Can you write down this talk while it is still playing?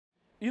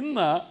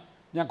ഇന്ന്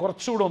ഞാൻ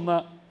കുറച്ചുകൂടെ ഒന്ന്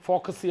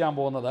ഫോക്കസ് ചെയ്യാൻ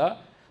പോകുന്നത്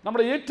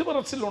നമ്മുടെ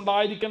ഏറ്റുപറച്ചിൽ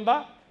ഉണ്ടായിരിക്കേണ്ട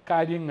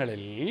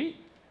കാര്യങ്ങളിൽ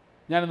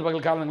ഞാനിന്ന്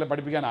പകൽക്കാലം നിങ്ങളെ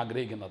പഠിപ്പിക്കാൻ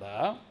ആഗ്രഹിക്കുന്നത്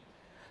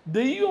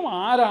ദൈവം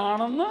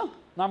ആരാണെന്ന്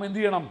നാം എന്ത്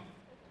ചെയ്യണം?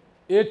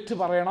 ഏറ്റു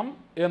പറയണം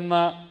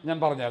എന്ന് ഞാൻ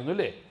പറഞ്ഞായിരുന്നു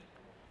അല്ലേ?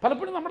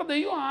 പലപ്പോഴും നമ്മുടെ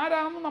ദൈവം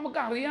ആരാണെന്ന് നമുക്ക്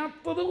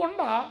അറിയാത്തത്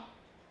കൊണ്ടാണ്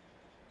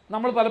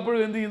നമ്മൾ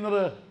പലപ്പോഴും എന്ത്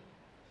ചെയ്യുന്നത്?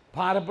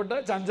 ഭാരപ്പെട്ട്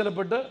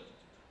ചഞ്ചലപ്പെട്ട്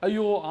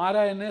അയ്യോ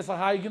ആരാ എന്നെ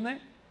സഹായിക്കുന്നേ,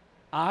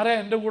 ആരാ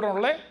എൻ്റെ കൂടെ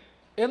ഉള്ളേ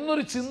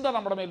എന്നൊരു ചിന്ത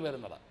നമ്മുടെ മേൽ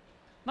വരുന്നത്.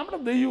 നമ്മുടെ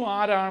ദൈവം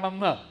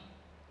ആരാണെന്ന്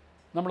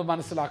നമ്മൾ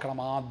മനസ്സിലാക്കണം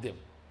ആദ്യം,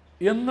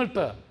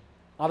 എന്നിട്ട്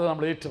അത്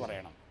നമ്മൾ ഏറ്റു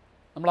പറയണം.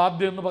 നമ്മൾ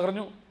ആദ്യം എന്ന്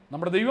പറഞ്ഞു,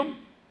 നമ്മുടെ ദൈവം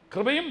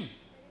കൃപയും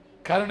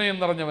കരുണയും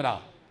നിറഞ്ഞവനാ,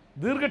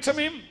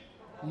 ദീർഘക്ഷമയും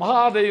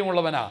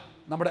മഹാദയമുള്ളവനാ,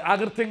 നമ്മുടെ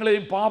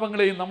അകൃത്യങ്ങളെയും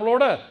പാപങ്ങളെയും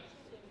നമ്മളോട്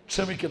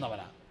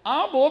ക്ഷമിക്കുന്നവനാ. ആ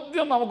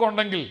ബോധ്യം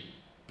നമുക്കുണ്ടെങ്കിൽ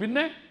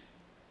പിന്നെ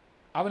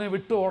അവനെ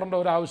വിട്ടു ഓടേണ്ട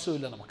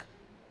ഒരാവശ്യമില്ല നമുക്ക്.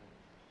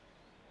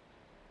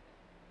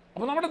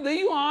 അപ്പോൾ നമ്മുടെ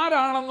ദൈവം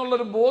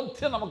ആരാണെന്നുള്ളൊരു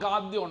ബോധ്യം നമുക്ക്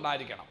ആദ്യം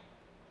ഉണ്ടായിരിക്കണം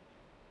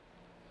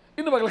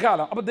ഇന്ന്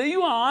പകൽക്കാലം. അപ്പോൾ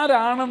ദൈവം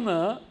ആരാണെന്ന്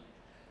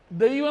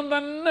ദൈവം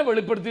തന്നെ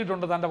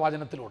വെളിപ്പെടുത്തിയിട്ടുണ്ട് തൻ്റെ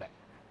വചനത്തിലൂടെ.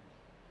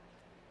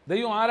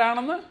 ദൈവം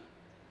ആരാണെന്ന്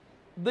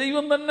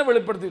ദൈവം തന്നെ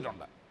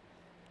വെളിപ്പെടുത്തിയിട്ടുണ്ട്.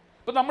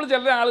 ഇപ്പം നമ്മൾ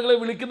ചില ആളുകളെ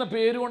വിളിക്കുന്ന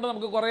പേരുകൊണ്ട്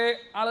നമുക്ക് കുറേ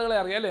ആളുകളെ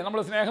അറിയാം അല്ലേ? നമ്മൾ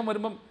സ്നേഹം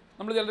വരുമ്പം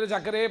നമ്മൾ ചിലർ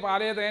ചക്കരയെ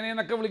പാലയെ തേനയെ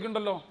എന്നൊക്കെ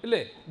വിളിക്കുന്നുണ്ടല്ലോ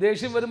ഇല്ലേ?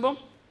 ദേഷ്യം വരുമ്പം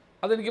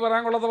അതെനിക്ക്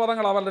പറയാൻ കൊള്ളാത്ത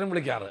പദങ്ങളാണ് പലരും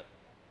വിളിക്കാറ്.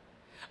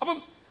 അപ്പം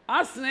ആ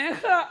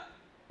സ്നേഹ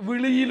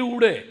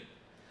വിളിയിലൂടെ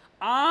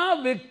ആ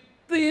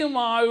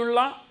വ്യക്തിയുമായുള്ള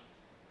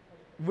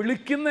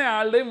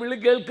വിളിക്കുന്നയാളുടെയും വിളി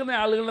കേൾക്കുന്ന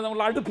ആളുകളുടെ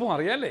നമ്മൾ അടുപ്പം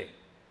അറിയാം അല്ലേ?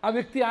 ആ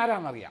വ്യക്തി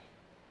ആരാണെന്നറിയാം.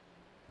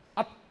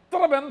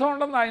 അത്ര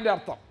ബന്ധമുണ്ടെന്നാണ് അതിൻ്റെ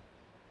അർത്ഥം.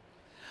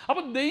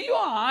 അപ്പം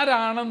ദൈവം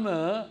ആരാണെന്ന്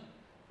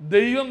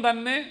ദൈവം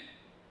തന്നെ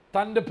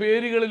തൻ്റെ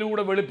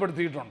പേരുകളിലൂടെ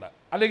വെളിപ്പെടുത്തിയിട്ടുണ്ട്,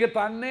 അല്ലെങ്കിൽ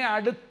തന്നെ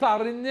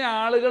അടുത്തറിഞ്ഞ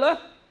ആളുകൾ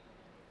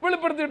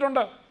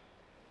വെളിപ്പെടുത്തിയിട്ടുണ്ട്.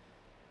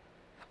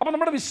 അപ്പം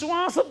നമ്മുടെ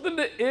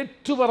വിശ്വാസത്തിൻ്റെ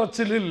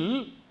ഏറ്റുപറച്ചിലിൽ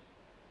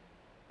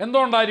എന്തോ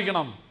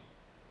ഉണ്ടായിരിക്കണം?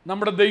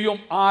 നമ്മുടെ ദൈവം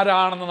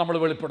ആരാണെന്ന് നമ്മൾ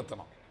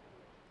വെളിപ്പെടുത്തണം.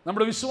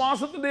 നമ്മുടെ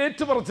വിശ്വാസത്തിൻ്റെ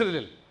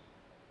ഏറ്റുപറച്ചിലിൽ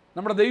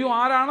നമ്മുടെ ദൈവം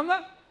ആരാണെന്ന്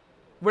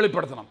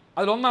വെളിപ്പെടുത്തണം.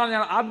 അതിലൊന്നാണ്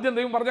ഞാൻ ആദ്യം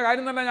ദൈവം പറഞ്ഞ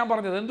കാര്യം തന്നെ ഞാൻ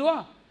പറഞ്ഞത്. എന്തുവാ?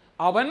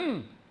 അവൻ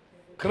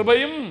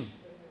കൃപയും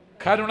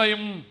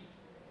കരുണയും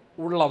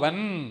ഉള്ളവൻ,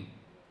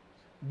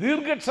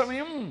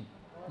 ദീർഘക്ഷമയും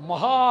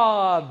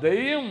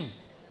മഹാദയയും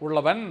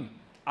ഉള്ളവൻ,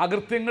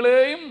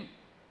 അകൃത്യങ്ങളെയും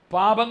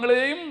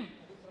പാപങ്ങളെയും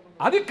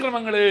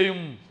അതിക്രമങ്ങളെയും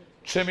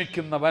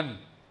ക്ഷമിക്കുന്നവൻ.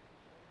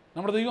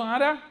 നമ്മുടെ ദൈവം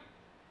ആരാ?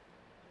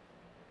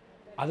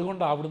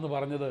 അതുകൊണ്ടാണ് അവിടുന്ന്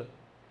പറഞ്ഞത്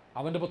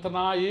അവൻ്റെ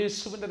പുത്രനായ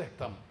യേശുവിൻ്റെ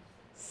രക്തം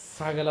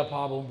സകല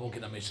പാപവും പോക്കി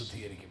നമ്മെ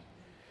ശുദ്ധീകരിക്കും.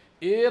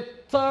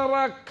 എത്ര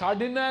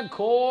കഠിന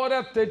ഘോര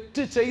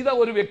തെറ്റ് ചെയ്ത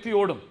ഒരു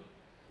വ്യക്തിയോടും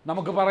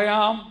നമുക്ക്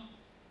പറയാം,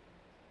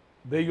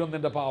 ദൈവം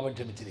നിൻ്റെ പാപം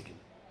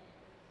ക്ഷമിച്ചിരിക്കുന്നു,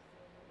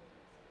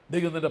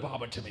 ദൈവം നിൻ്റെ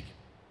പാപം ക്ഷമിക്കും.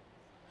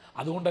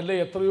 അതുകൊണ്ടല്ലേ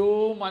എത്രയോ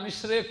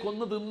മനുഷ്യരെ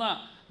കൊന്നു തിന്ന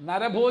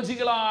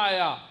നരഭോജികളായ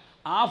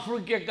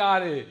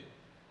ആഫ്രിക്കക്കാര്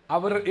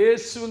അവർ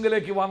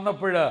യേശുവിലേക്ക്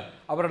വന്നപ്പോൾ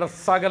അവരുടെ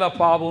സകല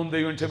പാപവും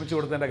ദൈവം ക്ഷമിച്ചു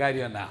കൊടുത്തതിൻ്റെ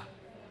കാര്യം എന്നാ?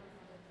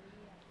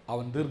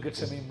 അവൻ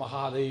ദീർഘക്ഷമയും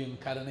മഹാദയും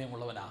കരുണയും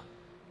ഉള്ളവനാ,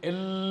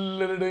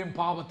 എല്ലാവരുടെയും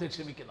പാപത്തെ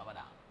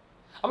ക്ഷമിക്കുന്നവനാ.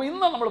 അപ്പം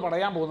ഇന്ന് നമ്മൾ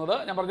പറയാൻ പോകുന്നത്,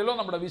 ഞാൻ പറഞ്ഞല്ലോ,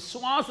 നമ്മുടെ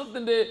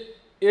വിശ്വാസത്തിൻ്റെ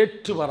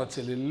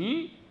ഏറ്റുപറച്ചിലിൽ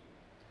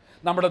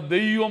നമ്മുടെ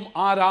ദൈവം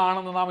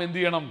ആരാണെന്ന് നാം എന്ത്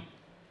ചെയ്യണം?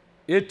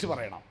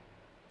 ഏറ്റുപറയണം.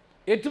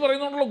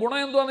 ഏറ്റുപറയുന്നതുകൊണ്ടുള്ള ഗുണം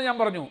എന്തുവാന്ന് ഞാൻ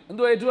പറഞ്ഞു.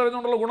 എന്തുവാ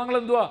ഏറ്റുപറയുന്നതുകൊണ്ടുള്ള ഗുണങ്ങൾ?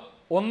 എന്തുവാ?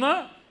 ഒന്ന്,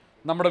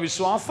 നമ്മുടെ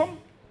വിശ്വാസം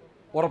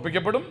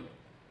ഉറപ്പിക്കപ്പെടും.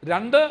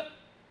 രണ്ട്,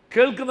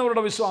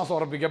 കേൾക്കുന്നവരുടെ വിശ്വാസം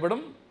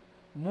ഉറപ്പിക്കപ്പെടും.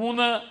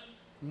 മൂന്ന്,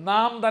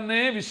 നാം തന്നെ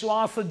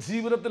വിശ്വാസ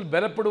ജീവിതത്തിൽ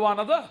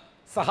ബലപ്പെടുവാനത്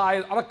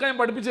അതൊക്കെ ഞാൻ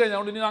പഠിപ്പിച്ചു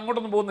കഴിഞ്ഞാൽ ഇനി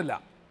അങ്ങോട്ടൊന്നും പോകുന്നില്ല.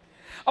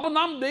 അപ്പം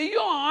നാം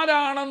ദൈവം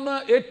ആരാണെന്ന്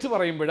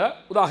ഏറ്റുപറയുമ്പോൾ,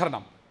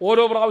 ഉദാഹരണം,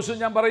 ഓരോ പ്രാവശ്യവും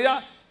ഞാൻ പറയുക,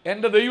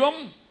 എൻ്റെ ദൈവം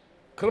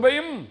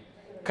കൃപയും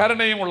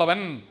കരുണയും ഉള്ളവൻ,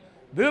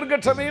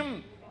 ദീർഘക്ഷമയും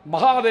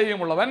മഹാദയയും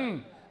ഉള്ളവൻ,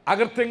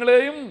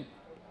 അകൃത്യങ്ങളെയും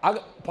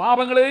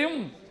പാപങ്ങളെയും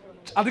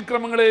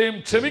അതിക്രമങ്ങളെയും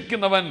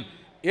ക്ഷമിക്കുന്നവൻ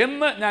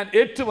എന്ന് ഞാൻ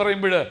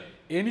ഏറ്റുപറയുമ്പോൾ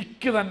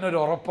എനിക്ക് തന്നെ ഒരു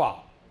ഉറപ്പാണ്,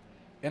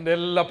 എൻ്റെ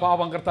എല്ലാ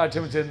പാപം കർത്താവ്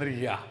ക്ഷമിച്ചു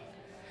തന്നിരിക്കുക.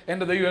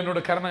 എൻ്റെ ദൈവം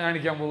എന്നോട് കരുണ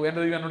കാണിക്കാൻ പോകും.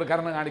 എൻ്റെ ദൈവം എന്നോട്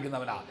കരുണ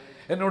കാണിക്കുന്നവനാ,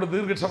 എന്നോട്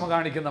ദീർഘക്ഷമ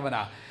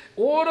കാണിക്കുന്നവനാ.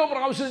 ഓരോ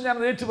പ്രാവശ്യവും ഞാൻ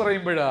ഏറ്റു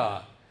പറയുമ്പോൾ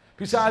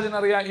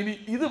പിശാചിനറിയാം, ഇനി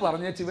ഇത്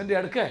പറഞ്ഞേച്ച് ഇവൻ്റെ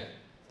അടുക്ക്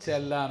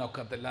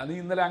ചെല്ലാനൊക്കത്തില്ല. നീ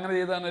ഇന്നലെ അങ്ങനെ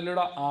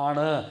ചെയ്തവനല്ലോടാ?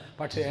 ആണ്.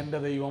 പക്ഷേ എൻ്റെ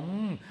ദൈവം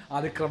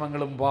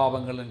അതിക്രമങ്ങളും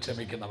പാപങ്ങളും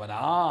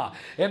ക്ഷമിക്കുന്നവനാ,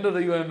 എൻ്റെ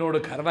ദൈവം എന്നോട്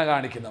കരുണ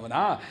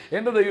കാണിക്കുന്നവനാ,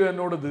 എൻ്റെ ദൈവം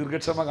എന്നോട്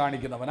ദീർഘക്ഷമ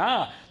കാണിക്കുന്നവനാ.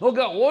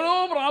 നോക്കുക, ഓരോ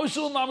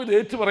പ്രാവശ്യവും നാം ഇത്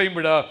ഏറ്റു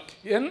പറയുമ്പോൾ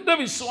എൻ്റെ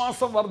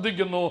വിശ്വാസം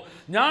വർദ്ധിക്കുന്നു,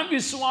 ഞാൻ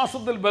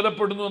വിശ്വാസത്തിൽ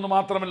ബലപ്പെടുന്നു എന്ന്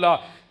മാത്രമല്ല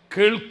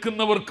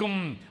കേൾക്കുന്നവർക്കും.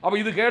 അപ്പോൾ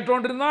ഇത്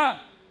കേട്ടോണ്ടിരുന്ന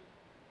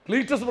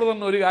ക്ലീറ്റസ്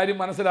ബ്രദറിന് ഒരു കാര്യം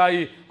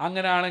മനസ്സിലായി,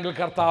 അങ്ങനെയാണെങ്കിൽ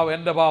കർത്താവ്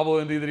എൻ്റെ പാപം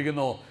എന്ത്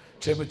ചെയ്തിരിക്കുന്നു?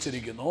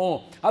 ക്ഷമിച്ചിരിക്കുന്നു.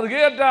 അത്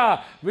കേട്ട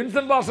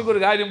വിൻസെൻ്റ് പാസ്റ്റർക്ക്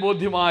ഒരു കാര്യം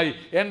ബോധ്യമായി,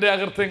 എൻ്റെ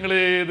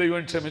അകൃത്യങ്ങളെ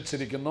ദൈവം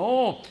ക്ഷമിച്ചിരിക്കുന്നു.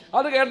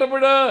 അത്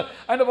കേട്ടപ്പോൾ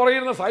അതിൻ്റെ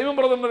പറയുന്ന സൈമൺ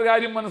ബ്രദറിൻ്റെ ഒരു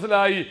കാര്യം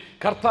മനസ്സിലായി,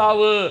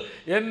 കർത്താവ്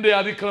എൻ്റെ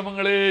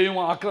അതിക്രമങ്ങളെയും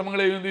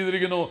ആക്രമങ്ങളെയും എന്ത്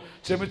ചെയ്തിരിക്കുന്നു?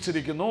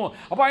 ക്ഷമിച്ചിരിക്കുന്നു.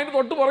 അപ്പോൾ അതിന്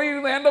തൊട്ട്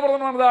പറയുന്ന എൻ്റെ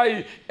ബ്രദർ മനസ്സിലായി,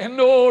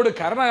 എന്നോട്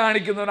കരുണ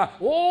കാണിക്കുന്നവനാ.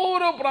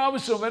 ഓരോ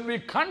പ്രാവശ്യവും when we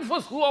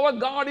confess who our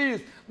God is,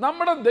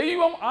 നമ്മുടെ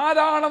ദൈവം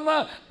ആരാണെന്ന്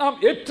നാം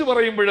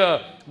ഏറ്റുപറയുമ്പോൾ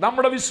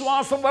നമ്മുടെ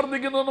വിശ്വാസം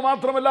വർദ്ധിക്കുന്നതെന്ന്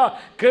മാത്രമല്ല,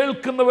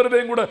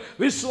 കേൾക്കുന്നവരുടെയും കൂടെ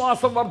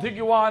വിശ്വാസം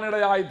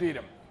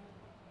വർദ്ധിക്കുവാനിടയായിത്തീരും.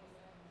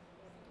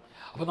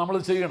 അപ്പം നമ്മൾ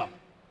ചെയ്യണം.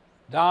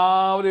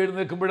 രാവിലെ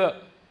എഴുന്നേൽക്കുമ്പോൾ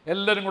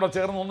എല്ലാവരും കൂടെ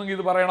ചേർന്ന് ഒന്നെങ്കിൽ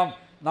ഇത് പറയണം: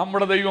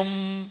 നമ്മുടെ ദൈവം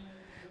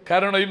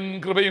കരുണയും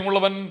കൃപയും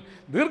ഉള്ളവൻ,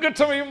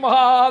 ദീർഘക്ഷമയും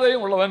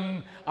മഹാദയും ഉള്ളവൻ,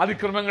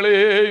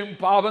 അതിക്രമങ്ങളെയും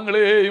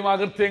പാപങ്ങളെയും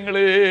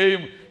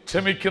അകൃത്യങ്ങളെയും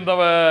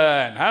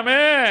ക്ഷമിക്കുന്നവൻ.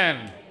 ആമേൻ.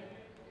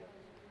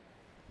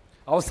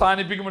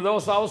 അവസാനിപ്പിക്കുമ്പോൾ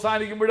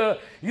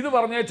ഇത്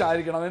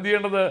പറഞ്ഞേച്ചായിരിക്കണം എന്ത്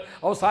ചെയ്യേണ്ടത്?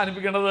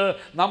 അവസാനിപ്പിക്കേണ്ടത്: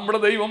 നമ്മുടെ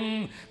ദൈവം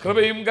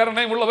കൃപയും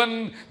കരുണയും ഉള്ളവൻ,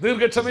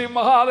 ദീർഘക്ഷമയും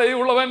മഹാദയും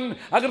ഉള്ളവൻ,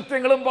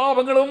 അകൃത്യങ്ങളും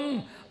പാപങ്ങളും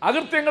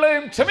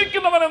അകൃത്യങ്ങളെയും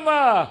ക്ഷമിക്കുന്നവനെന്ന്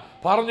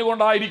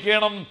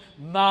പറഞ്ഞുകൊണ്ടായിരിക്കണം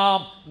നാം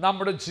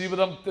നമ്മുടെ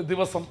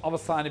ദിവസം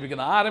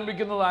അവസാനിപ്പിക്കുന്നത്.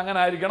 ആരംഭിക്കുന്നത് അങ്ങനെ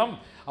ആയിരിക്കണം,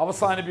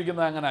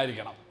 അവസാനിപ്പിക്കുന്നത് അങ്ങനെ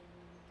ആയിരിക്കണം.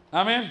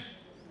 ആമേൻ.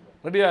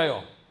 റെഡിയായോ?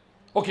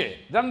 ഓക്കെ.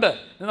 2,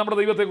 നമ്മുടെ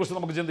ദൈവത്തെക്കുറിച്ച്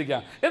നമുക്ക്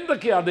ചിന്തിക്കാം.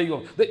 എന്തൊക്കെയാണ്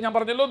ദൈവം? ഞാൻ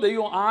പറഞ്ഞല്ലോ,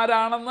 ദൈവം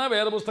ആരാണെന്ന്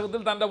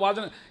വേദപുസ്തകത്തിൽ തൻ്റെ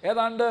വചനം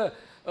ഏതാണ്ട്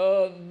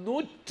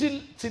 100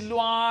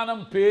 ചില്ലുവാനം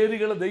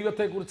പേരുകൾ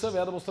ദൈവത്തെക്കുറിച്ച്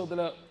വേദപുസ്തകത്തിൽ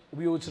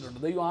ഉപയോഗിച്ചിട്ടുണ്ട്.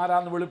 ദൈവം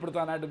ആരാണെന്ന്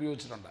വെളിപ്പെടുത്താനായിട്ട്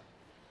ഉപയോഗിച്ചിട്ടുണ്ട്.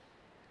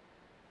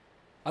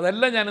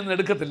 അതെല്ലാം ഞാൻ ഇന്ന്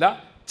എടുക്കത്തില്ല,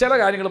 ചില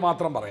കാര്യങ്ങൾ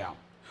മാത്രം പറയാം.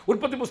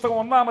 ഉൽപ്പത്തി പുസ്തകം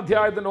 1-ാം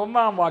അധ്യായത്തിൻ്റെ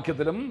 1-ാം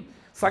വാക്യത്തിലും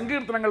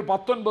സങ്കീർത്തനങ്ങൾ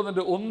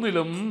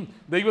 19-1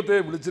 ദൈവത്തെ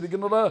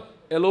വിളിച്ചിരിക്കുന്നത്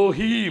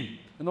എലോഹീം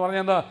എന്ന്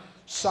പറഞ്ഞാൽ എന്താ?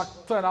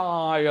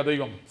 ശക്തനായ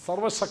ദൈവം,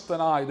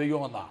 സർവശക്തനായ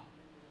ദൈവം എന്നാണ്.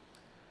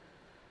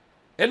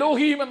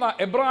 എലോഹീം എന്ന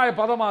എബ്രായ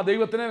പദമാണ്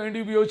ദൈവത്തിന് വേണ്ടി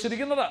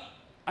ഉപയോഗിച്ചിരിക്കുന്നത്.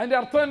 അതിൻ്റെ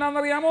അർത്ഥം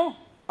എന്നാണെന്നറിയാമോ?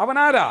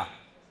 അവനാരാ?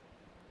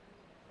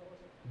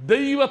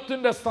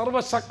 ദൈവത്തിൻ്റെ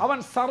അവൻ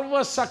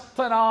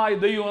സർവശക്തനായ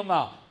ദൈവം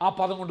എന്നാ ആ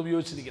പദം കൊണ്ട്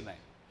ഉപയോഗിച്ചിരിക്കുന്നത്.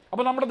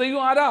 അപ്പം നമ്മുടെ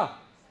ദൈവം ആരാ?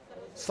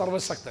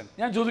 സർവശക്തൻ.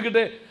 ഞാൻ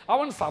ചോദിക്കട്ടെ,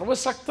 അവൻ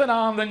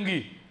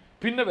സർവശക്തനാണെങ്കിൽ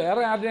പിന്നെ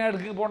വേറെ ആരുടെയും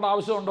അടുത്ത് പോകേണ്ട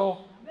ആവശ്യമുണ്ടോ?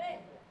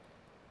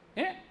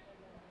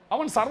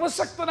 അവൻ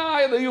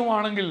സർവശക്തനായ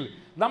ദൈവമാണെങ്കിൽ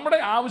നമ്മുടെ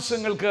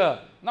ആവശ്യങ്ങൾക്ക്,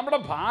 നമ്മുടെ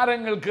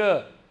ഭാരങ്ങൾക്ക്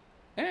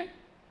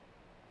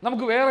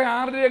നമുക്ക് വേറെ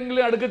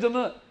ആരുടെയെങ്കിലും അടുക്ക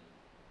ചെന്ന്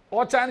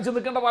ഓച്ചാനിച്ച്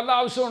നിൽക്കേണ്ട വല്ല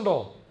ആവശ്യമുണ്ടോ?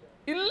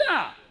 ഇല്ല.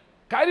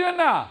 കാര്യം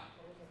എന്നാ?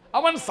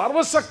 അവൻ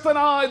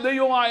സർവശക്തനായ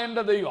ദൈവമായ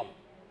എൻ്റെ ദൈവം.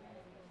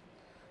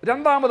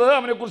 രണ്ടാമത്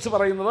അവനെക്കുറിച്ച്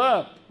പറയുന്നത്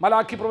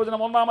മലാക്കി പ്രവചനം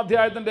 1-ാം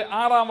അധ്യായത്തിൻ്റെ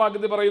 6-ാം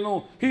വാക്യത്തിൽ പറയുന്നു,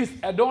 ഹീസ്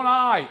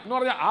അഡോനായ് എന്ന്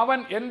പറഞ്ഞാൽ അവൻ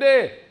എൻ്റെ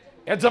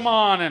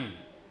യജമാനൻ.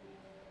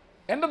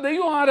 എൻ്റെ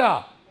ദൈവം ആരാ?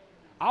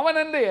 അവൻ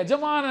എൻ്റെ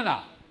യജമാനനാ.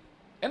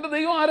 എൻ്റെ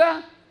ദൈവം ആരാ?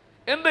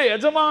 എൻ്റെ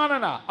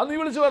യജമാനനാ. അത് നീ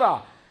വിളിച്ചു പറ: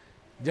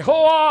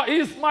 യഹോവ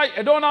ഈസ് മൈ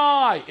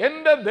അഡോനായ്.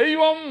 എൻ്റെ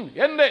ദൈവം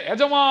എൻ്റെ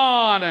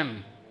യജമാനൻ,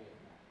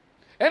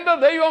 എൻ്റെ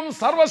ദൈവം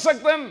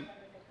സർവശക്തൻ.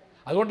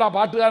 അതുകൊണ്ട് ആ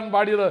പാട്ടുകാരൻ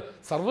പാടിയത്: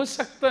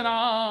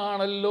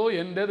 സർവശക്തനാണല്ലോ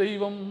എൻ്റെ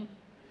ദൈവം,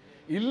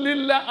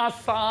 ഇല്ലില്ല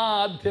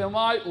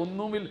അസാധ്യമായി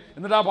ഒന്നുമില്ല.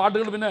 എന്നിട്ട് ആ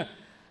പാട്ടുകൾ പിന്നെ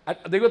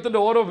ദൈവത്തിൻ്റെ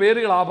ഓരോ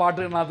പേരുകൾ ആ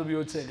പാട്ടുകളിനകത്ത്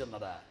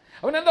ഉപയോഗിച്ചേക്കുന്നത്.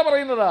 അവൻ എന്താ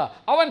പറയുന്നത്?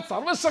 അവൻ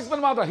സർവശക്തൻ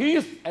മാത്രം.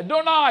 ഹീസ്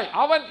അഡോനായ്.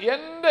 അവൻ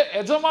എൻ്റെ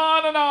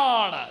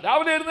യജമാനനാണ്.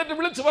 രാവിലെ എഴുന്നേറ്റ്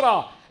വിളിച്ചു പറ: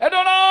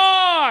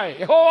 അഡോനായ്,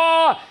 യഹോവ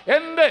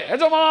എൻ്റെ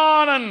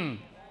യജമാനൻ.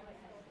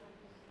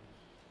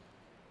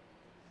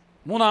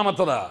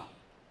 മൂന്നാമത്തത്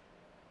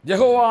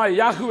യഹോവ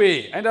യാഹ്വേ.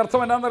 അതിൻ്റെ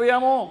അർത്ഥം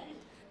എന്താണെന്നറിയാമോ?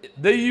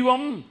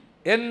 ദൈവം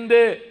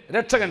എൻ്റെ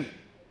രക്ഷകൻ.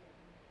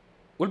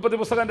 ഉൽപ്പത്തി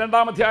പുസ്തകം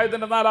 2-ാം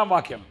അധ്യായത്തിൻ്റെ 4-ാം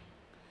വാക്യം.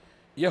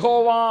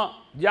 യഹോവ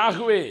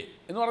യാഹ്വേ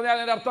എന്ന് പറഞ്ഞാൽ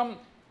അതിൻ്റെ അർത്ഥം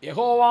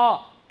യഹോവ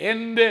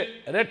എൻ്റെ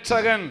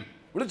രക്ഷകൻ.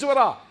 വിളിച്ചു പറ: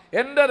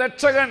 എൻ്റെ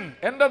രക്ഷകൻ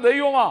എൻ്റെ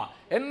ദൈവമാ.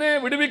 എന്നെ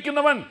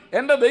വിടുവിക്കുന്നവൻ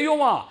എൻ്റെ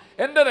ദൈവമാ.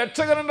 എൻ്റെ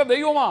രക്ഷകൻ എൻ്റെ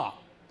ദൈവമാ.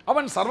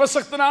 അവൻ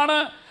സർവശക്തനാണ്.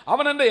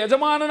 അവൻ എൻ്റെ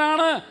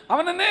യജമാനനാണ്.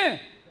 അവൻ എന്നെ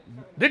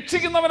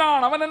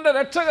രക്ഷിക്കുന്നവനാണ്. അവൻ എൻ്റെ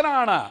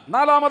രക്ഷകനാണ്.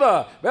 4-ാമത്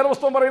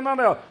വേദപുസ്തകം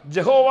പറയുന്നതാണ്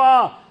യഹോവ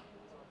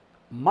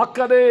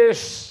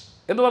മക്കദേഷ്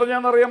എന്ന്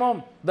പറഞ്ഞാൽ അറിയാമോ?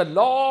 The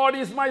Lord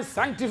is my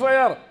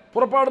സാങ്ക്ടിഫയർ.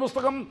 പുറപ്പാട്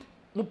പുസ്തകം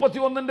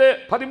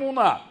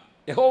 31:13.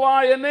 യഹോവ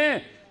എന്നെ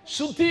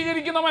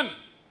ശുദ്ധീകരിക്കുന്നവൻ.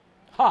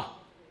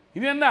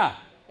 ഇനി എന്നാ?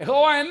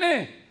 യഹോവ എന്നെ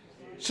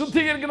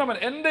ശുദ്ധീകരിക്കുന്നവൻ.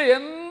 എൻ്റെ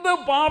എന്ത്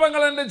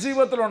പാപങ്ങൾ എൻ്റെ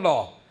ജീവിതത്തിലുണ്ടോ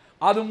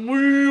അത്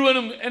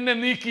മുഴുവനും എന്നെ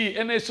നീക്കി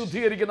എന്നെ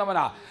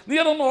ശുദ്ധീകരിക്കുന്നവനാ. നീ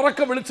അതൊന്ന്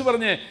ഉറക്കെ വിളിച്ചു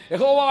പറഞ്ഞ്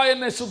യഹോവ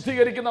എന്നെ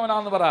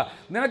ശുദ്ധീകരിക്കുന്നവനാന്ന് പറ.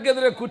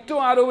 നിനക്കെതിരെ കുറ്റം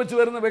ആരോപിച്ച്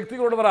വരുന്ന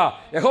വ്യക്തികളോട് പറ: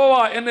 യഹോവ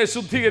എന്നെ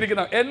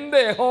ശുദ്ധീകരിക്കുന്ന, എൻ്റെ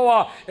യഹോവ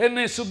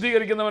എന്നെ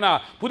ശുദ്ധീകരിക്കുന്നവനാ.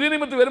 പുതിയ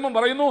നിയമത്തിൽ വരുമ്പം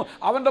പറയുന്നു,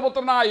 അവൻ്റെ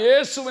പുത്രനായ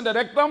യേശുവിൻ്റെ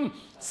രക്തം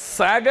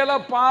സകല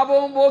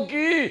പാപവും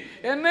പോക്കി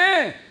എന്നെ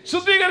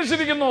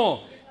ശുദ്ധീകരിച്ചിരിക്കുന്നു.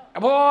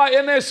 യഹോവ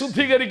എന്നെ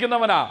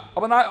ശുദ്ധീകരിക്കുന്നവനാ.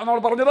 അപ്പം നമ്മൾ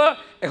പറഞ്ഞത്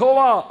യഹോവ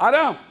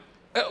ആരാ?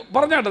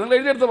 പറഞ്ഞാട്ടെ, നിങ്ങൾ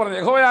എഴുതിയെടുത്ത് പറഞ്ഞു.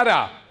 യഹോവ ആരാ?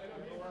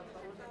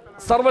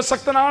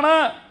 സർവശക്തനാണ്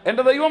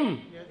എൻ്റെ ദൈവം.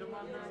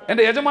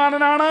 എൻ്റെ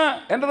യജമാനനാണ്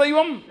എൻ്റെ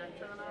ദൈവം.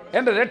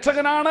 എൻ്റെ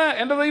രക്ഷകനാണ്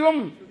എൻ്റെ ദൈവം.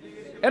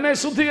 എന്നെ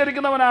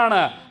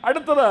ശുദ്ധീകരിക്കുന്നവനാണ്.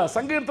 അടുത്തത്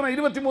സങ്കീർത്തനം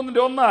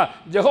 23:1.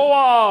 യഹോവ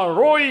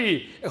റോയി.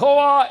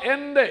 യഹോവ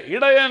എൻ്റെ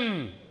ഇടയൻ.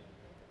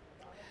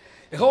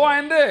 യഹോവ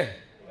എൻ്റെ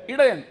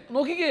ഇടയൻ.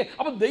 നോക്കിക്കേ,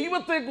 അപ്പൊ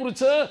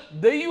ദൈവത്തെക്കുറിച്ച്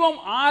ദൈവം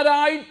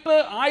ആരായിട്ട്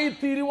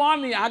ആയിത്തീരുവാൻ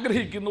നീ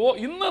ആഗ്രഹിക്കുന്നുവോ,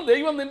 ഇന്ന്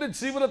ദൈവം നിന്റെ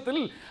ജീവിതത്തിൽ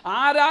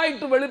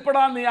ആരായിട്ട്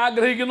വെളിപ്പെടാൻ നീ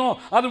ആഗ്രഹിക്കുന്നുവോ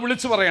അത്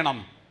വിളിച്ചു പറയണം.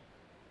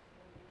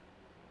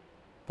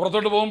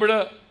 പുറത്തോട്ട് പോകുമ്പോൾ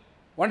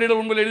വണ്ടിയുടെ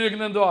മുമ്പിൽ എഴുതി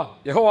വയ്ക്കുന്നത് എന്തുവാ?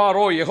 യഹോവ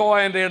റോ, യഹോവ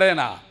എൻ്റെ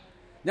ഇടയനാ.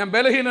 ഞാൻ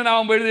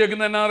ബലഹീനനാവുമ്പോൾ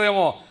എഴുതിയേക്കുന്നത് എന്നാ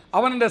അറിയാമോ?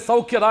 അവൻ എൻ്റെ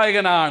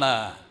സൗഖ്യദായകനാണ്.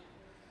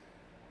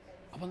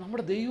 അപ്പം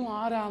നമ്മുടെ ദൈവം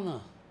ആരാന്ന്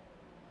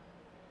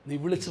നീ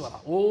വിളിച്ചു പറ,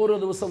 ഓരോ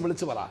ദിവസം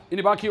വിളിച്ചു പറ.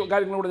 ഇനി ബാക്കി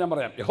കാര്യങ്ങളോട് ഞാൻ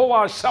പറയാം. യഹോവ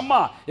ഷമ്മ,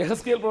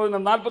 യെഹെസ്കേൽ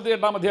പ്രവചനം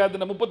 48-ാം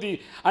അധ്യായത്തിൻ്റെ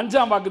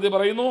 35-ാം വാക്യത്തിൽ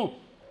പറയുന്നു,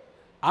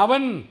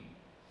 അവൻ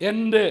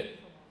എൻ്റെ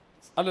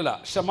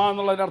ഷമ്മ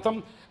എന്നുള്ളതിൻ്റെ അർത്ഥം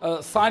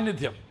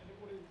സാന്നിധ്യം.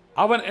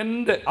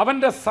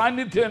 അവൻ്റെ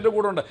സാന്നിധ്യം എൻ്റെ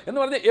കൂടെ ഉണ്ട് എന്ന്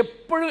പറഞ്ഞാൽ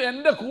എപ്പോഴും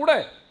എൻ്റെ കൂടെ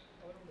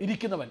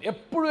ഇരിക്കുന്നവൻ,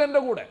 എപ്പോഴും എൻ്റെ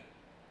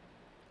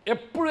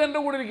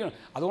കൂടെ ഇരിക്കണം.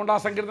 അതുകൊണ്ട് ആ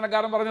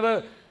സങ്കീർത്തനക്കാരൻ പറഞ്ഞത്,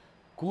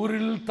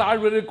 കൂരിൽ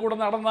താഴ്വരയിൽ കൂടെ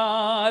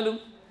നടന്നാലും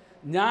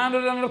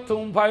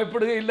ഞാനൊരനർത്ഥവും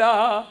ഭയപ്പെടുകയില്ല,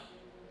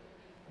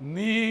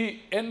 നീ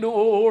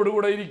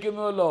എന്നോടുകൂടെ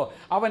ഇരിക്കുന്നുവല്ലോ.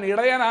 അവൻ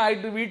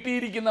ഇടയനായിട്ട്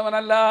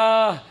വീട്ടിയിരിക്കുന്നവനല്ല,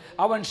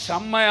 അവൻ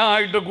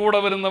ഷമ്മയായിട്ട് കൂടെ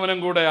വരുന്നവനും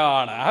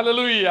കൂടെയാണ്.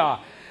 ഹല്ലേലൂയ.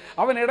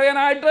 അവൻ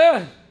ഇടയനായിട്ട്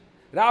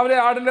രാവിലെ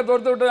ആടിൻ്റെ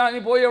തോർത്ത് വിട്ട് നീ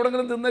പോയി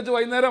എവിടെങ്കിലും തിന്നേച്ച്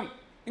വൈകുന്നേരം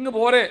ഇങ്ങ്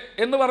പോരെ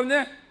എന്ന് പറഞ്ഞ്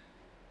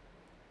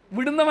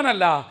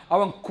വിടുന്നവനല്ല,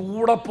 അവൻ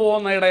കൂടെ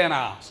പോകുന്ന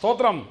ഇടയനാ.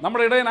 സ്തോത്രം.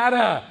 നമ്മുടെ ഇടയൻ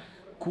ആരാ?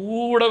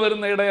 കൂടെ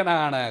വരുന്ന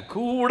ഇടയനാണ്.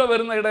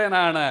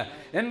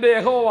 എൻ്റെ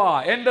യഹോവ,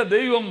 എൻ്റെ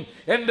ദൈവം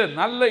എൻ്റെ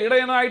നല്ല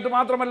ഇടയനായിട്ട്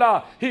മാത്രമല്ല,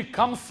 ഹി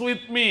കംസ്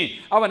വിത്ത് മീ,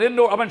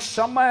 അവൻ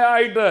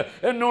ഷമ്മയായിട്ട്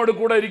എന്നോട്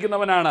കൂടെ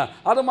ഇരിക്കുന്നവനാണ്.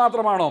 അത്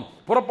മാത്രമാണോ?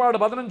 പുറപ്പാട്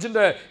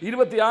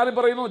 15:26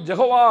 പറയുന്നു,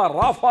 യഹോവ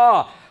റാഫ,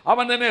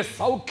 അവൻ എന്നെ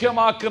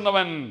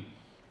സൗഖ്യമാക്കുന്നവൻ.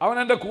 അവൻ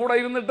എൻ്റെ കൂടെ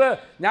ഇരുന്നിട്ട്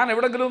ഞാൻ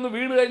എവിടെങ്കിലും ഒന്ന്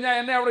വീണ് കഴിഞ്ഞാൽ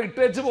എന്നെ അവിടെ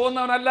ഇട്ടേച്ച്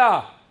പോകുന്നവനല്ല,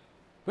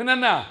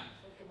 പിന്നെന്നാ?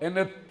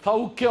 എന്നെ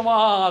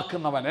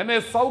സൗഖ്യമാക്കുന്നവന്.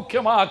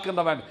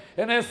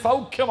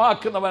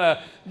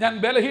 ഞാൻ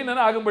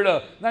ബലഹീനനാകുമ്പോൾ,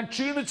 ഞാൻ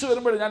ക്ഷീണിച്ചു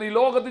വരുമ്പോൾ, ഞാൻ ഈ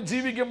ലോകത്ത്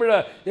ജീവിക്കുമ്പോൾ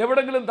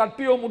എവിടെങ്കിലും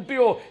തട്ടിയോ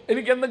മുട്ടിയോ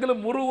എനിക്ക് എന്തെങ്കിലും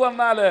മുറിവ്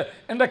വന്നാൽ,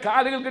 എൻ്റെ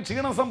കാലുകൾക്ക്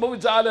ക്ഷീണം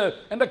സംഭവിച്ചാൽ,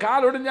 എൻ്റെ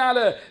കാലൊടിഞ്ഞാൽ,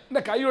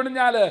 എൻ്റെ കൈ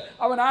ഒടിഞ്ഞാൽ,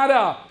 അവൻ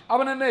ആരാ?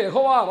 അവൻ എന്നെ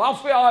യഹോവ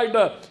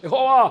റാഫയായിട്ട്,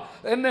 യഹോവ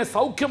എന്നെ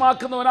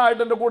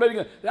സൗഖ്യമാക്കുന്നവനായിട്ട് എൻ്റെ കൂടെ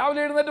ഇരിക്കും. രാവിലെ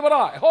എഴുന്നേറ്റ് പറ,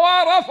 യഹോവ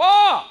റാഫ,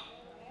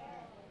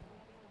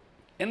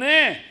 എന്നെ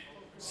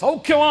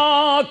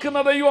സൗഖ്യമാക്കുന്ന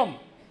ദൈവം,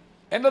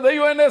 എൻ്റെ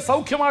ദൈവം എന്നെ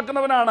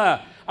സൗഖ്യമാക്കുന്നവനാണ്.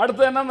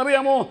 അടുത്ത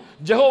എന്നാന്നറിയാമോ?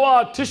 യഹോവ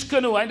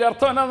തിഷ്കനു. അതിൻ്റെ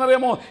അർത്ഥം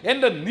എന്നാന്നറിയാമോ?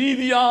 എൻ്റെ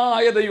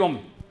നീതിയായ ദൈവം.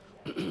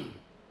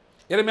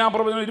 യെരമ്യാ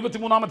പ്രവചനം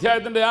 23-ാം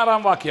അധ്യായത്തിൻ്റെ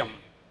 6-ാം വാക്യം,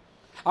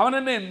 അവൻ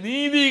എന്നെ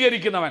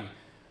നീതീകരിക്കുന്നവൻ.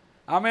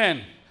 ആമേൻ.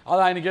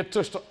 അതാ എനിക്ക്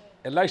ഏറ്റവും ഇഷ്ടം.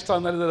 എല്ലാം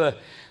ഇഷ്ടമെന്ന് കരുതരുത്.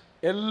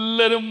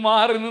 എല്ലാവരും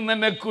മാറി നിന്ന്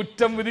എന്നെ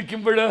കുറ്റം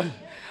വിധിക്കുമ്പോൾ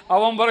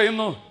അവൻ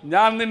പറയുന്നു,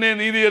 ഞാൻ നിന്നെ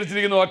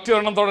നീതീകരിച്ചിരിക്കുന്നു,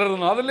 ഒറ്റയൊരെണ്ണം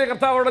തുടരുന്നു. അതല്ലേ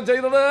കർത്താവ് അവിടെ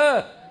ചെയ്തത്?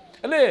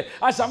 അല്ലേ?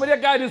 ആ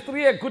ശമര്യക്കാരി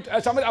സ്ത്രീയെ,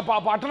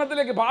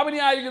 പട്ടണത്തിലേക്ക്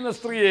പാവനിയായിരിക്കുന്ന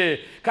സ്ത്രീയെ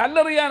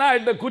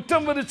കല്ലെറിയാനായിട്ട്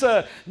കുറ്റം വിധിച്ച്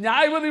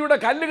ന്യായവിധിയുടെ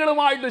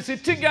കല്ലുകളുമായിട്ട്,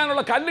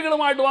 ശിക്ഷിക്കാനുള്ള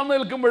കല്ലുകളുമായിട്ട് വന്നു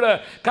നിൽക്കുമ്പോൾ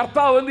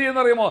കർത്താവ് എന്ത്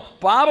ചെയ്യുന്നറിയുമോ?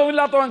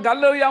 പാപമില്ലാത്തവൻ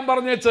കല്ലെറിയാൻ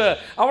പറഞ്ഞേച്ച്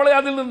അവളെ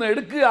അതിൽ നിന്ന്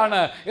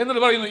എടുക്കുകയാണ്.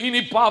 എന്നിട്ട് പറയുന്നു,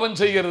 ഇനി പാപം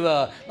ചെയ്യരുത്.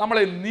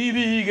 നമ്മളെ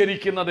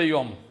നീതീകരിക്കുന്ന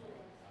ദൈവം.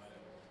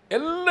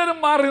 എല്ലാവരും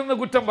മാറി നിന്ന്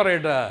കുറ്റം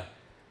പറയട്ടെ.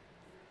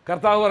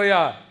 കർത്താവ്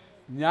പറയാ,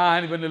 ഞാൻ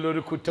ഇവനിൽ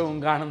ഒരു കുറ്റവും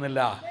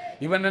കാണുന്നില്ല.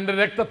 ഇവൻ എൻ്റെ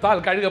രക്തത്താൽ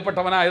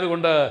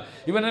കഴുകപ്പെട്ടവനായതുകൊണ്ട്,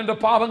 ഇവൻ എൻ്റെ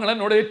പാപങ്ങൾ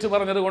എന്നോട് ഏറ്റു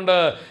പറഞ്ഞതുകൊണ്ട്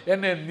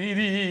എന്നെ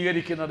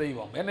നീതീകരിക്കുന്ന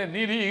ദൈവം.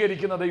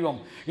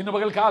 ഇന്ന്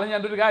പകൽക്കാലം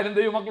ഞാനൊരു കാര്യം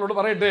ദൈവമക്കളോട്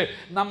പറയട്ടെ,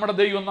 നമ്മുടെ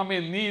ദൈവം നമ്മെ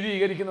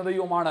നീതീകരിക്കുന്ന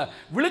ദൈവമാണ്.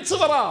 വിളിച്ചു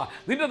പറ,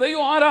 നിന്റെ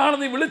ദൈവം ആരാണ്?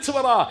 നീ വിളിച്ചു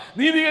പറ.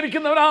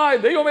 നീതീകരിക്കുന്നവനായ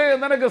ദൈവമേ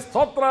നിനക്ക്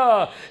സ്തോത്രം,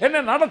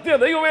 എന്നെ നടത്തിയ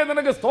ദൈവമേ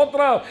നിനക്ക്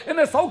സ്തോത്രം,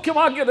 എന്നെ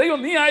സൗഖ്യമാക്കിയ ദൈവം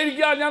നീ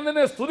ആയിരിക്കുക, ഞാൻ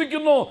നിന്നെ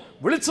സ്തുതിക്കുന്നു.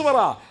 വിളിച്ചു പറ.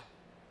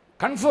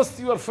 Confess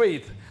your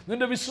faith.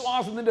 നിന്റെ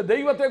വിശ്വാസം, നിന്റെ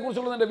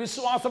ദൈവത്തെക്കുറിച്ചുള്ള നിന്റെ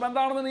വിശ്വാസം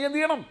എന്താണെന്ന് നീ എന്ത്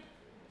ചെയ്യണം?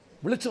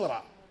 വിളിച്ചു പറ.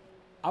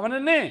 അവൻ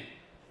എന്നെ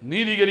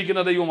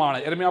നീതീകരിക്കുന്ന ദൈവമാണ്.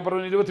 യെരമ്യാ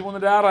പ്രവചനം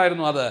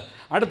 23:6 അത്.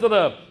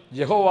 അടുത്തത്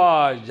യഹോവ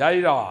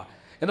ജൈര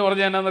എന്ന്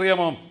പറഞ്ഞാൽ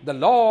എന്നാണെന്നറിയാമോ? The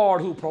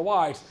Lord who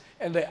provides.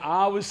 എൻ്റെ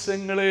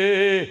ആവശ്യങ്ങളെ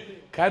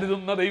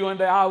കരുതുന്ന ദൈവം,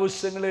 എൻ്റെ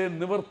ആവശ്യങ്ങളെ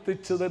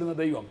നിവർത്തിച്ചു തരുന്ന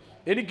ദൈവം,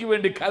 എനിക്ക്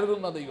വേണ്ടി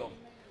കരുതുന്ന ദൈവം.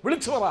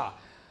 വിളിച്ചു പറ.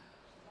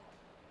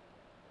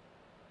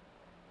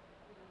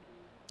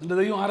 നിന്റെ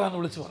ദൈവം ആരാന്ന്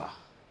വിളിച്ചു പറ.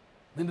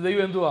 നിന്റെ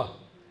ദൈവം എന്തുവാ?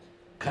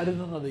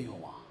 കരുതുന്ന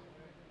ദൈവമാണ്.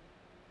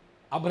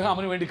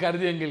 അബ്രഹാമിന് വേണ്ടി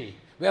കരുതിയെങ്കിൽ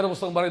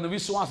വേദപുസ്തകം പറയുന്നു,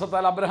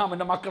 വിശ്വാസത്താൽ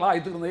അബ്രഹാമിൻ്റെ മക്കളായി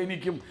തീർന്ന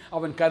എനിക്കും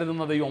അവൻ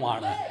കരുതുന്ന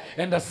ദൈവമാണ്.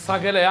 എൻ്റെ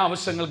സകല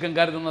ആവശ്യങ്ങൾക്കും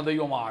കരുതുന്ന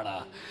ദൈവമാണ്.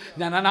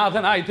 ഞാൻ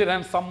അനാഥനായി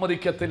തീരാൻ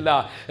സമ്മതിക്കത്തില്ല.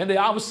 എൻ്റെ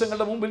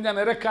ആവശ്യങ്ങളുടെ മുമ്പിൽ ഞാൻ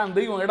ഇരക്കാൻ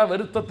ദൈവം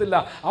ഇടവരുത്തത്തില്ല.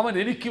 അവൻ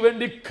എനിക്ക്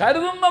വേണ്ടി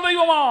കരുതുന്ന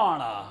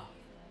ദൈവമാണ്.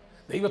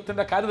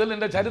 ദൈവത്തിൻ്റെ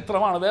കരുതലിൻ്റെ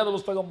ചരിത്രമാണ്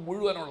വേദപുസ്തകം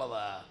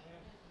മുഴുവനുള്ളത്.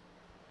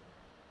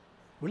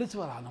 വിളിച്ചു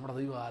പറ, നമ്മുടെ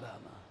ദൈവം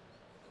ആരാന്ന്.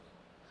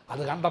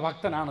 അത് കണ്ട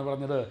ഭക്തനാണ്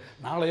പറഞ്ഞത്,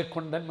 നാളെ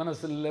കൊണ്ട് എൻ്റെ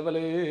മനസ്സിൽ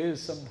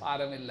ലെവലേശം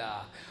ഭാരമില്ല,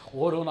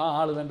 ഓരോ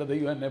നാളും എൻ്റെ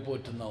ദൈവം എന്നെ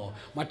പോറ്റുന്നു.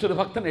 മറ്റൊരു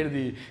ഭക്തൻ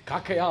എഴുതി,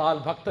 കാക്കയാൽ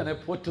ഭക്തനെ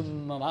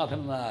പോറ്റുന്ന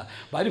നാഥന്,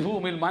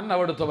 മരുഭൂമിയിൽ മന്ന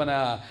കൊടുത്തവന്,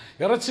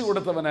 ഇറച്ചി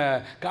കൊടുത്തവന്,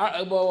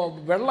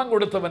 വെള്ളം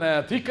കൊടുത്തവന്,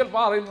 തീക്കൽ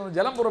പാറയിൽ നിന്ന്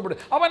ജലം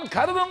പുറപ്പെടും, അവൻ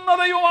കരുതുന്ന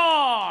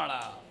ദൈവമാണ്.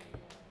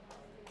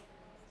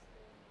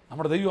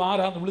 നമ്മുടെ ദൈവം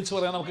ആരാന്ന് വിളിച്ചു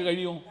പറയാൻ നമുക്ക്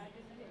കഴിയും?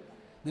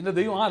 നിന്റെ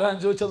ദൈവം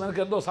ആരാന്ന് ചോദിച്ചാൽ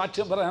നിനക്ക് എന്തോ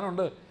സാക്ഷ്യം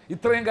പറയാനുണ്ട്?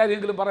 ഇത്രയും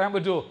കാര്യമെങ്കിലും പറയാൻ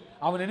പറ്റുമോ?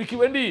 അവൻ എനിക്ക്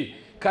വേണ്ടി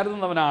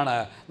കരുതുന്നവനാണ്.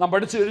 നാം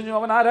പഠിച്ചു കഴിഞ്ഞു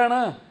അവൻ ആരാണ്.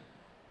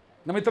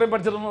 നമ്മൾ ഇത്രയും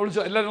പഠിച്ചതൊന്ന്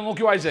വിളിച്ചു, എല്ലാവരും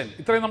നോക്കി വായിച്ചേൻ.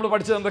 ഇത്രയും നമ്മൾ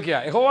പഠിച്ചത് എന്തൊക്കെയാ?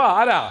 യഹോവ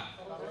ആരാ?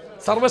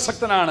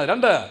 സർവശക്തനാണ്.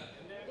 2,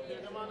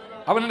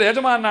 അവൻ്റെ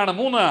യജമാനാണ്.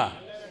 3,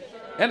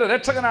 എൻ്റെ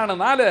രക്ഷകനാണ്.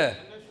 4,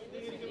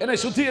 എന്നെ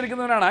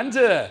ശുദ്ധീകരിക്കുന്നവനാണ്.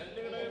 5,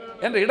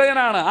 എൻ്റെ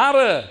ഇടയനാണ്.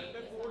 6,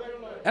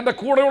 എൻ്റെ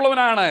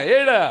കൂടെയുള്ളവനാണ്.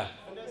 7,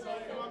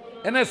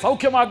 എന്നെ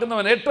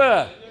സൗഖ്യമാക്കുന്നവൻ. 8,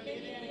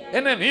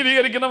 എന്നെ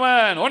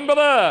നീതീകരിക്കുന്നവൻ.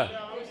 9,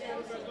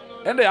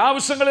 എൻ്റെ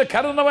ആവശ്യങ്ങളിൽ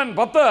കരുതുന്നവൻ.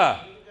 10.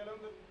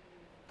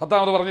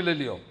 10ാമത്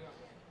പറഞ്ഞില്ലല്ലോ.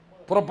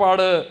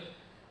 പുറപ്പാട്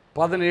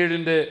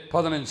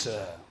 17:15.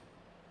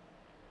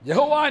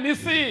 യഹോവ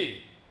നിസി,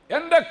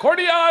 എൻ്റെ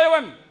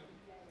കൊടിയായവൻ.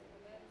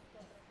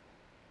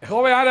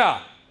 യഹോവ ആരാ?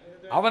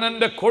 അവൻ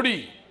എൻ്റെ കൊടി,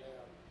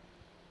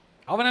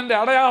 അവൻ എൻ്റെ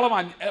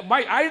അടയാളമാണ്.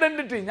 മൈ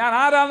ഐഡന്റിറ്റി, ഞാൻ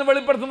ആരാന്ന്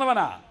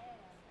വെളിപ്പെടുത്തുന്നവനാ.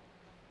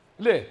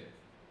 ഇല്ലേ?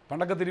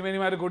 പണ്ടൊക്കെ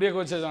തിരുമേനിമാർ കൊടിയൊക്കെ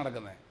വെച്ച്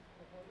നടക്കുന്നത്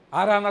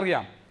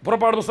ആരാന്നറിയാം?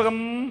 പുറപ്പാട് പുസ്തകം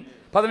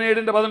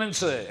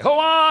 17:15.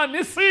 യഹോവ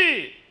നിസി.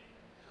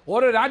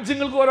 ഓരോ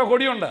രാജ്യങ്ങൾക്കും ഓരോ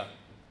കൊടിയുണ്ട്,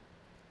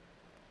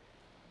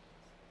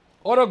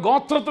 ഓരോ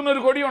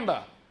ഗോത്രത്തിനൊരു കൊടിയുണ്ട്.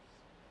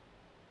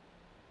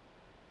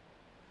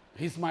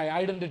 ഹിസ് മൈ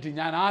ഐഡന്റിറ്റി,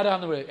 ഞാൻ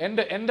ആരാന്ന്.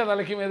 എൻ്റെ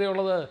തലയ്ക്ക്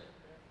മേതെയുള്ളത്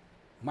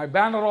മൈ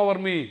ബാനർ ഓവർ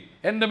മീ,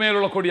 എൻ്റെ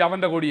മേലുള്ള കൊടി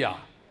അവൻ്റെ കൊടിയാ.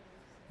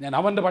 ഞാൻ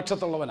അവൻ്റെ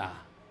പക്ഷത്തുള്ളവനാ.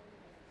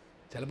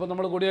 ചിലപ്പോൾ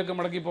നമ്മൾ കൊടിയൊക്കെ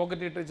മടക്കി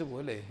പോക്കറ്റ് ഇട്ടേച്ച്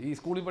പോകും അല്ലേ? ഈ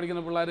സ്കൂളിൽ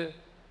പഠിക്കുന്ന പിള്ളേർ,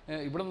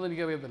 ഇവിടെ നിന്ന്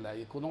എനിക്കറിയത്തില്ല,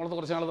 ഈ കുന്നംകുളത്ത്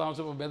കുറച്ച് നാൾ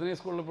താമസിച്ചപ്പോൾ ബദനി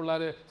സ്കൂളിലെ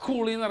പിള്ളേർ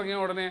സ്കൂളിൽ നിന്ന് ഇറങ്ങിയ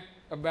ഉടനെ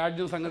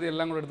ബാഡ്ജും സംഗതി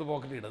എല്ലാം കൂടെ എടുത്ത്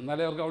പോക്കറ്റ് ഇടും.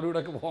 എന്നാലേ അവർക്ക് അവിടെ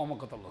ഇവിടെയൊക്കെ പോകാൻ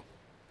ഒക്കത്തുള്ളൂ.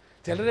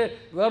 ചിലർ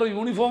വേറെ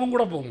യൂണിഫോമും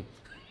കൂടെ പോകും.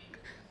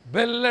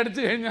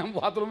 ബെല്ലടിച്ച് കഴിഞ്ഞാൽ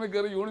ബാത്റൂമിൽ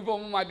കയറി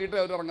യൂണിഫോമും മാറ്റിയിട്ടേ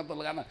അവർ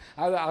ഇറങ്ങത്തുള്ളൂ. കാരണം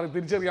അത്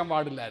തിരിച്ചറിയാൻ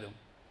പാടില്ലാരും.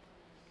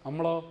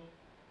 നമ്മളോ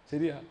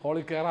ശരിയാ,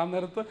 ഹോളിൽ കയറാൻ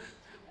നേരത്ത്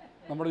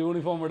നമ്മുടെ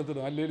യൂണിഫോം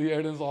എടുത്തിടും.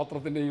 ഹല്ലേലൂയയുടെയും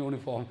സ്തോത്രത്തിൻ്റെയും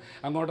യൂണിഫോം.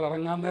 അങ്ങോട്ട്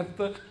ഇറങ്ങാൻ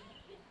നേരത്ത്,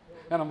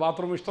 കാരണം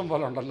ബാത്റൂം ഇഷ്ടം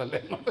പോലെ ഉണ്ടല്ലോ അല്ലേ,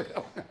 അങ്ങോട്ട്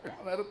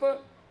ഇറങ്ങാൻ നേരത്ത്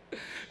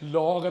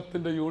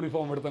ലോകത്തിൻ്റെ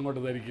യൂണിഫോം എടുത്ത്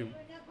അങ്ങോട്ട് ധരിക്കും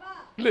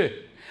അല്ലേ?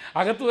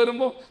 അകത്ത്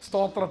വരുമ്പോൾ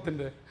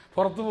സ്തോത്രത്തിൻ്റെ,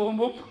 പുറത്ത്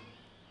പോകുമ്പോൾ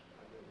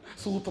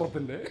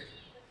സൂത്രത്തിൻ്റെ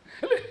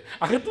അല്ലേ?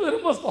 അകത്ത്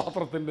വരുമ്പോൾ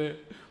സ്തോത്രത്തിൻ്റെ,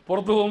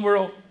 പുറത്ത്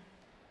പോകുമ്പോഴോ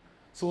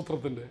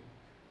സൂത്രത്തിൻ്റെ.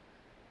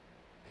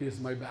 He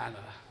is my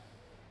banner.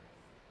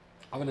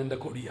 അവൻ എൻ്റെ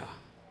കൊടിയാ,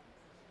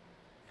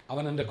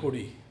 അവൻ എൻ്റെ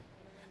കൊടി.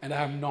 And I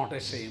am not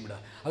ashamed.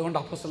 അതുകൊണ്ട്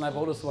അപ്പോസ്തലനായ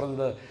പൗലോസ്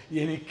പറഞ്ഞത്,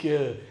 എനിക്ക്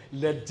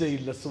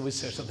ലജ്ജയില്ല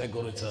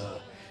സുവിശേഷത്തെക്കുറിച്ച്.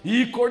 ഈ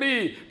കൊടി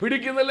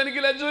പിടിക്കുന്നതിൽ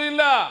എനിക്ക്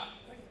ലജ്ജയില്ല.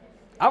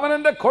 അവൻ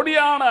എൻ്റെ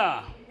കൊടിയാണ്.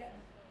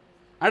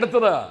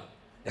 അടുത്തത്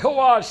യഹോവ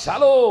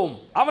ശലോം,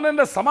 അവൻ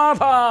എൻ്റെ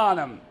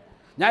സമാധാനം.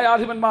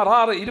 ന്യായാധിപന്മാർ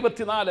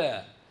 6:24.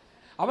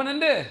 അവൻ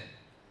എൻ്റെ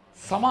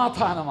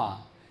സമാധാനമാ.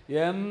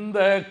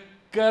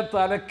 എന്തൊക്കെ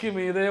തലയ്ക്ക്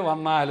മീതെ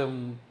വന്നാലും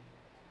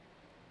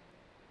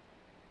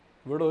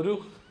ഇവിടെ ഒരു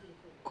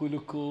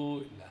കുലുക്കവും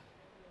ഇല്ല.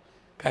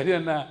 കാര്യം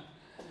എന്നാ?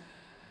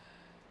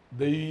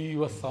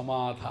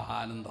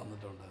 ദൈവസമാധാനം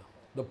തന്നിട്ടുണ്ട്.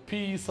 The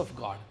peace of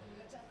God.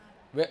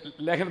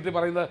 ലേഖനത്തിൽ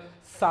പറയുന്നത്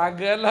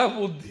സകല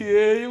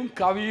ബുദ്ധിയെയും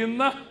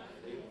കവിയുന്ന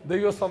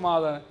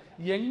ദൈവസമാധാനം.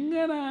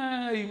 എങ്ങനെ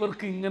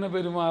ഇവർക്ക് ഇങ്ങനെ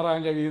പെരുമാറാൻ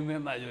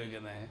കഴിയുന്നതെന്നാണ്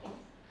ചോദിക്കുന്നത്.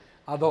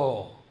 അതോ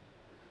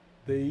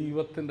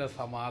ദൈവത്തിൻ്റെ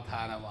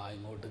സമാധാനമായി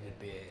ഇങ്ങോട്ട്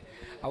കിട്ടിയേ.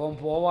 അവൻ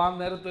പോവാൻ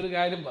നേരത്തൊരു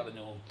കാര്യം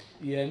പറഞ്ഞു,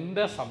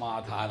 എൻ്റെ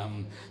സമാധാനം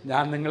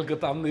ഞാൻ നിങ്ങൾക്ക്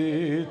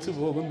തന്നേച്ചു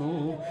പോകുന്നു.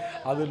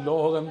 അത്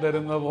ലോകം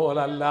തരുന്ന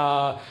പോലല്ല,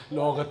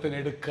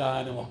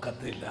 ലോകത്തിനെടുക്കാനും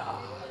ഒക്കത്തില്ല.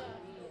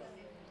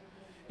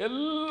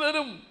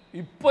 എല്ലാവരും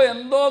ഇപ്പം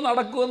എന്തോ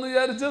നടക്കുമെന്ന്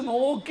വിചാരിച്ച്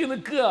നോക്കി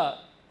നിൽക്കുക.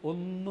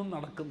 ഒന്നും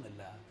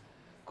നടക്കുന്നില്ല.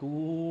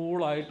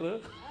 കൂളായിട്ട്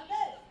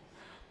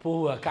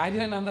പോവുക.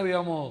 കാര്യം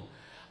എന്നാണെന്നറിയാമോ?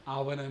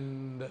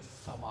 അവനെൻ്റെ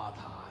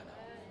സമാധാനം,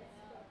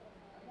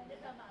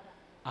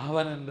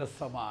 അവനെൻ്റെ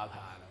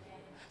സമാധാനം.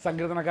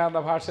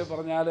 സങ്കീർത്തനക്കാരൻ്റെ ഭാഷ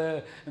പറഞ്ഞാൽ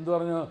എന്തു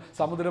പറഞ്ഞു?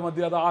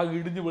 സമുദ്രമധ്യ അത് ആകെ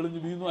ഇടിഞ്ഞു വെളിഞ്ഞു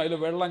വീണു, അതിൽ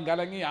വെള്ളം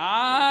കലങ്ങി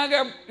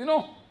ആകെ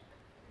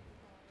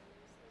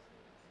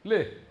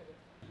ഇല്ലേ?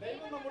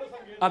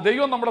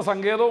 ദൈവം നമ്മുടെ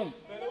സങ്കേതവും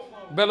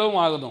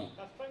ബലവുമാകുന്നു.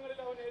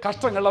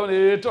 കഷ്ടങ്ങളിൽ അവൻ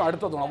ഏറ്റവും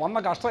അടുത്തതാണ്. വന്ന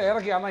കഷ്ടം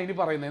ഏതൊക്കെയാണെന്നാണ് ഇനി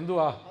പറയുന്നത്.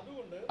 എന്തുവാ?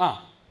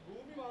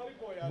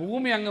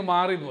 ഭൂമി അങ്ങ്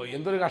മാറിപ്പോയി.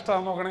 എന്തൊരു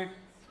കഷ്ടമാണെന്ന് നോക്കണേ.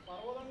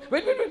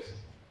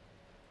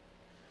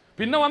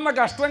 പിന്നെ വന്ന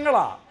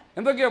കഷ്ടങ്ങളാ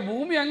എന്തൊക്കെയാ?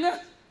 ഭൂമി അങ്ങ്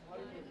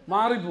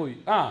മാറിപ്പോയി.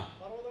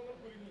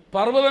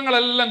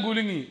 പർവ്വതങ്ങളെല്ലാം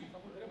കുലുങ്ങി.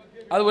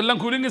 അതുമെല്ലാം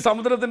കുലുങ്ങി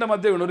സമുദ്രത്തിൻ്റെ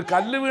മധ്യ വീണു. ഒരു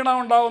കല്ല് വീണാൽ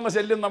ഉണ്ടാവുന്ന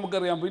ശല്യം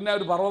നമുക്കറിയാം. പിന്നെ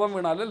ഒരു പർവ്വതം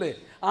വീണാലല്ലേ?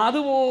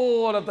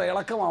 അതുപോലത്തെ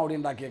ഇളക്കമാണ് അവിടെ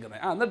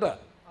ഉണ്ടാക്കിയേക്കുന്നത്. എന്നിട്ട്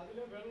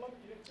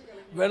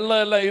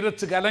വെള്ളമെല്ലാം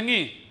ഇരച്ച്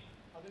കലങ്ങി.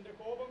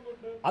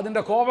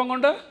 അതിൻ്റെ കോപം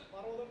കൊണ്ട്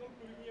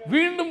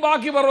വീണ്ടും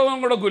ബാക്കി പർവ്വതം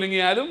കൂടെ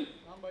കുലുങ്ങിയാലും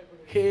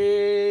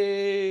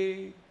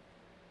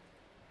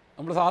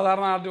നമ്മൾ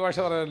സാധാരണ നാട്ടു ഭാഷ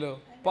പറയാമല്ലോ,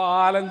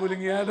 പാലം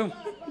കുലുങ്ങിയാലും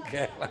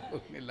കേരളം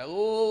കുലുങ്ങില്ല,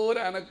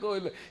 ഒരനക്കവും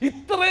ഇല്ല.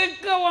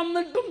 ഇത്രയൊക്കെ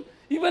വന്നിട്ടും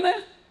ഇവന്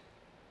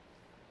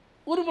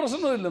ഒരു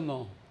പ്രശ്നമില്ലെന്നോ?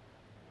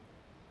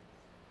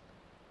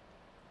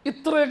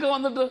 ഇത്രയൊക്കെ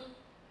വന്നിട്ട്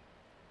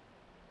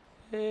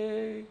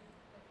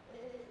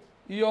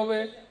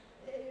യോവേ,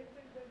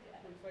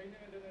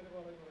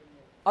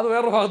 അത്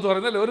വേറൊരു ഭാഗത്ത്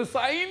പറയുന്നല്ലേ, ഒരു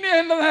സൈന്യം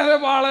എൻ്റെ നേരെ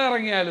പാള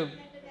ഇറങ്ങിയാലും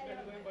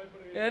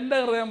എൻ്റെ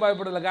ഹൃദയം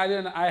ഭയപ്പെടില്ല.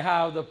 കാര്യം I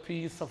have the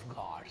peace of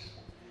God.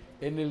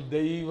 എന്നിൽ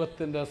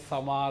ദൈവത്തിൻ്റെ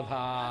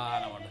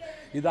സമാധാനമുണ്ട്.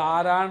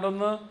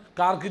 ഇതാരാണ്ടൊന്ന്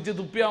കാർക്കിച്ച്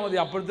തുപ്പിയാൽ മതി,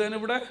 അപ്പോഴത്തേനും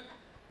ഇവിടെ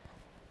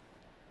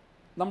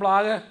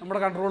നമ്മളാകെ നമ്മുടെ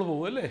കൺട്രോൾ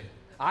പോകും അല്ലേ?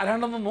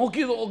 ആരാണ്ടൊന്ന്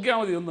നോക്കിയാൽ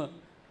മതി ഒന്ന്,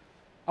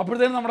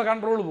 അപ്പോഴത്തേനും നമ്മുടെ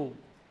കൺട്രോൾ പോവും.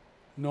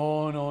 No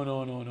no no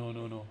no no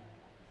no no,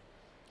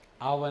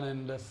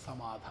 അവനെൻ്റെ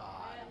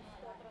സമാധാനം,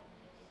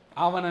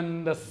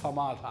 അവനെൻ്റെ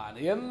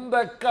സമാധാനം.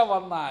 എന്തൊക്കെ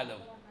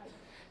വന്നാലും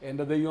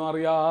എൻ്റെ ദൈവം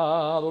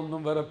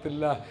അറിയാതൊന്നും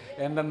വരത്തില്ല,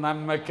 എൻ്റെ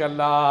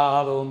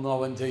നന്മയ്ക്കല്ലാതെ ഒന്നും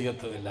അവൻ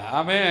ചെയ്യത്തുമില്ല.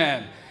 ആമേൻ.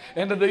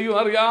 എൻ്റെ ദൈവം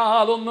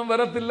അറിയാതൊന്നും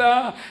വരത്തില്ല,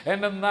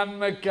 എൻ്റെ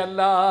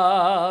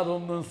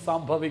നന്മയ്ക്കല്ലാതൊന്നും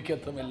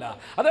സംഭവിക്കത്തുമില്ല.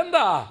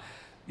 അതെന്താ?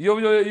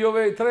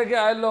 യോവേ ഇത്രയൊക്കെ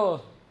ആയല്ലോ,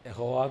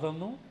 യഹോവ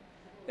തന്നു,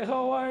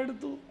 യഹോവ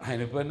എടുത്തു.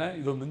 അതിനിപ്പോൾ തന്നെ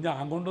ഇതൊന്നും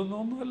ഞാൻ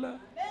കൊണ്ടുവന്നൊന്നുമല്ല.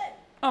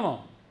 ആണോ?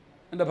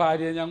 എൻ്റെ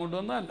ഭാര്യയെ ഞാൻ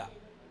കൊണ്ടുവന്നതല്ല,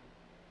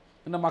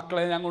 എൻ്റെ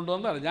മക്കളെ ഞാൻ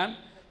കൊണ്ടുവന്നതല്ല. ഞാൻ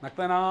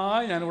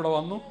നഗ്നനായി ഞാനിവിടെ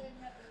വന്നു,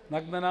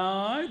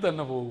 നഗ്നനായി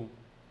തന്നെ പോകും.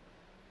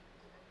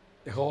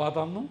 യഹോവ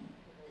തന്നു,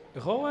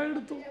 യഹോവ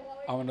എടുത്തു,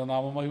 അവൻ്റെ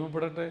നാമം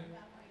മഹിമപ്പെടട്ടെ.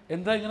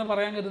 എന്താ ഇങ്ങനെ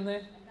പറയാൻ കരുതുന്നേ?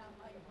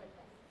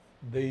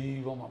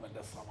 ദൈവം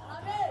അവൻ്റെ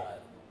സമാധാനമായിരുന്നു.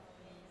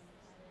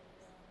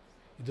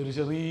 ഇതൊരു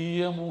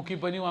ചെറിയ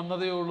മൂക്കിപ്പനി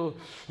വന്നതേ ഉള്ളൂ.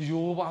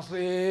 അയ്യോ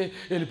പാസ്റ്ററേ,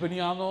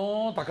 എലിപ്പനിയാണോ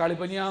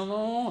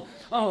തക്കാളിപ്പനിയാണോ,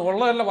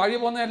 ഉള്ളതല്ല വഴി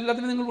പോകുന്ന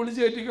എല്ലാത്തിനും നിങ്ങൾ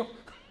വിളിച്ച് കയറ്റിക്കോ.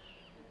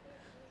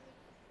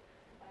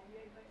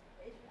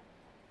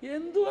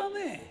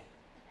 എന്തുവാന്നേ?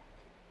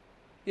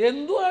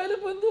 എന്തുവായാലും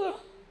ഇപ്പം എന്തുവാ?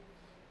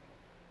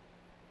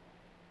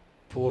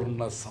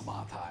 പൂർണ്ണ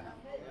സമാധാനം.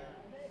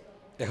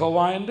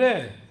 യഹോവയുടെ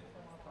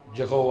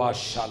യഹോവ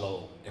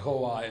ശലോം,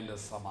 യഹോവ എൻ്റെ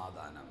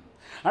സമാധാനം.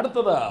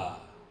 അടുത്തത്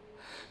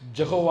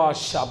യഹോവ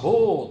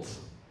ശബോത്ത്.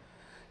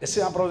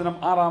 യെശയ്യാപ്രവചനം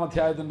 6-ാം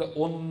അധ്യായത്തിൻ്റെ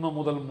 1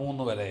 മുതൽ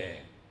 3 വരെ.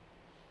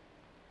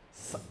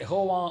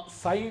 യഹോവ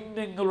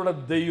സൈന്യങ്ങളുടെ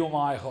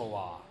ദൈവമായ യഹോവ.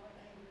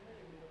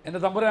 എൻ്റെ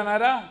തമ്പുരാൻ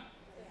ആരാ?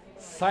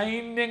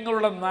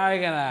 സൈന്യങ്ങളുടെ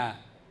നായകനാ.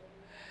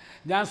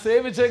 ഞാൻ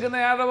സേവിച്ചേക്കുന്ന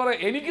ആരാ പറ?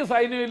 എനിക്ക്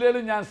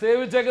സൈന്യമില്ലെങ്കിലും ഞാൻ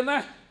സേവിച്ചേക്കുന്ന,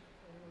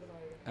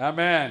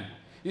 ആമേൻ.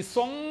 ഈ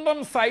സ്വന്തം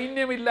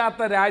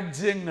സൈന്യമില്ലാത്ത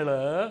രാജ്യങ്ങൾ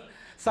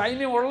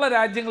സൈന്യമുള്ള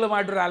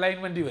രാജ്യങ്ങളുമായിട്ടൊരു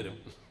അലൈൻമെൻറ്റ് വരും,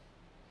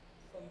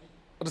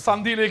 ഒരു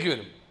സന്ധിയിലേക്ക്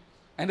വരും.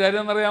 അതിൻ്റെ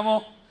കാര്യം എന്നറിയാമോ?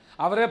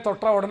 അവരെ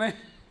തൊട്ട ഉടനെ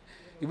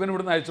ഇവൻ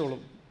ഇവിടുന്ന്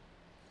അയച്ചോളും.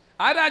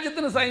 ആ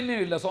രാജ്യത്തിന്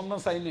സൈന്യമില്ല, സ്വന്തം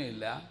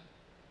സൈന്യമില്ല,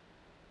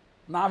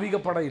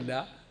 നാവികപ്പടയില്ല,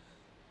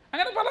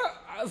 അങ്ങനെ പല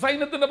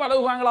സൈന്യത്തിൻ്റെ പല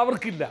വിഭാഗങ്ങൾ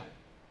അവർക്കില്ല.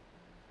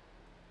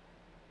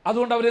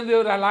 അതുകൊണ്ട് അവരെന്ത്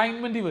ചെയ്യും? ഒരു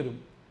അലൈൻമെൻറ്റ് വരും,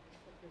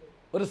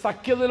 ഒരു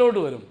സഖ്യതയിലോട്ട്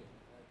വരും.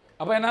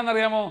 അപ്പോൾ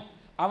എന്നാണെന്നറിയാമോ?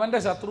 അവൻ്റെ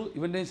ശത്രു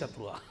ഇവൻ്റെയും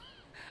ശത്രുവാണ്.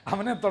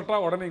 അവനെ തൊട്ടാൽ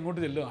ഉടനെ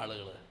ഇങ്ങോട്ട് ചെല്ലും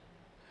ആളുകൾ.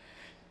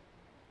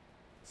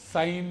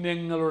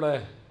 സൈന്യങ്ങളുടെ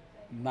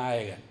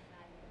നായകൻ.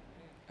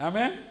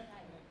 ആമേൻ.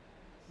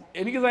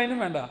 എനിക്ക് സൈന്യം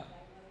വേണ്ട,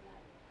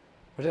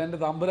 പക്ഷേ എൻ്റെ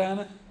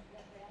തമ്പുരാന്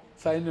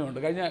സൈന്യമുണ്ട്.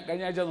 കഴിഞ്ഞ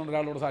ആഴ്ച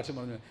ഒരാളോട് സാക്ഷ്യം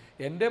പറഞ്ഞു,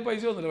 എൻ്റെ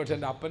പൈസ ഒന്നുമില്ല, പക്ഷെ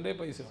എൻ്റെ അപ്പൻ്റെ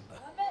പൈസ ഉണ്ട്.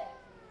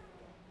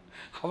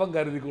 അവൻ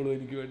കരുതിക്കോളൂ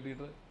എനിക്ക്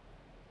വേണ്ടിയിട്ട്.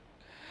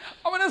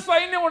 അവന്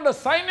സൈന്യമുണ്ട്,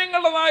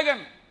 സൈന്യങ്ങളുടെ നായകൻ.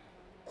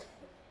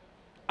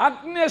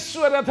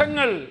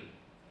 അഗ്നിശ്വരഥങ്ങൾ,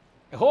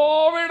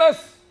 യഹോവയുടെ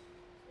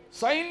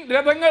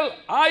രഥങ്ങൾ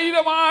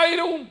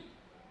 1000-1000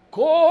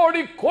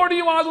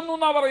 കോടിയുമാകുന്നു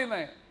എന്നാ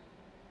പറയുന്നേ.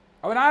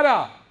 അവനാരാ?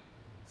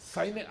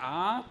 സൈന്യ.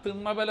 ആ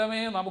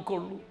തിണ്ണബലമേ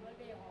നമുക്കുള്ളൂ,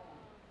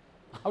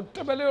 ഒറ്റ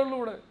ബലമുള്ളൂ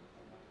ഇവിടെ,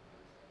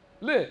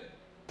 അല്ലേ?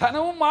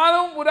 ധനവും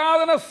മാനവും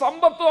പുരാതന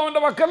സമ്പത്തും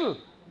അവൻ്റെ പക്കൽ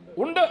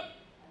ഉണ്ട്.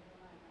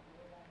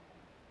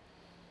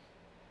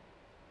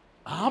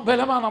 ആ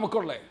ബലമാ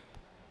നമുക്കുള്ളേ.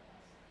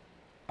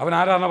 അവൻ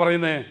ആരാന്നാ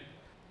പറയുന്നേ?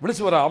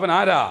 വിളിച്ചു പറ, അവൻ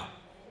ആരാ?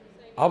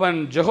 അവൻ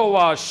യഹോവ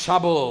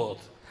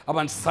ശബോത്ത്,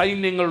 അവൻ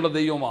സൈന്യങ്ങളുടെ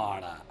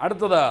ദൈവമാണ്.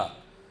 അടുത്തത്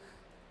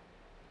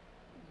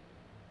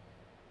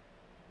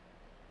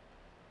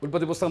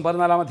ഉൽപ്പത്തി പുസ്തകം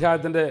 14-ാം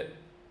അധ്യായത്തിൻ്റെ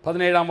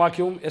 17-ാം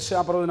വാക്യവും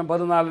യെശയ്യാപ്രവചനം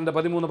 14-ന്റെ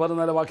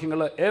 13-14 വാക്യങ്ങൾ.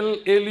 എൽ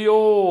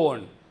എലിയോൻ,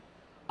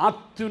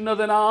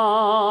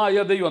 അത്യുന്നതനായ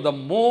ദൈവം, ദ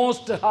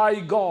മോസ്റ്റ് ഹൈ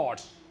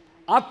ഗോഡ്.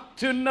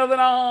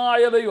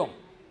 അത്യുന്നതനായ ദൈവം,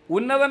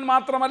 ഉന്നതൻ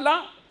മാത്രമല്ല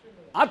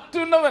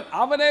അത്യുന്നതൻ.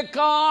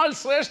 അവനേക്കാൾ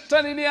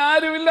ശ്രേഷ്ഠൻ ഇനി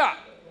ആരുമില്ല,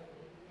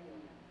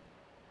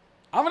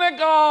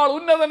 അവനേക്കാൾ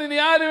ഉന്നതൻ ഇനി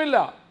ആരുമില്ല.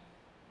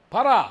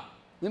 പറ,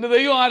 നിന്റെ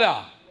ദൈവം ആരാ?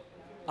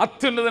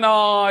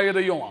 അത്യുന്നതനായ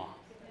ദൈവമാണ്.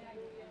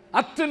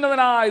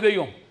 അത്യുന്നതനായ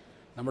ദൈവം.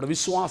 നമ്മുടെ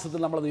വിശ്വാസത്തിൽ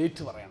നമ്മളത്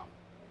ഏറ്റു പറയണം.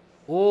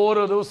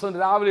 ഓരോ ദിവസവും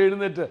രാവിലെ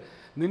എഴുന്നേറ്റ്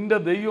നിന്റെ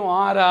ദൈവം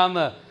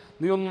ആരാന്ന്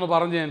നീ ഒന്ന്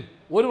പറഞ്ഞേ,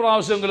 ഒരു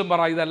പ്രാവശ്യമെങ്കിലും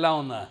പറ. ഇതെല്ലാം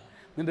ഒന്ന്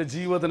നിൻ്റെ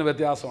ജീവിതത്തിന്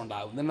വ്യത്യാസം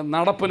ഉണ്ടാകും, നിൻ്റെ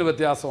നടപ്പിന്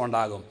വ്യത്യാസം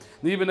ഉണ്ടാകും.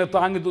 നീ പിന്നെ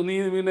നീ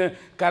പിന്നെ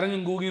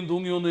കരഞ്ഞും കൂകിയും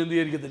തൂങ്ങിയൊന്നും എന്ത്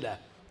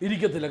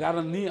ഇരിക്കത്തില്ല.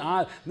 കാരണം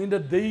നിൻ്റെ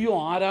ദൈവം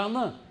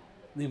ആരാന്ന്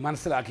നീ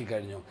മനസ്സിലാക്കി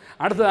കഴിഞ്ഞു.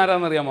 അടുത്തത്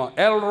ആരാന്നറിയാമോ?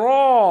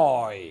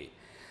 എൽറോയ്.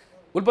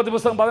 ഉൽപ്പത്തി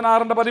പുസ്തകം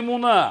 16-ന്റെ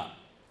 13.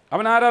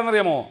 അവൻ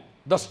ആരാന്നറിയാമോ?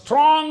 ദ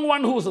സ്ട്രോങ്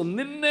വൺ ഹൂസ്,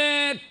 നിന്നെ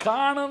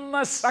കാണുന്ന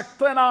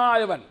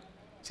ശക്തനായവൻ.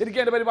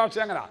 ശരിക്കും എൻ്റെ പരിഭാഷ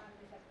അങ്ങനെ,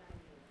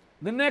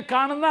 നിന്നെ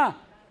കാണുന്ന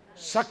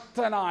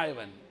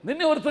ശക്തനായവൻ.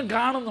 നിന്നെ ഒരുത്തൻ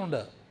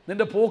കാണുന്നുണ്ട്,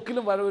 നിന്റെ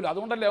പോക്കിലും വരവിലും.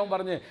 അതുകൊണ്ടല്ലേ അവൻ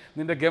പറഞ്ഞ്,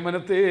 നിന്റെ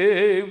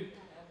ഗമനത്തെയും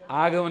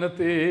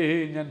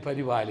ആഗമനത്തെയും ഞാൻ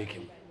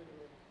പരിപാലിക്കും.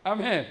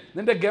 ആമേൻ.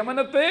 നിന്റെ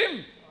ഗമനത്തെയും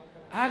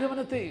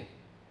ആഗമനത്തെയും.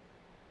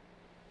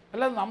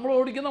 അല്ല, നമ്മൾ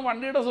ഓടിക്കുന്ന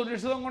വണ്ടിയുടെ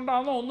സുരക്ഷിതം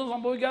കൊണ്ടാണോ ഒന്നും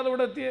സംഭവിക്കാതെ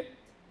ഇവിടെ എത്തിയേ?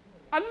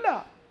 അല്ല,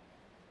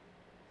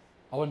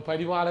 അവൻ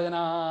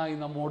പരിപാലകനായി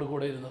നമ്മോട്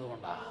കൂടെ ഇരുന്നത്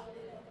കൊണ്ടാണ്.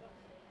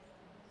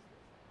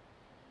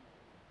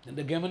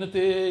 എൻ്റെ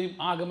ഗമനത്തെയും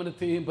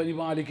ആഗമനത്തെയും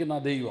പരിപാലിക്കുന്ന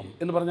ദൈവം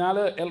എന്ന് പറഞ്ഞാൽ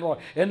എൽറോയ്,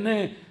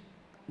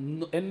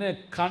 എന്നെ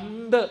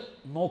കണ്ട്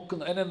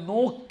നോക്കുന്ന, എന്നെ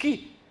നോക്കി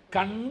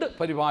കണ്ട്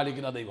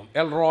പരിപാലിക്കുന്ന ദൈവം.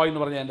 എൽറോയ്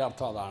എന്ന് പറഞ്ഞാൽ എൻ്റെ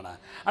അർത്ഥം അതാണ്.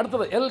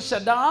 അടുത്തത് എൽ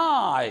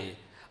ഷഡായ്.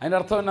 അതിൻ്റെ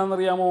അർത്ഥം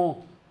എന്നാണെന്നറിയാമോ?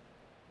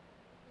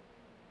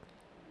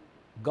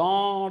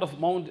 God of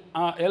mount.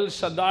 എൽ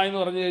ഷഡായ് എന്ന്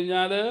പറഞ്ഞു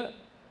കഴിഞ്ഞാൽ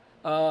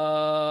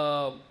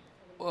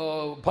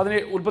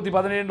ഉൽപ്പത്തി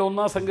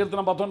 17:1,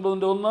 സങ്കീർത്തനം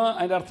 19:1.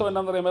 അതിൻ്റെ അർത്ഥം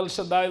എന്താണെന്ന് അറിയാം? എൽ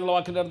ഷഡായ് എന്നുള്ള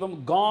വാക്കിൻ്റെ അർത്ഥം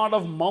ഗോഡ്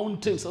ഓഫ്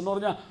മൗണ്ടൻസ് എന്ന്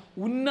പറഞ്ഞാൽ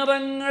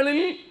ഉന്നതങ്ങളിൽ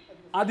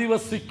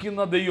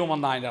അധിവസിക്കുന്ന ദൈവം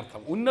എന്നാണ് അതിൻ്റെ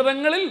അർത്ഥം.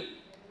 ഉന്നതങ്ങളിൽ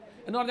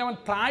എന്ന് പറഞ്ഞാൽ അവൻ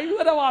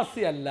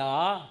താഴ്വരവാസിയല്ല,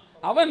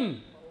 അവൻ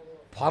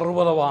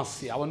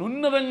പർവ്വതവാസി, അവൻ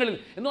ഉന്നതങ്ങളിൽ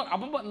എന്ന്.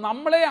 അപ്പം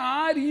നമ്മളെ ആ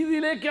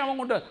രീതിയിലേക്ക് അവൻ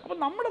കൊണ്ട്. അപ്പം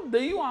നമ്മുടെ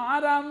ദൈവം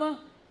ആരാന്ന്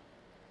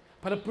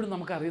പലപ്പോഴും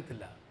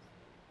നമുക്കറിയത്തില്ല.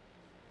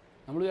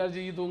 നമ്മൾ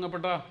വിചാരിച്ച് ഈ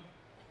തൂങ്ങപ്പെട്ട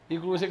ഈ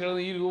ക്രൂശിൽ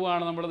കിടന്ന് ഈ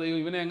രൂപമാണ് നമ്മുടെ ദൈവം,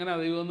 ഇവനെ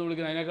എങ്ങനെയാണ് ദൈവം എന്ന്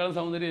വിളിക്കുന്നത്, അതിനേക്കാളും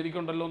സൗന്ദര്യം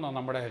എനിക്കുണ്ടല്ലോ എന്നാണ്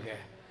നമ്മുടെയൊക്കെ.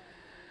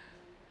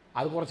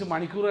 അത് കുറച്ച്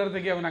മണിക്കൂർ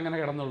നേരത്തേക്ക് അവൻ അങ്ങനെ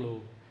കിടന്നുള്ളൂ.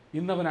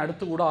 ഇന്നവൻ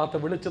അടുത്തുകൂടാത്ത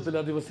വെളിച്ചത്തിൽ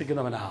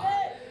അധിവസിക്കുന്നവനാ.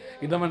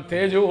 ഇന്നവൻ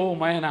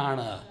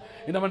തേജോമയനാണ്,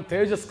 ഇന്നവൻ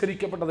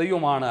തേജസ്കരിക്കപ്പെട്ട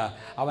ദൈവമാണ്.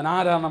 അവൻ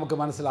ആരാ നമുക്ക്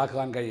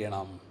മനസ്സിലാക്കാൻ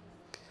കഴിയണം.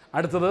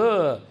 അടുത്തത്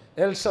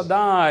എൽ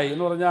ഷഡായ്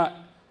എന്ന് പറഞ്ഞാൽ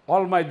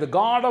all might, the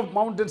God of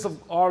mountains of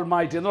all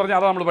might എന്ന് പറഞ്ഞാൽ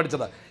അതാണ് നമ്മൾ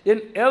പഠിച്ചത്. ഇൻ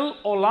എൽ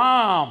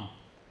ഒലാം,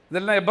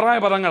 ഇതെല്ലാം എബ്രായ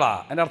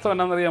പദങ്ങളാണ്. അതിൻ്റെ അർത്ഥം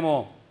എന്താണെന്നറിയാമോ?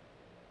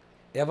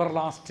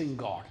 എവർലാസ്റ്റിംഗ്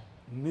ഗോഡ്,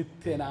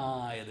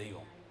 നിത്യനായ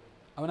ദൈവം.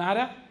 അവൻ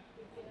ആരാ?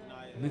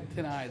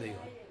 നിത്യനായ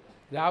ദൈവം.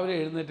 രാവിലെ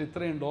എഴുന്നേറ്റ്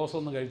ഇത്രയും ഡോസ്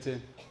ഒന്ന് കഴിച്ച്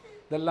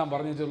ഇതെല്ലാം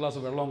പറഞ്ഞ് ഒരു ഗ്ലാസ്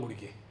വെള്ളവും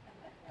കുടിക്കേ.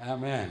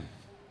 ആമേൻ.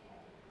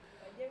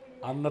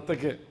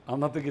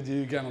 അന്നത്തേക്ക്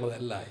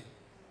ജീവിക്കാനുള്ളതെല്ലായി.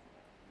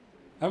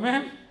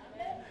 ആമേൻ.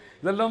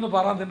 ഇതെല്ലാം ഒന്ന്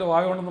പറയാൻ, നിൻ്റെ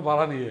വായ കൊണ്ടൊന്ന്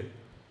പറയാൻ. നീ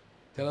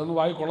ചിലതൊന്നും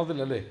വായി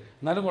കൊള്ളത്തില്ലല്ലേ,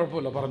 എന്നാലും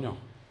കുഴപ്പമില്ല, പറഞ്ഞോ.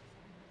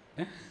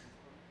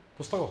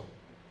 പുസ്തകമോ?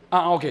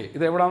 ഓക്കെ.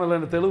 ഇത്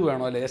എവിടെയാണെന്നുള്ളതിൻ്റെ തെളിവ്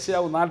വേണോ അല്ലേ?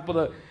 യെശയ്യാവ്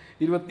 40:20.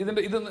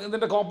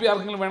 ഇതിൻ്റെ കോപ്പി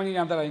ആർക്കെങ്കിലും വേണമെങ്കിൽ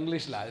ഞാൻ തരാം.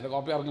 ഇംഗ്ലീഷിലാണ്. ഇതിൻ്റെ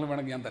കോപ്പി ആർക്കെങ്കിലും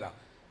വേണമെങ്കിൽ ഞാൻ തരാം.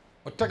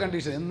 ഒറ്റ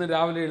കണ്ടീഷൻ, എന്ന്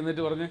രാവിലെ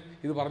എഴുന്നേറ്റ് പറഞ്ഞ്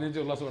ഇത് പറഞ്ഞേച്ച്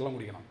ഒരു ഗ്ലാസ് വെള്ളം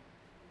കുടിക്കണം.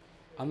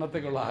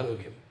 അന്നത്തേക്കുള്ള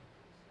ആരോഗ്യം.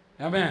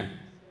 ആമേൻ,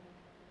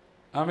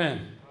 ആമേൻ.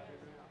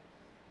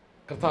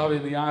 കർത്താവേ,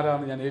 നീ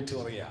ആരാന്ന് ഞാൻ ഏറ്റു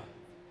പറയുക.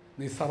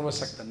 നീ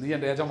സർവശക്തൻ, നീ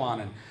എൻ്റെ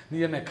യജമാനൻ, നീ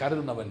എന്നെ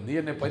കരുതുന്നവൻ, നീ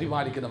എന്നെ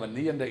പരിപാലിക്കുന്നവൻ,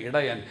 നീ എൻ്റെ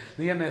ഇടയൻ,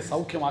 നീ എന്നെ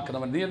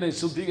സൗഖ്യമാക്കുന്നവൻ, നീ എന്നെ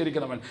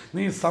ശുദ്ധീകരിക്കുന്നവൻ,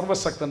 നീ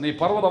സർവശക്തൻ, നീ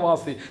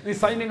പർവ്വതവാസി, നീ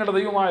സൈന്യങ്ങളുടെ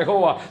ദൈവമായ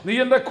യഹോവ, നീ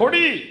എൻ്റെ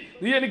കൊടി,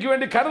 നീ എനിക്ക്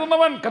വേണ്ടി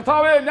കരുതുന്നവൻ.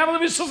 കർത്താവേ, ഞാനത്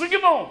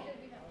വിശ്വസിക്കുന്നു.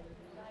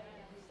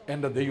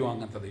 എൻ്റെ ദൈവം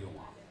അങ്ങനത്തെ ദൈവമാണ്.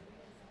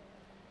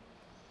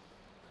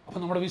 അപ്പം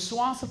നമ്മുടെ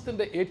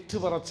വിശ്വാസത്തിൻ്റെ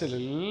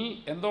ഏറ്റുപറച്ചിലിൽ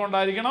എന്തോ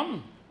ഉണ്ടായിരിക്കണം?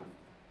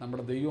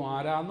 നമ്മുടെ ദൈവം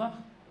ആരാന്ന്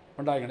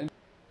ഉണ്ടായിരിക്കണം.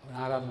 അവൻ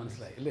ആരാന്ന്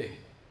മനസ്സിലായി അല്ലേ?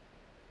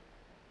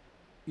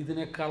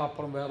 ഇതിനേക്കാൾ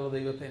അപ്പുറം വേറൊരു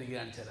ദൈവത്തെ എനിക്ക്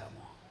കാണിച്ചു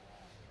തരാമോ?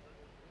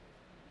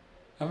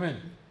 ആമേൻ.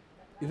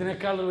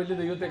 ഇതിനേക്കാൾ ഒരു വലിയ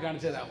ദൈവത്തെ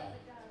കാണിച്ചു തരാമോ?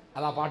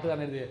 അതാ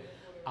പാട്ടുകാരൻ എഴുതിയ,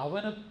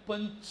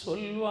 അവനൊപ്പം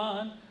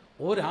ചൊല്ലുവാൻ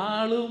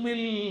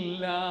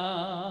ഒരാളുമില്ല,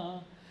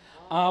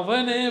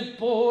 അവനെ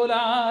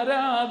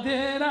പോലാരാധ്യനാരുമില്ല,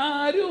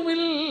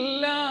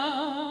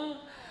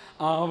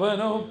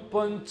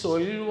 അവനൊപ്പം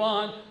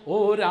ചൊല്ലുവാൻ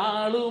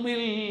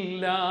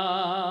ഒരാളുമില്ല,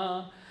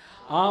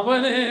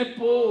 അവനെ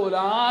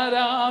പോലാരാധ്യനാരുമില്ല.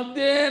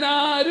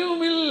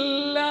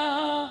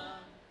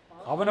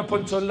 അവനൊപ്പം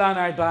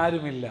ചൊല്ലാനായിട്ട്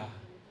ആരുമില്ല,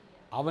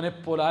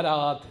 അവനെപ്പോലെ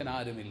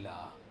ആരാധ്യനാരുമില്ല.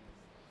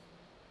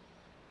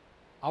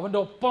 അവൻ്റെ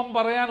ഒപ്പം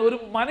പറയാൻ ഒരു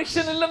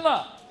മനുഷ്യനില്ലെന്ന്,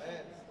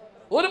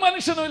 ഒരു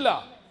മനുഷ്യനുമില്ല.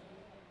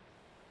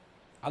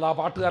 അതാ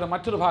പാട്ടുകാരൻ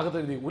മറ്റൊരു ഭാഗത്ത്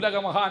എഴുതി,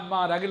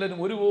 ഉലകമഹാന്മാർ അഖിലനും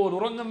ഒരുപോലെ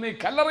ഉറങ്ങുന്ന ഈ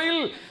കല്ലറയിൽ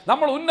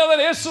നമ്മൾ ഉന്നതൻ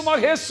യേശു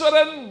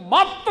മഹേശ്വരൻ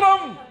മാത്രം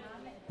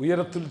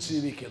ഉയരത്തിൽ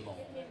ജീവിക്കുന്നു.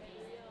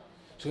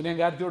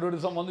 ശൂന്യങ്കാരത്തിയോട് ഒരു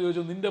ദിവസം വന്ന്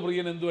ചോദിച്ചു, നിന്റെ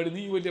പ്രിയൻ എന്തുവാടി,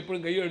 നീ വലിയ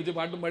എപ്പോഴും കൈ അടിച്ച്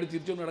പാട്ടും പാടി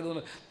ചിരിച്ചുകൊണ്ട്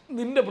നടക്കുന്നത്,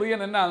 നിന്റെ പ്രിയൻ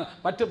എന്നാ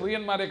മറ്റ്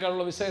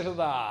പ്രിയന്മാരെക്കാളുള്ള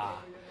വിശേഷത?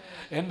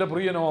 എൻ്റെ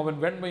പ്രിയനോ അവൻ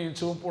വെണ്മയും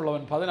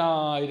ചുവപ്പുള്ളവൻ,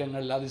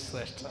 10,000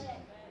 അതിശ്രേഷ്ഠൻ.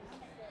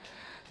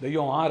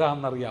 ദൈവം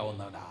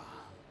ആരാന്നറിയാവുന്നവനാ,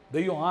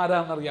 ദൈവം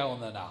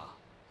ആരാന്നറിയാവുന്നവനാ.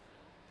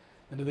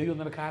 നിൻ്റെ ദൈവം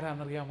നിനക്ക്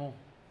ആരാന്നറിയാമോ?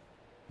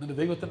 നിൻ്റെ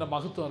ദൈവത്തിൻ്റെ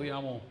മഹത്വം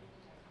അറിയാമോ?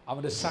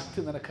 അവൻ്റെ ശക്തി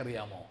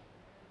നിനക്കറിയാമോ?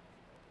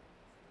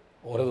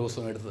 ഓരോ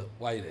ദിവസവും എടുത്ത്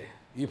വായിരേ,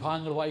 ഈ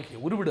ഭാഗങ്ങൾ വായിക്കുക,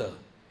 ഉരുവിട്.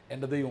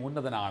 എൻ്റെ ദൈവം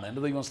ഉന്നതനാണ്,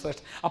 എൻ്റെ ദൈവം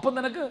ശ്രേഷ്ഠ. അപ്പം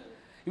നിനക്ക്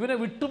ഇവനെ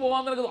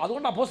വിട്ടുപോകാൻ നിനക്ക്.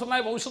 അതുകൊണ്ട്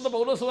അപ്പോസ്തലനായ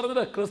പൗലോസ്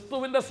പറഞ്ഞത്,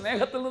 ക്രിസ്തുവിൻ്റെ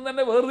സ്നേഹത്തിൽ നിന്ന്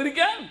എന്നെ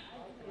വേർതിരിക്കാൻ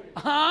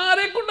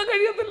ആരെക്കൊണ്ടും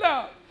കഴിയത്തില്ല.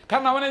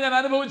 കാരണം അവനെ ഞാൻ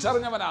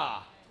അനുഭവിച്ചറിഞ്ഞവനാ.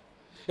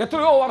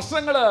 എത്രയോ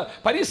വർഷങ്ങൾ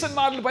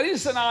പരീശന്മാരിൽ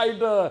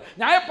പരീശനായിട്ട്,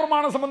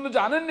 ന്യായപ്രമാണം സംബന്ധിച്ച്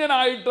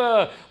അനന്യനായിട്ട്,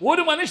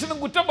 ഒരു മനുഷ്യനും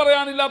കുറ്റം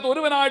പറയാനില്ലാത്ത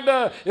ഒരുവനായിട്ട്,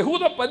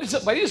 യഹൂദ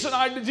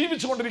പരീശനായിട്ട്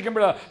ജീവിച്ചു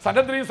കൊണ്ടിരിക്കുമ്പോൾ,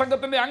 സന്നദ്ധി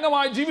സംഘത്തിൻ്റെ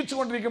അംഗമായി ജീവിച്ചു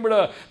കൊണ്ടിരിക്കുമ്പോൾ,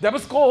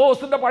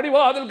 ദമസ്കോസിൻ്റെ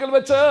പടിവാതിൽക്കൽ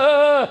വെച്ച്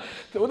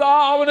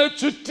അവന്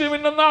ചുറ്റി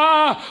മിന്നുന്ന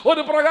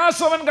ഒരു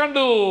പ്രകാശം അവൻ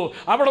കണ്ടു.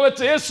 അവിടെ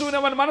വെച്ച് യേശുവിനെ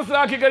അവൻ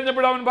മനസ്സിലാക്കി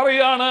കഴിഞ്ഞപ്പോൾ അവൻ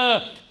പറയുകയാണ്,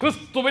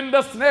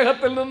 ക്രിസ്തുവിൻ്റെ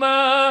സ്നേഹത്തിൽ നിന്ന്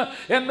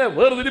എന്നെ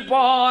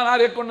വേർതിരിപ്പാൻ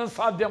ആരെക്കൊണ്ടും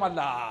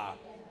സാധ്യമല്ല,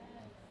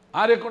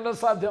 ആരെക്കൊണ്ടും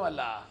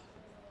സാധ്യമല്ല.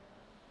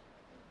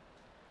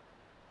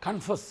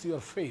 Confess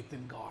your faith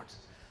in God.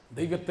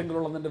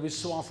 ദൈവത്തെങ്കിലുള്ള നിൻ്റെ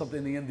വിശ്വാസത്തെ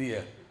നീ എന്ത്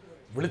ചെയ്യ്?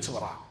 വിളിച്ചു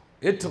പറ,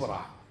 ഏറ്റുപറ.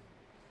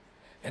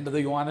 എൻ്റെ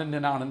ദൈവം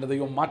അനന്യനാണ്, എൻ്റെ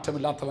ദൈവം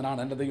മാറ്റമില്ലാത്തവനാണ്,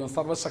 എൻ്റെ ദൈവം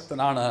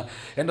സർവശക്തനാണ്,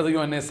 എൻ്റെ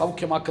ദൈവം എന്നെ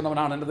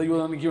സൗഖ്യമാക്കുന്നവനാണ്, എൻ്റെ ദൈവം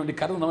എനിക്ക് വേണ്ടി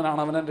കരുതുന്നവനാണ്,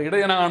 അവൻ എൻ്റെ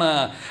ഇടയനാണ്,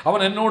 അവൻ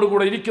എന്നോട്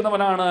കൂടെ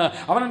ഇരിക്കുന്നവനാണ്,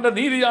 അവൻ എൻ്റെ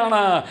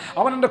നീതിയാണ്,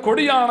 അവൻ എൻ്റെ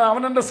കൊടിയാണ്,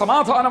 അവൻ എൻ്റെ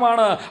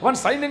സമാധാനമാണ്, അവൻ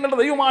സൈന്യങ്ങളുടെ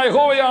ദൈവമായ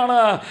യഹോവയാണ്,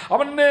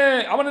 അവൻ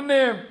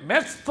എന്നെ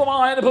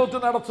മേസ്തമായ അനുഭവത്തിൽ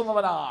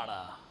നടത്തുന്നവനാണ്.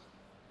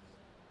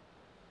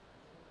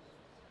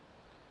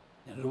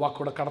 ഞാനൊരു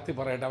വാക്കൂടെ കടത്തി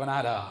പറയട്ടെ,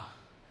 അവനാരാ?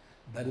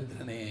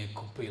 ദരിദ്രനെ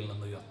കുപ്പയിൽ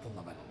നിന്ന്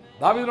ഉയർത്തുന്നവൻ.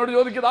 ദാവീദിനോട്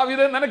ചോദിക്കുക,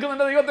 ദാവീദേ, നിനക്ക്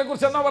നിന്റെ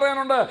ദൈവത്തെക്കുറിച്ച് എന്നാ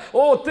പറയാനുണ്ട്?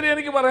 ഒത്തിരി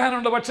എനിക്ക്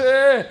പറയാനുണ്ട്, പക്ഷേ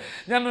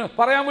ഞാൻ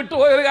പറയാൻ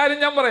വിട്ടുപോയൊരു കാര്യം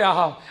ഞാൻ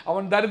പറയാം.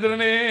 അവൻ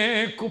ദരിദ്രനെ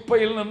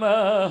കുപ്പയിൽ നിന്ന്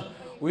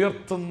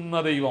ഉയർത്തുന്ന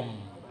ദൈവം,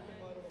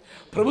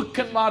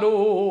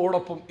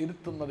 പ്രഭുക്കന്മാരോടൊപ്പം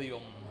ഇരുത്തുന്ന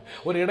ദൈവം.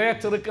 ഒരു ഇടയ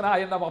ചെറുക്കനായ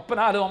എൻ്റെ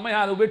അപ്പനാലും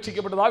അമ്മയാലും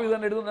ഉപേക്ഷിക്കപ്പെട്ട ദാവീദ്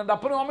തന്നെ എഴുതുന്നു, എൻ്റെ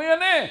അപ്പനും അമ്മയും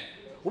എന്നെ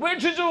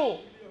ഉപേക്ഷിച്ചു.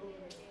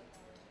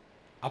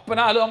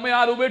 അപ്പനാലും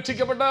അമ്മയാലും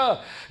ഉപേക്ഷിക്കപ്പെട്ട്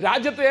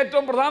രാജ്യത്തെ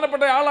ഏറ്റവും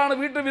പ്രധാനപ്പെട്ട ആളാണ്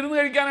വീട്ടിൽ വിരുന്ന്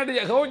കഴിക്കാനായിട്ട്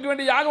യഹോവയ്ക്ക്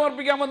വേണ്ടി യാഗം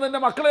അർപ്പിക്കാൻ വന്ന് എൻ്റെ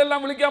മക്കളെല്ലാം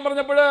വിളിക്കാൻ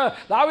പറഞ്ഞപ്പോൾ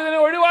ദാവീദിനെ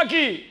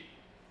ഒഴിവാക്കി.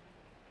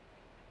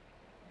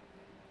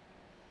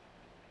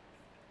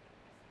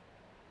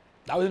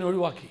 ദാവീദിനെ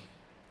ഒഴിവാക്കി.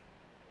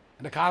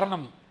 എൻ്റെ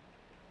കാരണം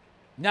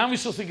ഞാൻ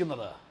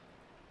വിശ്വസിക്കുന്നത്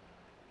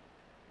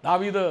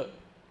ദാവീദ്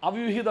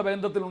അവിഹിത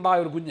ബന്ധത്തിലുണ്ടായ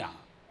ഒരു കുഞ്ഞാണ്.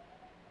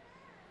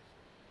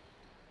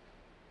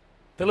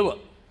 തെളിവ്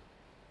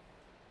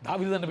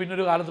ദാവീദ് തന്നെ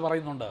പിന്നൊരു കാലത്ത്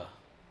പറയുന്നുണ്ട്,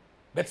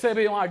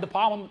 ബത്ശേബയുമായിട്ട്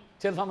പാപം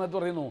ചെയ്ത സമയത്ത്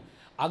പറയുന്നു,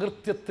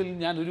 അകൃത്യത്തിൽ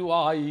ഞാൻ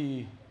ഉരുവായി,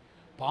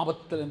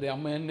 പാപത്തിൽ എൻ്റെ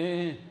അമ്മ എന്നെ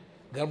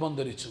ഗർഭം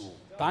ധരിച്ചു.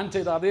 താൻ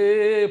ചെയ്ത അതേ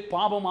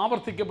പാപം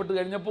ആവർത്തിക്കപ്പെട്ട്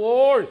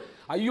കഴിഞ്ഞപ്പോൾ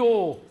അയ്യോ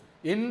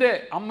എൻ്റെ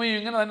അമ്മയും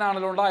ഇങ്ങനെ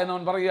തന്നെയാണല്ലോ ഉണ്ടായെന്ന്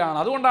അവൻ പറയുകയാണ്.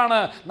 അതുകൊണ്ടാണ്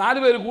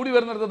 4 പേര് കൂടി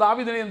വരുന്നിടത്ത്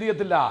ദാവീദിനെ എന്ത്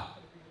ചെയ്യത്തില്ല,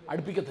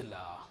 അടുപ്പിക്കത്തില്ല.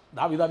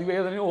 ദാവീദ്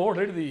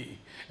അതിവേദനയോടെഴുതി,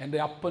 എൻ്റെ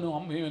അപ്പനും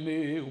അമ്മയും എന്നെ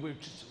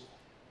ഉപേക്ഷിച്ചു.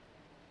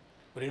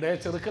 ഒരിടെ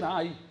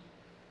ചെറുക്കനായി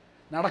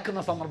നടക്കുന്ന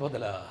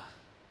സന്ദർഭത്തിൽ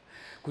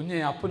കുഞ്ഞെ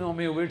അപ്പനും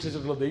അമ്മയും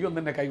ഉപേക്ഷിച്ചിട്ടുള്ള ദൈവം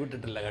നിന്നെ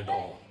കൈവിട്ടിട്ടില്ല കേട്ടോ.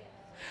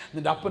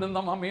 നിൻ്റെ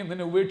അപ്പനും അമ്മയും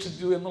നിന്നെ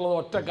ഉപേക്ഷിച്ചു എന്നുള്ളത്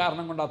ഒറ്റ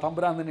കാരണം കൊണ്ടാണ്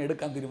തമ്പുരാൻ നിന്നെ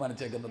എടുക്കാൻ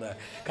തീരുമാനിച്ചേക്കുന്നത്.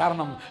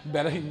 കാരണം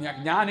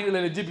ജ്ഞാനികളെ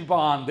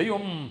രചിപ്പിപ്പാൻ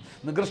ദൈവം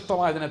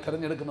നികൃഷ്ടമായതിനെ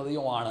തിരഞ്ഞെടുക്കുന്ന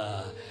ദൈവമാണ്.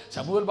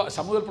 ശമൂവേൽ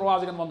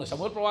പ്രവാചകൻ വന്നു.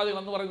 ശമൂവേൽ പ്രവാചകൻ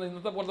എന്ന് പറയുന്നത്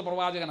ഇന്നത്തെ പോലത്തെ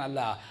പ്രവാചകനല്ല,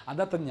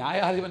 അന്നത്തെ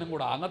ന്യായാധിപനും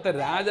കൂടെ, അന്നത്തെ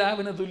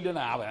രാജാവിന്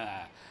തുല്യനാവൻ.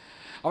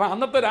 അവൻ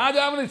അന്നത്തെ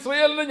രാജാവിന്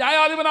ഇസ്രായേലിൻ്റെ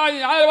ന്യായാധിപനായി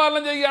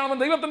ന്യായപാലനം ചെയ്യുകയാണ്. അവൻ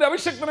ദൈവത്തിൻ്റെ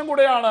അഭിഷക്തനും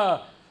കൂടെയാണ്.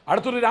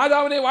 അടുത്തൊരു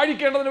രാജാവിനെ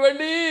വാഴിക്കേണ്ടതിന്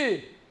വേണ്ടി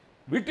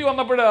വീട്ടിൽ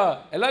വന്നപ്പോൾ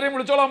എല്ലാവരെയും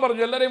വിളിച്ചോളാൻ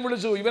പറഞ്ഞു. എല്ലാവരെയും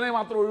വിളിച്ചു, ഇവനെ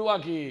മാത്രം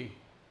ഒഴിവാക്കി.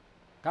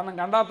 കാരണം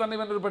കണ്ടാൽ തന്നെ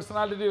ഇവൻ്റെ ഒരു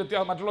പേഴ്സണാലിറ്റി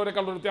വ്യത്യാസം,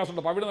 മറ്റുള്ളവരെക്കാളുള്ള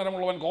വ്യത്യാസമുണ്ട്. പവിഴ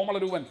നിറമുള്ളവൻ,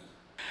 കോമളരൂപൻ.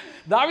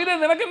 ദാവീദേ,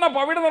 നിനക്കെന്നാ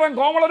പവിഴ നിറം,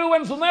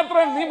 കോമളരൂപൻ,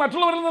 സുനേത്രൻ, നീ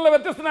മറ്റുള്ളവരിൽ നിന്നുള്ള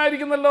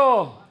വ്യത്യസ്തനായിരിക്കുന്നല്ലോ,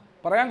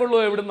 പറയാൻ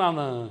കൊള്ളുമോ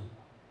എവിടുന്നാന്ന്?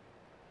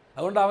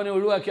 അതുകൊണ്ട് അവനെ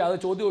ഒഴിവാക്കി. അത്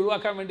ചോദ്യം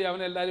ഒഴിവാക്കാൻ വേണ്ടി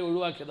അവനെ എല്ലാവരും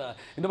ഒഴിവാക്കിയത്.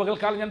 എൻ്റെ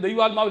പകൽക്കാലം ഞാൻ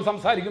ദൈവാത്മാവിൽ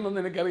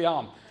സംസാരിക്കുന്നെന്ന്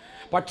എനിക്കറിയാം,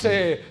 പക്ഷേ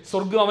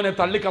സ്വർഗം അവനെ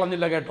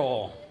തള്ളിക്കളഞ്ഞില്ല കേട്ടോ.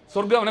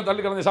 സ്വർഗം അവനെ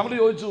തള്ളിക്കളഞ്ഞു.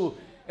 ശമൂവേൽ ചോദിച്ചു,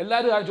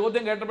 എല്ലാവരും ആ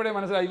ചോദ്യം കേട്ടപ്പോഴേ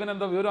മനസ്സിലായി ഇവൻ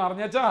എന്തോ വിവരം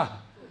അറിഞ്ഞേച്ചാ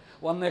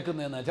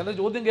വന്നേക്കുന്നതെന്ന്. ചില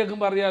ചോദ്യം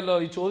കേൾക്കുമ്പോൾ അറിയാമല്ലോ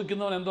ഈ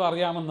ചോദിക്കുന്നവൻ എന്തോ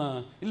അറിയാമെന്ന്,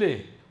 ഇല്ലേ?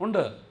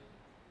 ഉണ്ട്.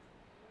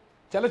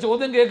 ചില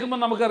ചോദ്യം കേൾക്കുമ്പോൾ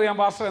നമുക്കറിയാം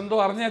പാസ്റ്റർ എന്തോ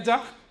അറിഞ്ഞേച്ചാ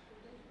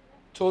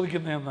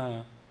ചോദിക്കുന്നതെന്ന്.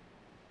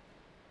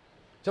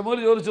 ശമൂവേൽ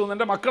ചോദിച്ചു,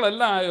 എൻ്റെ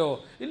മക്കളെല്ലാം ആയോ?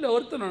 ഇല്ല,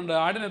 ഒരുത്തനുണ്ട്,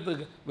 ആടിനകത്ത്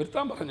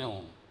വരുത്താൻ പറഞ്ഞു.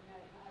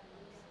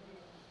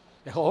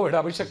 യഹോവയുടെ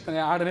അഭിഷക്തനെ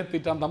ആടിനെ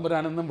തീറ്റാൻ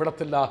തമ്പുരാനൊന്നും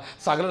വിടത്തില്ല.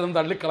 സകലരും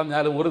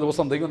തള്ളിക്കളഞ്ഞാലും ഒരു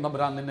ദിവസം ദൈവം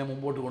തമ്പുരാൻ നിന്നെ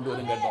മുമ്പോട്ട്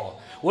കൊണ്ടുവരും കേട്ടോ.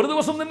 ഒരു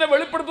ദിവസം നിന്നെ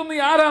വെളിപ്പെടുത്തും. നീ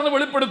ആരാന്ന്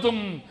വെളിപ്പെടുത്തും.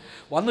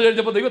 വന്നു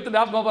കഴിഞ്ഞപ്പോൾ ദൈവത്തിൻ്റെ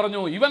ആത്മാവ്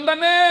പറഞ്ഞു, ഇവൻ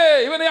തന്നെ,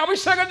 ഇവനെ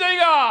അഭിഷേകം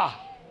ചെയ്യുക.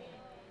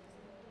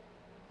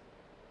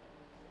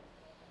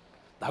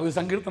 ദാവീദ്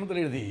സങ്കീർത്തനത്തിൽ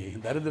എഴുതി,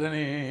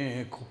 ദരിദ്രനെ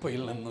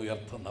കുപ്പയിൽ നിന്ന്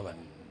ഉയർത്തുന്നവൻ.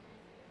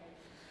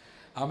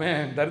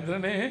 ആമേൻ.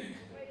 ദരിദ്രനെ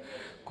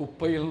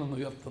കുപ്പയിൽ നിന്ന്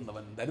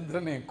ഉയർത്തുന്നവൻ,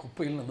 ദരിദ്രനെ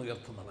കുപ്പയിൽ നിന്ന്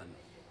ഉയർത്തുന്നവൻ.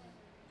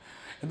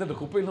 എന്നിട്ട്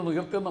കുപ്പയിൽ നിന്ന്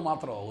ഉയർത്തുന്ന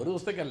മാത്രമോ, ഒരു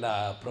ദിവസത്തേക്കല്ല,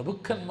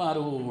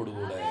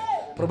 പ്രഭുക്കന്മാരോടുകൂടെ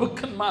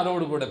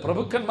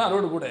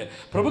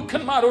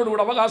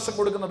അവകാശം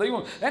കൊടുക്കുന്ന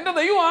ദൈവം. എൻ്റെ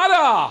ദൈവം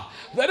ആരാ?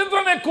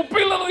 ദരിദ്രനെ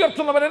കുപ്പയിൽ നിന്ന്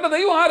ഉയർത്തുന്നവൻ. എൻ്റെ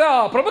ദൈവം ആരാ?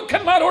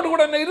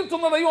 പ്രഭുക്കന്മാരോടുകൂടെ എന്നെ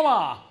ഇരുത്തുന്ന ദൈവമാ.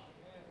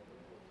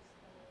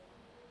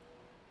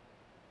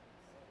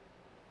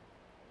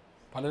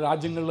 പല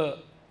രാജ്യങ്ങളിൽ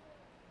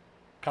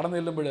കടന്നു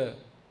ചെല്ലുമ്പോൾ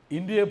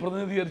ഇന്ത്യയെ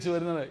പ്രതിനിധീകരിച്ച്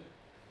വരുന്നത്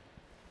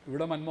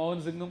ഇവിടെ മൻമോഹൻ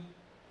സിംഗും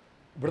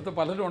ഇവിടുത്തെ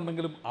പലരും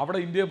ഉണ്ടെങ്കിലും അവിടെ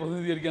ഇന്ത്യയെ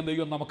പ്രതിനിധീകരിക്കാൻ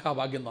ദൈവം നമുക്ക് ആ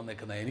ഭാഗ്യം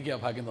തന്നേക്കുന്നത്. എനിക്ക് ആ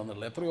ഭാഗ്യം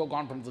തന്നിട്ടുള്ളത് എത്രയോ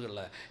കോൺഫറൻസുകളിൽ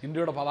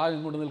ഇന്ത്യയുടെ പതാകം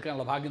കൊണ്ട്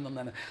നിൽക്കാനുള്ള ഭാഗ്യം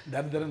തന്നതിന്.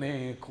 ദരിദ്രനെ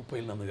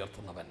കുപ്പയിൽ നിന്ന്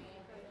ഉയർത്തുന്നവൻ,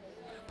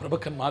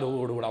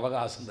 പ്രഭുക്കന്മാരോടുകൂടെ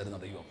അവകാശം തരുന്ന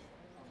ദൈവം,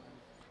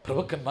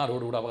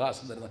 പ്രഭുക്കന്മാരോടുകൂടെ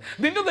അവകാശം തരുന്നത്.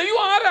 നിന്റെ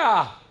ദൈവം ആരാ?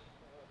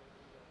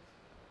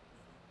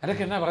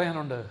 എനിക്ക് എന്നാ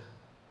പറയാനുണ്ട്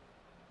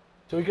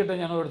ചോദിക്കട്ടെ?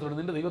 ഞാൻ ഓരോരുത്തരോട്,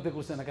 നിന്റെ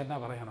ദൈവത്തെക്കുറിച്ച് എനിക്ക് എന്നാ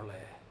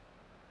പറയാനുള്ളത്?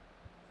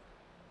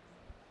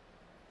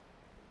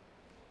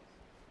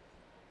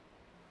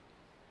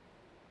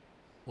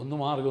 ഒന്ന്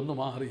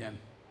മാറി ഞാൻ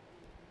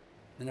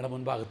നിങ്ങളുടെ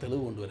മുൻപാകെ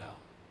തെളിവ് കൊണ്ടുവരാം.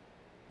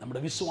 നമ്മുടെ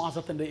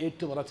വിശ്വാസത്തിൻ്റെ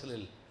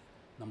ഏറ്റുപറച്ചിലിൽ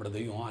നമ്മുടെ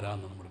ദൈവം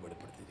ആരാന്ന് നമ്മൾ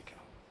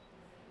വെളിപ്പെടുത്തിയിരിക്കണം.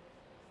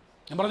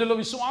 ഞാൻ പറഞ്ഞല്ലോ,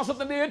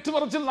 വിശ്വാസത്തിൻ്റെ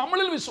ഏറ്റുപറച്ചിൽ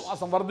നമ്മളിൽ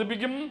വിശ്വാസം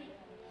വർദ്ധിപ്പിക്കും,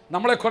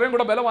 നമ്മളെ കുറേയും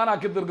കൂടെ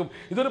ബലവാനാക്കി തീർക്കും.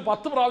 ഇതൊരു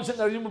 10 പ്രാവശ്യം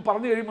കഴിയുമ്പോൾ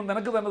പറഞ്ഞു കഴിയുമ്പോൾ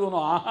നിനക്ക് തന്നെ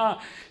തോന്നും, ആഹാ,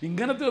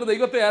 ഇങ്ങനത്തെ ഒരു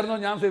ദൈവത്തെ ആയിരുന്നോ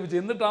ഞാൻ സേവിച്ചത്,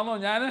 എന്നിട്ടാണോ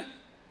ഞാൻ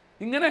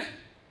ഇങ്ങനെ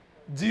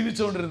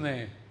ജീവിച്ചുകൊണ്ടിരുന്നേ?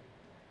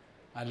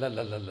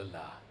 അല്ലല്ലല്ലല്ല.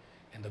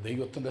 എൻ്റെ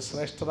ദൈവത്തിൻ്റെ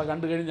ശ്രേഷ്ഠത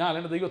കണ്ടു കഴിഞ്ഞാൽ,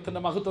 എൻ്റെ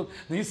ദൈവത്തിൻ്റെ മഹത്വം,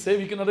 നീ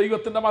സേവിക്കുന്ന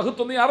ദൈവത്തിൻ്റെ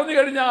മഹത്വം നീ അറിഞ്ഞു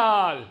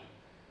കഴിഞ്ഞാൽ,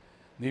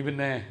 നീ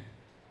പിന്നെ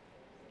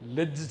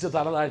ലജ്ജിച്ച്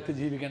തലതാഴ്ത്തി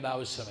ജീവിക്കേണ്ട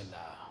ആവശ്യമില്ല.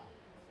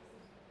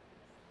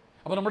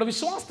 അപ്പോൾ നമ്മുടെ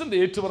വിശ്വാസത്തിൻ്റെ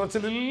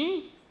ഏറ്റുപറച്ചിലിൽ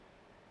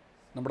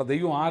നമ്മുടെ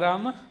ദൈവം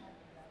ആരാന്ന്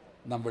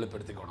നാം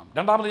വെളിപ്പെടുത്തിക്കോണം.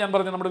 രണ്ടാമത് ഞാൻ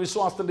പറഞ്ഞു, നമ്മുടെ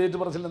വിശ്വാസത്തിൻ്റെ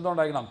ഏറ്റുപറച്ചിൽ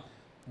എന്തുകൊണ്ടായിരിക്കണം?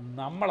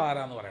 നമ്മൾ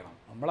ആരാന്ന് പറയണം.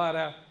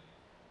 നമ്മളാരാ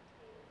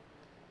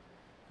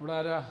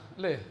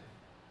അല്ലേ?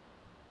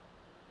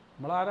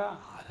 നമ്മളാരാ?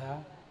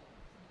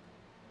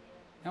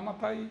 ഞാൻ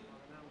മത്തായി.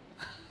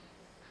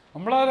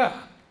 നമ്മളാരാ?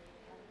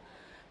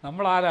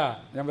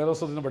 ഞാൻ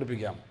വേദപുസ്തകത്തിൽ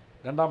പഠിപ്പിക്കാം.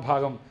 രണ്ടാം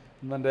ഭാഗം,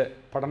 ഇന്നെൻ്റെ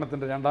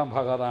പഠനത്തിൻ്റെ രണ്ടാം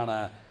ഭാഗം അതാണ്.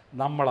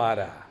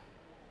 നമ്മളാരാ?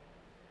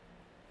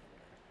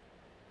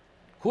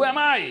 Who am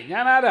I?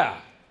 ഞാൻ ആരാ?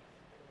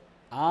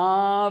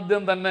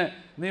 ആദ്യം തന്നെ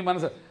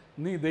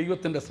നീ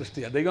ദൈവത്തിൻ്റെ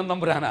സൃഷ്ടിയാണ്. ദൈവം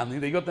തമ്പുരാനാ. നീ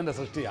ദൈവത്തിൻ്റെ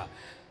സൃഷ്ടിയാണ്.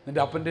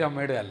 നിൻ്റെ അപ്പൻ്റെ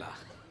അമ്മയുടെ അല്ല.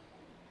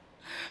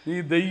 നീ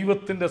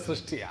ദൈവത്തിൻ്റെ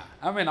സൃഷ്ടിയാണ്.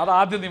 ആമേൻ.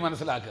 അതാദ്യം നീ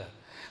മനസ്സിലാക്കുക.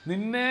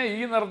 നിന്നെ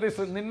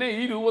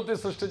ഈ രൂപത്തിൽ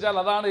സൃഷ്ടിച്ചാൽ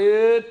അതാണ്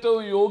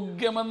ഏറ്റവും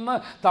യോഗ്യമെന്ന്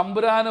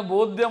തമ്പുരാന്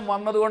ബോധ്യം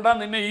വന്നതുകൊണ്ടാണ്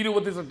നിന്നെ ഈ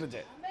രൂപത്തിൽ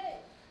സൃഷ്ടിച്ചത്.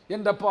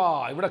 എൻ്റെ അപ്പാ,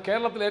 ഇവിടെ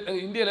കേരളത്തിലെ,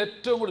 ഇന്ത്യയിൽ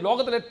ഏറ്റവും കൂടുതൽ,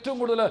 ലോകത്തിൽ ഏറ്റവും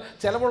കൂടുതൽ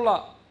ചിലവുള്ള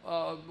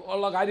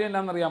കാര്യം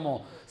എന്നാണെന്നറിയാമോ?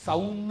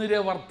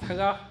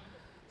 സൗന്ദര്യവർദ്ധക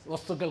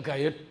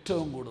വസ്തുക്കൾക്കാണ്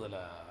ഏറ്റവും കൂടുതൽ.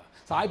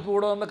 സായിപ്പ്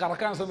ഇവിടെ വന്ന്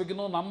കറക്കാൻ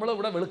ശ്രമിക്കുന്നു,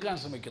 നമ്മളിവിടെ വെളുക്കാൻ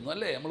ശ്രമിക്കുന്നു,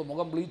 അല്ലേ? നമ്മൾ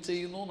മുഖം ബ്ലീച്ച്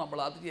ചെയ്യുന്നു, നമ്മൾ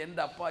അത്.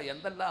 എൻ്റെ അപ്പ,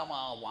 എന്തെല്ലാമാ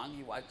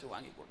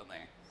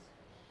വാങ്ങിക്കൂട്ടുന്നേ.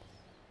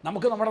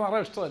 നമുക്ക് നമ്മുടെ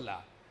നിറം ഇഷ്ടമല്ല.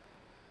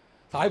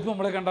 സായിപ്പ്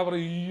നമ്മളെ കണ്ടാൽ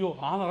പറയും, അയ്യോ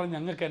ആ നിറം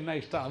ഞങ്ങൾക്ക് എന്നാ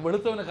ഇഷ്ടമാണ്.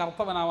 വെളുത്തവന്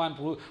കറുത്തവനാവാൻ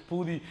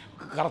പൂതി,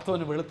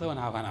 കറുത്തവന്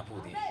വെളുത്തവനാവാനാ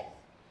പൂതി.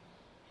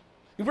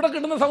 ഇവിടെ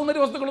കിട്ടുന്ന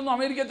സൗന്ദര്യ വസ്തുക്കളൊന്നും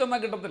അമേരിക്കയിൽ ചെന്നാൽ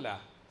കിട്ടത്തില്ല.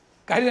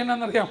 കാര്യം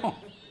എന്നാണെന്നറിയാമോ?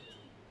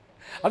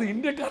 അത്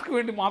ഇന്ത്യക്കാർക്ക്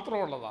വേണ്ടി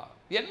മാത്രമുള്ളതാണ്.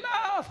 എല്ലാ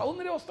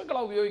സൗന്ദര്യ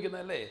വസ്തുക്കളാണ്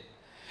ഉപയോഗിക്കുന്നത്, അല്ലേ?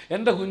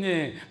 എൻ്റെ കുഞ്ഞ്,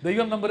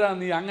 ദൈവം തമ്പുരാൻ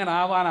നീ അങ്ങനെ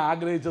ആവാൻ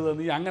ആഗ്രഹിച്ചത്,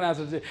 നീ അങ്ങനെ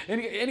ആശ്രയിച്ച്,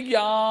 എനിക്ക്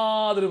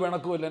യാതൊരു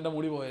പിണക്കുമില്ല. എൻ്റെ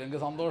മുടി പോയത്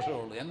എനിക്ക് സന്തോഷമേ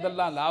ഉള്ളൂ.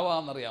 എന്തെല്ലാം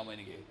ലാഭമാണെന്നറിയാമോ?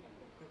 എനിക്ക്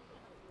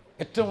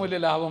ഏറ്റവും വലിയ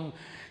ലാഭം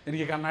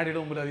എനിക്ക് കണ്ണാടിയുടെ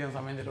മുമ്പിൽ അധികം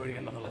സമയം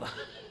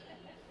ചെലവഴിക്കേണ്ടെന്നുള്ളതാണ്.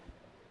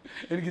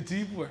 എനിക്ക്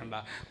ചീപ്പ് വേണ്ട.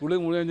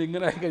 മുഴുവൻ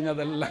ഇങ്ങനെ ആയിക്കഴിഞ്ഞാൽ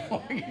അതെല്ലാം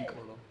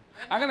വാങ്ങിക്കോളും.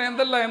 അങ്ങനെ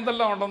എന്തെല്ലാം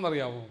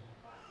ഉണ്ടെന്നറിയാമോ?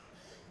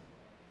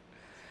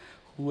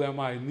 Who am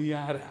I? നീ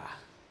ആരാ?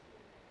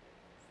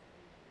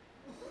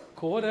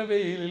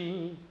 കോരവെയിലിൽ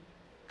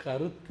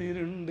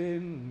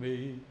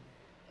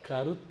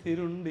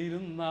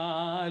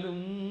കറുത്തിരുണ്ടിരുന്നാലും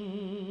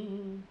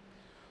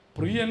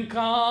പ്രിയൻ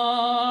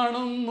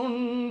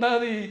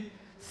കാണുന്നുണ്ടതി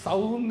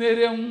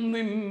സൗന്ദര്യം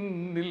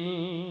നിന്നിൽ,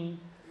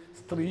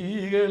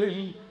 സ്ത്രീകളിൽ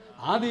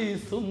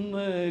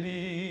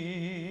അതിസുന്ദരി.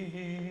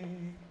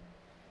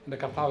 എൻ്റെ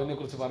കർത്താവിനെ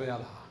കുറിച്ച്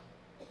പറഞ്ഞാതാ.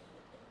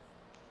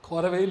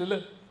 കോരവെയിലിൽ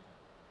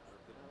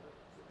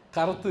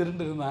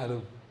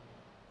കറുത്തിരുണ്ടിരുന്നാലും.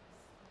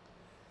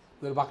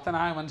 ഇതൊരു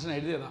ഭക്തനായ മനുഷ്യൻ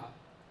എഴുതിയതാ.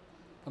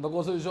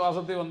 പെന്തക്കോസ്ത്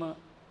വിശ്വാസത്തിൽ വന്ന്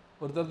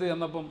ഒരുത്തരത്തിൽ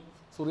ചെന്നപ്പം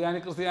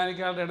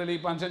ക്രിസ്ത്യാനിക്കാരുടെ ഇടയിൽ ഈ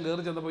മനുഷ്യൻ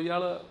കയറി ചെന്നപ്പോൾ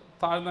ഇയാൾ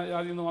താഴ്ന്ന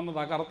ജാതിയിൽ നിന്ന്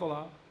വന്നതാ,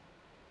 കറുത്തതാ.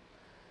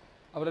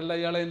 അവരെല്ലാം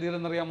ഇയാളെ എന്ത്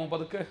ചെയ്തെന്നറിയാമോ?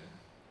 പതുക്കെ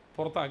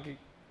പുറത്താക്കി.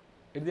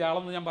 എഴുതിയ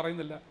ആളെന്ന് ഞാൻ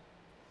പറയുന്നില്ല.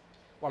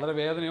 വളരെ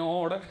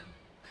വേദനയോടെ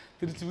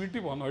തിരിച്ച്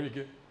വീട്ടിൽ പോകുന്ന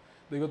വഴിക്ക്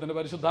ദൈവത്തിൻ്റെ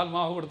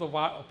പരിശുദ്ധാത്മാവ് കൊടുത്ത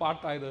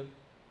പാട്ടായത്.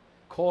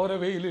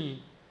 ഘോരവെയിലിൽ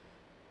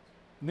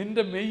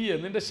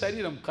നിൻ്റെ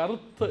ശരീരം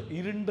കറുത്ത്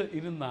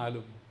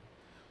ഇരുന്നാലും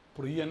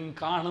പ്രിയൻ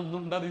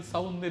കാണുന്നുണ്ട്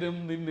അതിസൗന്ദര്യം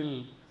നിന്നിൽ,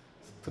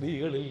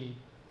 സ്ത്രീകളിൽ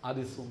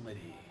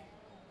അതിസുന്ദരി.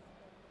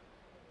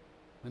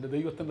 നിന്റെ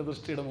ദൈവത്തിൻ്റെ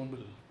ദൃഷ്ടിയുടെ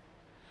മുമ്പിൽ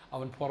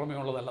അവൻ പുറമേ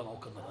ഉള്ളതല്ല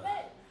നോക്കുന്നത്,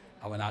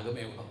 അവൻ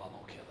അകമേ ഉള്ളതാണ്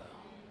നോക്കിയത്.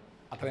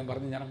 അത്രയും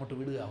പറഞ്ഞ് ഞാൻ അങ്ങോട്ട്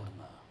വിടുക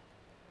അവിടുന്ന്.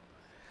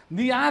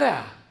 നീ ആരാ?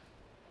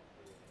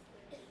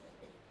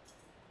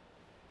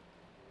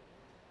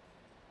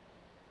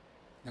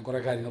 ഞാൻ കുറേ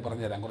കാര്യങ്ങൾ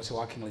പറഞ്ഞുതരാം, കുറച്ച്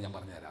വാക്യങ്ങൾ ഞാൻ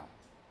പറഞ്ഞുതരാം.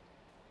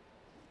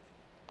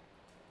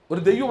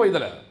 ഒരു ദൈവ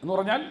പൈതൽ എന്ന്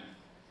പറഞ്ഞാൽ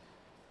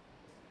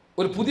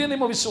ഒരു പുതിയ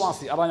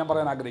നിയമവിശ്വാസി, അതാണ് ഞാൻ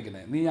പറയാൻ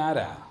ആഗ്രഹിക്കുന്നത്. നീ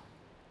ആരാ?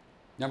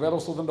 ഞാൻ വേറെ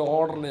പുസ്തകത്തിൻ്റെ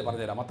ഓർഡറിൽ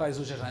പറഞ്ഞുതരാം. മത്തായി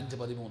സുവിശേഷം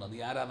 5:13. നീ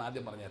ആരാന്ന്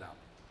ആദ്യം പറഞ്ഞുതരാം.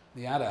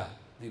 നീ ആരാ?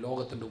 നീ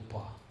ലോകത്തിൻ്റെ ഉപ്പ.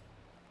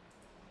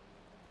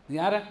 നീ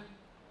ആരാ?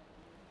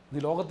 നീ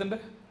ലോകത്തിൻ്റെ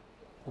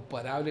ഉപ്പ.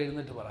 രാവിലെ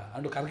എഴുന്നേറ്റ് പറ.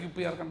 അതുകൊണ്ട് കറക്കി ഉപ്പ്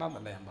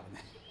ചേർക്കണ്ടെന്നല്ല ഞാൻ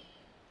പറഞ്ഞേ.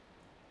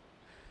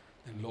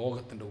 ഞാൻ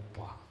ലോകത്തിൻ്റെ ഉപ്പ.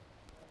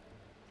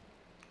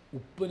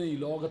 ഉപ്പിന് ഈ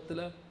ലോകത്തിൽ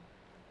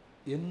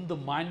എന്ത്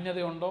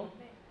മാന്യതയുണ്ടോ,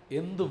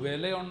 എന്ത്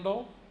വിലയുണ്ടോ,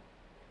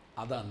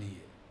 അതാ നീ.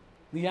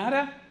 നീ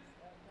ആരാ?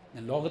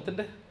 ഞാൻ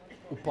ലോകത്തിൻ്റെ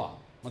ഉപ്പ.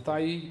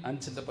 മത്തായി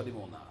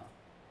 5:13.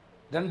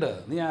 2.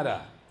 നീ ആരാ?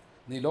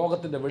 നീ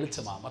ലോകത്തിൻ്റെ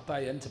വെളിച്ചമാ.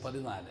 മത്തായി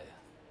 5:14.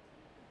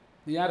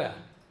 നീ ആരാ?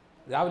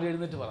 രാവിലെ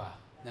എഴുന്നേറ്റ് പറ,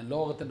 ഞാൻ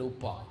ലോകത്തിൻ്റെ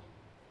ഉപ്പ.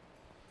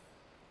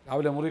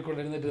 രാവിലെ മുറിക്കൊണ്ട്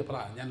എഴുന്നേറ്റ് പറ,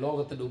 ഞാൻ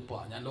ലോകത്തിൻ്റെ ഉപ്പ,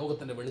 ഞാൻ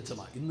ലോകത്തിൻ്റെ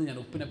വെളിച്ചമാണ്. ഇന്ന് ഞാൻ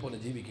ഉപ്പിനെ പോലെ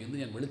ജീവിക്കും, ഇന്ന്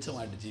ഞാൻ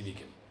വെളിച്ചമായിട്ട്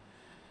ജീവിക്കും.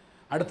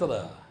 അടുത്തത്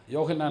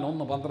യോഹന്നാൻ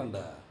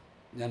 1:12.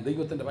 ഞാൻ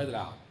ദൈവത്തിൻ്റെ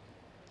പൈതലാ.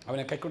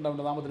 അവനെ കൈക്കൊണ്ട്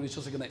അവൻ്റെ നാമത്തിൽ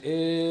വിശ്വസിക്കുന്ന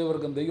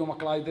ഏവർക്കും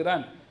ദൈവമക്കളായി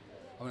തീരാൻ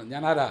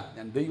ഞാൻ ആരാ?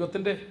 ഞാൻ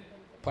ദൈവത്തിൻ്റെ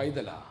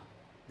പൈതലാ.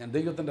 ഞാൻ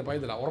ദൈവത്തിൻ്റെ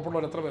പൈതല.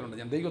 ഉറപ്പുള്ളവർ എത്ര പേരുണ്ട്?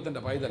 ഞാൻ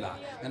ദൈവത്തിൻ്റെ പൈതല,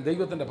 ഞാൻ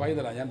ദൈവത്തിൻ്റെ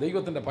പൈതല, ഞാൻ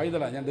ദൈവത്തിൻ്റെ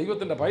പൈതല, ഞാൻ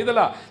ദൈവത്തിൻ്റെ പൈതല,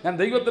 ഞാൻ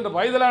ദൈവത്തിൻ്റെ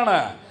പൈതലാണ്.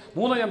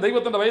 3, ഞാൻ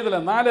ദൈവത്തിൻ്റെ പൈതല.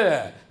 4,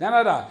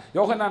 ഞാനാരാ?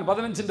 യോഹന്നാൻ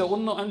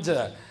 15:1-5,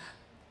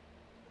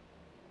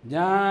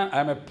 ഞാൻ I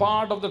M A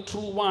part of the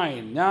true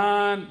vine.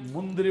 ഞാൻ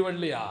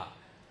മുന്തിരിവള്ളിയാ.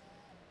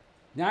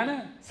 ഞാൻ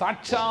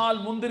സാക്ഷാൽ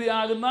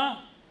മുന്തിരിയാകുന്ന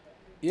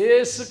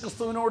യേശു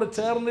ക്രിസ്തുവിനോട്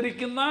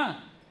ചേർന്നിരിക്കുന്ന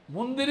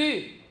മുന്തിരി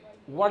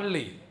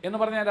വള്ളി എന്ന്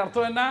പറഞ്ഞാൽ അതിൻ്റെ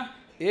അർത്ഥം എന്നാ?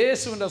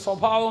 യേശുവിൻ്റെ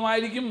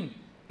സ്വഭാവമായിരിക്കും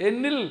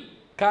എന്നിൽ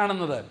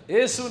കാണുന്നത്,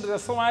 യേശുവിൻ്റെ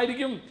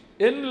രസമായിരിക്കും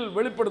എന്നിൽ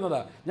വെളിപ്പെടുന്നത്.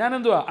 ഞാൻ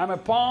എന്തുവാ? I M A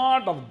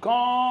part of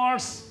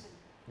God's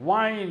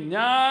wine.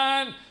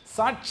 ഞാൻ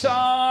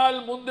സാക്ഷാൽ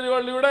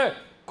മുന്തിരിവള്ളിയുടെ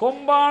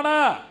കൊമ്പാണ്.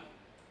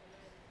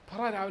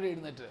 പറ രാവിലെ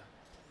എഴുന്നേറ്റ്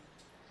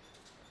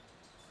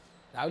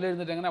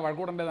എങ്ങനെ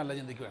വഴക്കൂടേണ്ടതെന്നല്ല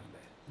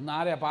ചിന്തിക്കുകയാണല്ലേ, ഇന്ന്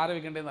ആരെയാ പാര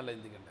വയ്ക്കേണ്ടതെന്നല്ല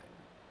ചിന്തിക്കണ്ടേ.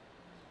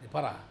 നീ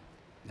പറ,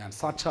 ഞാൻ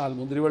സാക്ഷാൽ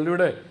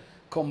മുന്തിരിവള്ളിയുടെ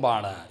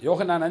കൊമ്പാണ്.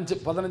 യോഹന്നാൻ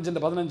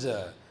 5:15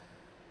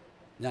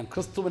 ഞാൻ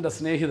ക്രിസ്തുവിൻ്റെ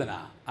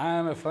സ്നേഹിതനാണ്. I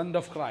am a friend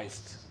of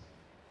Christ.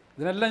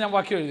 ഇതിനെല്ലാം ഞാൻ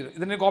വാക്യം എഴുതി,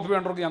 ഇതിന് കോപ്പി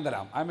വേണ്ടവർക്ക് ഞാൻ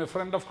തരാം. I am a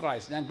friend of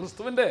Christ. ഞാൻ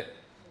ക്രിസ്തുവിൻ്റെ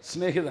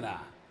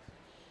സ്നേഹിതനാണ്.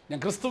 ഞാൻ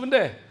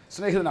ക്രിസ്തുവിൻ്റെ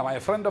സ്നേഹിതനാണ്. I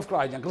a friend of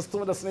Christ. ഞാൻ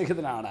ക്രിസ്തുവിൻ്റെ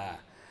സ്നേഹിതനാണ്.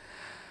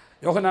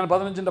 യോഹന്നാൻ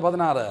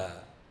 15:16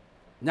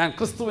 ഞാൻ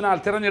ക്രിസ്തുവിനാൽ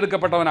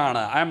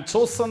തിരഞ്ഞെടുക്കപ്പെട്ടവനാണ്. I am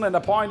chosen and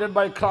appointed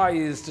by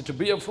Christ to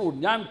B A fruit.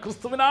 ഞാൻ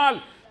ക്രിസ്തുവിനാൽ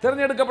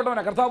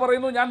തിരഞ്ഞെടുക്കപ്പെട്ടവനാണ്. കർത്താവ്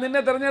പറയുന്നു, ഞാൻ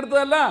നിന്നെ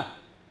തിരഞ്ഞെടുത്തതല്ല,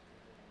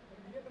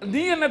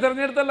 നീ എന്നെ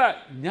തിരഞ്ഞെടുത്തല്ല,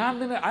 ഞാൻ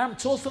നിന്നെ, I am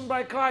chosen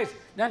by Christ.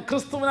 ഞാൻ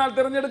ക്രിസ്തുവിനാൽ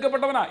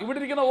തിരഞ്ഞെടുക്കപ്പെട്ടവനാ. ഇവിടെ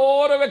ഇരിക്കുന്ന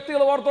ഓരോ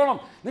വ്യക്തികൾ ഓർത്തോണം,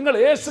 നിങ്ങൾ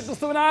യേശു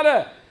ക്രിസ്തുവിനാൽ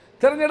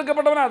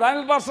തിരഞ്ഞെടുക്കപ്പെട്ടവനാ.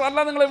 ഡാനിയൽ പാസ്റ്റർ അല്ല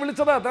നിങ്ങളെ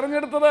വിളിച്ചത്,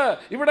 തിരഞ്ഞെടുത്തത്,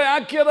 ഇവിടെ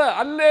ആക്കിയത്.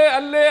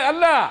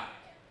 അല്ല.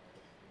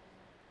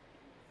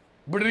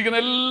 ഇവിടെ ഇരിക്കുന്ന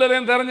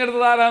എല്ലാവരെയും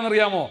തിരഞ്ഞെടുത്തത്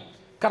ആരാന്നറിയാമോ?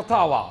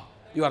 കർത്താവാ.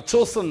 You are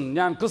chosen.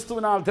 ഞാൻ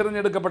ക്രിസ്തുവിനാൽ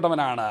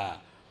തിരഞ്ഞെടുക്കപ്പെട്ടവനാണ്.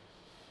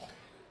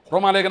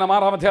 റോമാലേഖനം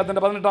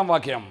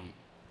 6:18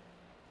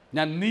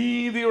 ഞാൻ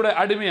നീതിയുടെ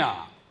അടിമയാ.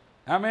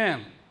 ആമേൻ.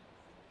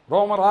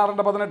 റോമർ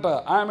 6:18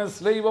 I am a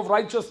slave of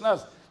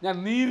righteousness. ഞാൻ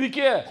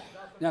നീതിക്ക്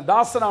ഞാൻ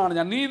ദാസനാണ്,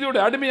 ഞാൻ നീതിയുടെ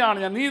അടിമയാണ്,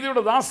 ഞാൻ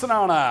നീതിയുടെ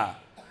ദാസനാണ്.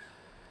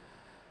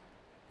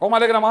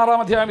 റോമാലേഖനം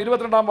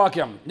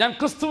 6:22 ഞാൻ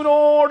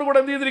ക്രിസ്തുവിനോടുകൂടെ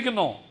എന്ത്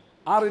ചെയ്തിരിക്കുന്നു?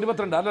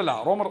 6:22 അല്ലല്ല,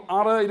 റോമർ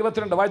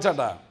 6:22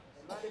 വായിച്ചാട്ടെ.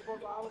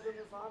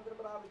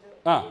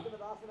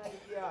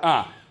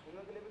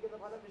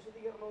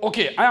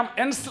 Okay, I am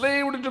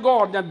enslaved to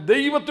God. ഞാൻ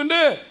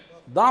ദൈവത്തിൻ്റെ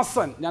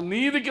ദാസൻ, ഞാൻ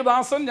നീതിക്ക്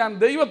ദാസൻ, ഞാൻ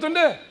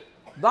ദൈവത്തിൻ്റെ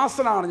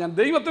ദാസനാണ്, ഞാൻ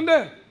ദൈവത്തിൻ്റെ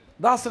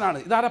ദാസനാണ്.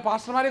 ഇതാരാ?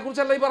 പാസ്റ്റർമാരെ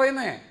കുറിച്ചല്ല ഈ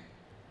പറയുന്നേ.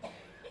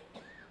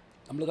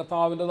 നമ്മൾ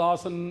കർത്താവിൻ്റെ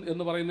ദാസൻ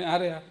എന്ന് പറയുന്നത്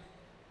ആരെയാ?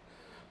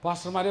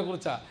 പാസ്റ്റർമാരെ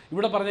കുറിച്ചാ.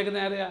 ഇവിടെ പറഞ്ഞേക്കുന്ന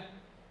ആരെയാ?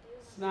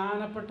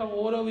 സ്നാനപ്പെട്ട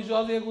ഓരോ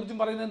വിശ്വാസിയെക്കുറിച്ചും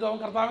പറയുന്നത് അവൻ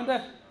കർത്താവിൻ്റെ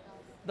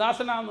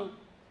ദാസനാണ്.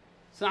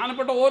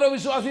 സ്നാനപ്പെട്ട ഓരോ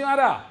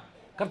വിശ്വാസിമാരാ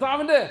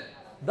കർത്താവിൻ്റെ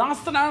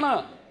ദാസനാണ്.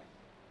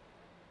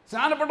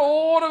 സ്നാനപ്പെട്ട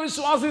ഓരോ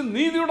വിശ്വാസിയും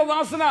നീതിയുടെ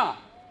ദാസനാ,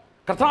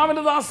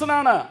 കർത്താവിൻ്റെ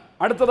ദാസനാണ്.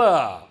 അടുത്തത്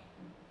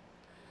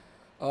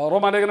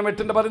റോമാലേഖനം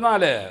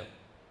 8:14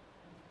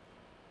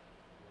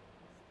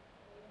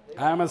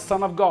 I am a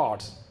son of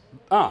God.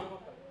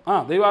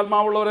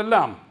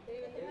 ദൈവാത്മാവുള്ളവരെല്ലാം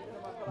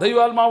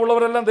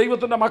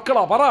ദൈവത്തിൻ്റെ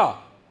മക്കളാ. പറ,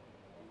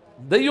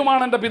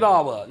 ദൈവമാണ് എൻ്റെ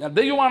പിതാവ്, ഞാൻ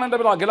ദൈവമാണ് എൻ്റെ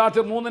പിതാവ്.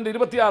 ഗലാത്യർ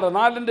 3:26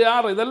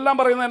 4:6 ഇതെല്ലാം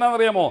പറയുന്നത്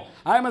എന്നാണെന്നറിയാമോ?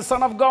 I am a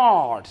son of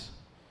God.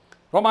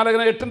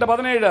 റോമാലേഖനം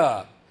 8:17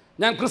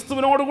 ഞാൻ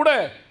ക്രിസ്തുവിനോടുകൂടെ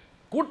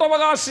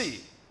കൂട്ടവകാശി.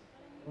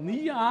 നീ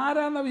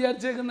ആരാന്നാ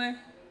വിചാരിച്ചേക്കുന്നേ?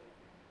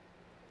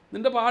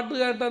 നിന്റെ പാട്ട്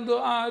കേട്ടെന്തോ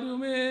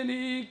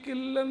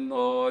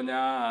ആരുമേനിക്കില്ലെന്നോ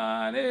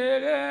ഞാൻ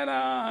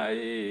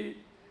ഏകനായി,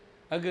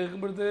 അത്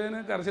കേൾക്കുമ്പോഴത്തേന്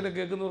കരച്ചിലൊക്കെ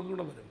കേൾക്കുന്നവർക്കും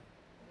കൂടെ വരും.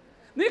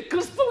 നീ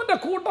ക്രിസ്തുവിൻ്റെ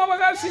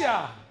കൂട്ടവകാശിയാ,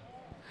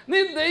 നീ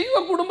ദൈവ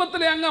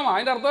കുടുംബത്തിലെ അംഗമാണ്.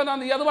 അതിൻ്റെ അർത്ഥം എന്നാ?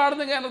 നീ അത്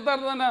പാടുന്നെങ്കിൽ അതിൻ്റെ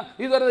അർത്ഥം തന്നെ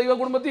ഇതുവരെ ദൈവ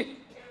കുടുംബത്തിൽ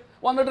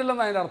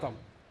വന്നിട്ടില്ലെന്നാണ് അതിൻ്റെ അർത്ഥം.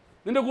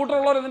 നിന്റെ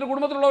കൂട്ടമുള്ളവരെ, നിന്റെ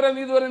കുടുംബത്തിലുള്ളവരെ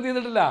നീ ഇതുവരെ എന്ത്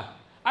ചെയ്തിട്ടില്ല?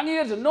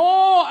 അംഗീകരിച്ചു. No,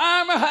 I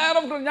am a hair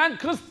of Christ. ഞാൻ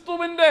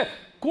ക്രിസ്തുവിൻ്റെ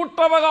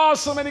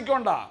കൂട്ടവകാശം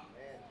എനിക്കുണ്ടാ.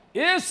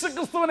 യേശു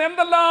ക്രിസ്തുവിന്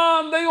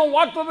എന്തെല്ലാം ദൈവം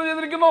വാഗ്ദത്തം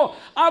ചെയ്തിരിക്കുന്നു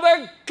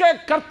അതൊക്കെ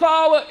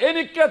കർത്താവ്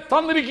എനിക്ക്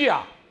തന്നിരിക്കുക.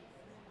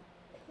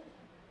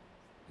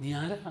 നീ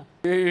ആരാ?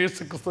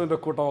 യേശു ക്രിസ്തുവിൻ്റെ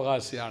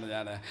കൂട്ടവകാശിയാണ്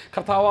ഞാൻ.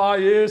 കർത്താവായ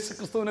യേശു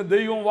ക്രിസ്തുവിന്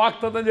ദൈവം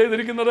വാഗ്ദത്തം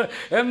ചെയ്തിരിക്കുന്നത്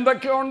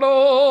എന്തൊക്കെയുണ്ടോ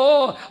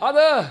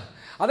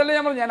അതല്ലേ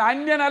ഞാൻ പറഞ്ഞു. ഞാൻ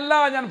അന്യനല്ല,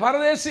 ഞാൻ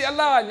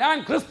പരദേശിയല്ല, ഞാൻ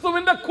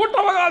ക്രിസ്തുവിൻ്റെ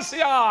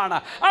കൂട്ടവകാശിയാണ്.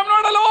 I am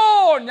not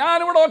alone.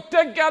 ഞാനിവിടെ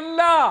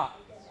ഒറ്റയ്ക്കല്ല.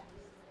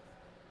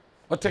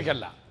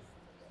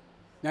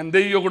 ഞാൻ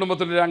ദൈവ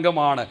കുടുംബത്തിൻ്റെ ഒരു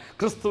അംഗമാണ്.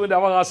 ക്രിസ്തുവിൻ്റെ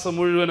അവകാശം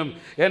മുഴുവനും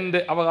എൻ്റെ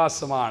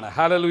അവകാശമാണ്.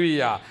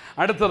 ഹല്ലേലൂയ.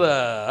 അടുത്തത്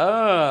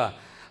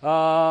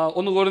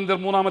 1 കൊരിന്ത്യർ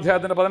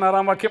 3:16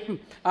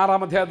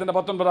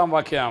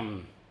 6:19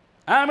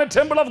 I am a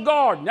temple of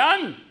God. ഞാൻ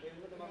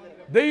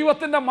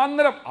ദൈവത്തിൻ്റെ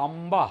മന്ദിരം.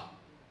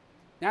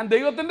 ഞാൻ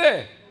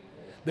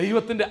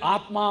ദൈവത്തിൻ്റെ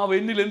ആത്മാവ്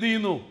എന്നിൽ എന്ത്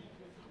ചെയ്യുന്നു?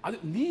 അത്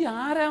നീ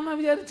ആരാന്നാ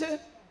വിചാരിച്ചേ?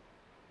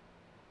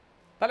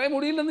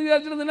 തലമുടിയില്ലെന്ന്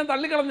വിചാരിച്ചിട്ട് നിന്നെ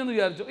തള്ളിക്കളഞ്ഞെന്ന്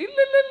വിചാരിച്ചു?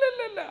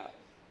 ഇല്ല.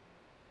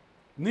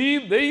 നീ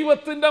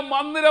ദൈവത്തിൻ്റെ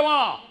മന്ദിരമാ.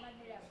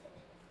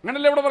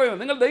 അങ്ങനല്ലേ ഇവിടെ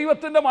പറയുന്നത്? നിങ്ങൾ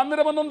ദൈവത്തിൻ്റെ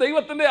മന്ദിരമെന്നും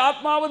ദൈവത്തിൻ്റെ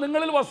ആത്മാവ്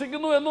നിങ്ങളിൽ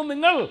വസിക്കുന്നു എന്നും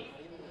നിങ്ങൾ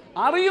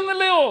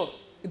അറിയുന്നില്ലയോ?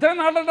 ഇത്രയും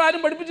നാട്ടിൽ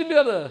ആരും പഠിപ്പിച്ചില്ല.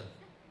 അത്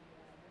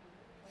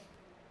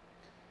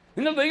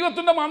നിങ്ങൾ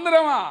ദൈവത്തിൻ്റെ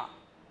മന്ദിരമാ.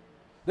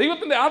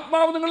 ദൈവത്തിൻ്റെ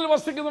ആത്മാവ് നിങ്ങളിൽ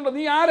വസിക്കുന്നുണ്ട്.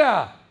 നീ ആരാ?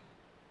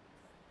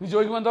 നീ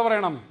ചോദിക്കുമ്പോൾ എന്താ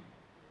പറയണം?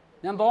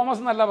 ഞാൻ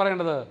തോമസ് എന്നല്ല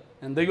പറയേണ്ടത്,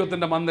 ഞാൻ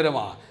ദൈവത്തിൻ്റെ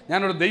മന്ദിരമാ,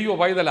 ഞാനൊരു ദൈവ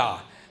പൈതലാ,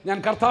 ഞാൻ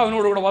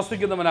കർത്താവിനോടുകൂടെ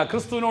വസിക്കുന്നവനാ,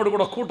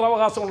 ക്രിസ്തുവിനോടുകൂടെ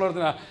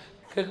കൂട്ടവകാശമുള്ളവനാ.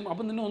 കേൾക്കും.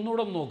 അപ്പം നിന്നെ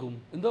ഒന്നുകൂടെ നോക്കും.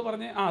 എന്തോ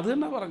പറഞ്ഞേ? അത്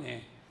തന്നെ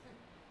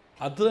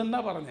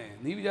പറഞ്ഞേ.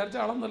 നീ വിചാരിച്ച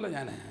ആളൊന്നുമല്ല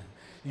ഞാൻ.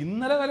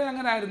 ഇന്നലെ വരെ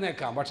അങ്ങനെ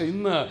ആയിരുന്നേക്കാം. പക്ഷെ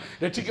ഇന്ന്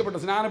രക്ഷിക്കപ്പെട്ട്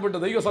സ്നാനപ്പെട്ട്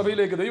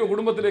ദൈവസഭയിലേക്ക്, ദൈവ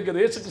കുടുംബത്തിലേക്ക്,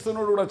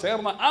 യേശുക്രിസ്തുവിനോടുകൂടെ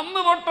ചേർന്ന്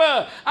അന്ന് തൊട്ട്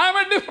I am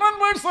a different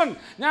person.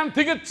 ഞാൻ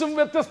തികച്ചും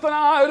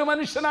വ്യത്യസ്തനായ ഒരു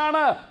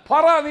മനുഷ്യനാണ്.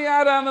 പറ, നീ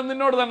ആരാന്ന്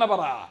നിന്നോട് തന്നെ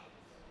പറ.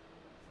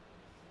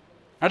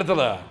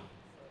 അടുത്തത്,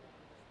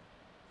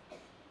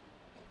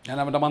 ഞാൻ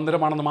അവൻ്റെ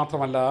മന്ദിരമാണെന്ന്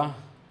മാത്രമല്ല,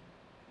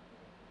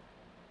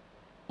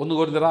 1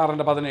 Corinthians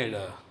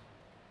 6:17,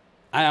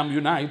 I am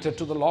united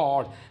to the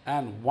Lord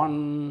and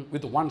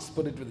with one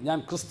spirit with. ഞാൻ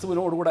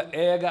ക്രിസ്തുവിനോടുകൂടെ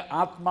ഏക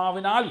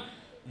ആത്മാവിനാൽ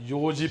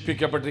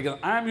യോജിപ്പിക്കപ്പെട്ടിരിക്കുന്നു.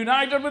 I am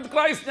united with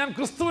Christ. ഞാൻ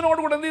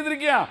ക്രിസ്തുവിനോടുകൂടെ എന്ത്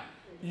ചെയ്തിരിക്കുക?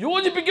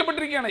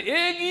 യോജിപ്പിക്കപ്പെട്ടിരിക്കുകയാണ്,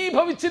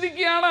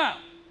 ഏകീഭവിച്ചിരിക്കുകയാണ്.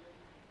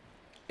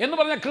 എന്ന്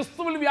പറഞ്ഞാൽ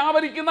ക്രിസ്തുവിൽ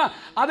വ്യാപരിക്കുന്ന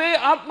അതേ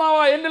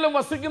ആത്മാവ് എന്നിലും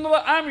വസിക്കുന്നത്.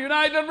 I am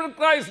United with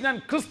Christ. ഞാൻ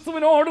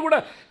ക്രിസ്തുവിനോടുകൂടെ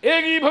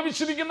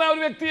ഏകീഭവിച്ചിരിക്കുന്ന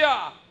ഒരു വ്യക്തിയാ.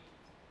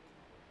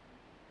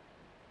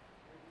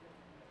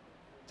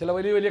 ചില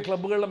വലിയ വലിയ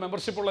ക്ലബ്ബുകളിലെ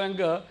മെമ്പർഷിപ്പുള്ള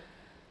ഞങ്ങൾക്ക്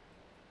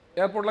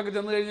എയർപോർട്ടിലൊക്കെ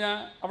ചെന്ന് കഴിഞ്ഞാൽ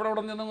അവിടെ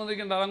ചെന്ന്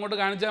വന്നിരിക്കേണ്ട, അതങ്ങോട്ട്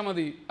കാണിച്ചാൽ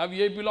മതി. ആ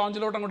VIP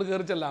ലോഞ്ചിലോട്ട് അങ്ങോട്ട്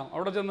കയറിച്ചെല്ലാം.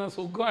 അവിടെ ചെന്ന്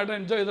സുഖമായിട്ട്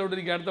എൻജോയ്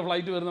ചെയ്തുകൊണ്ടിരിക്കുക അടുത്ത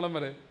ഫ്ലൈറ്റ് വരുന്നിടം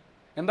വരെ.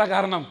 എന്താ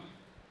കാരണം?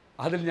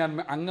 അതിൽ ഞാൻ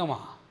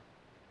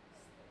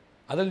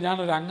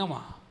ഞാനൊരു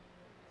അംഗമാ.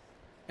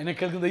 എന്നെ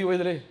കേൾക്കുന്ന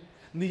ദൈവത്തിലെ,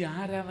 നീ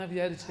ആരാന്നാ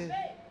വിചാരിച്ചേ?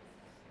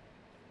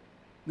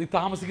 നീ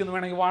താമസിക്കുന്ന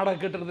വേണമെങ്കിൽ വാടക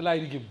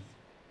കെട്ടിടത്തിലായിരിക്കും.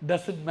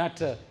 Doesn't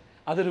matter.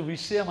 അതൊരു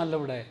വിഷയമല്ല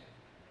ഇവിടെ.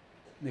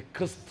 നീ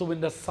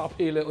ക്രിസ്തുവിൻ്റെ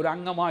സഭയിൽ ഒരു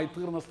അംഗമായി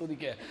തീർന്ന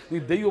സ്ഥിതിക്ക്, നീ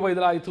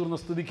ദൈവപൈതലായി തീർന്ന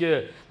സ്ഥിതിക്ക്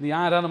നീ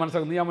ആരാന്ന്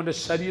മനസ്സിലാക്കുക. നീ അവൻ്റെ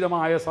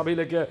ശരീരമായ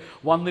സഭയിലേക്ക്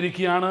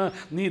വന്നിരിക്കുകയാണ്.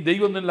 നീ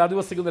ദൈവം നിന്നിൽ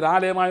അധിവസിക്കുന്ന ഒരു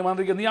ആലയമായി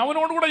വന്നിരിക്കുക. നീ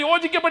അവനോടുകൂടെ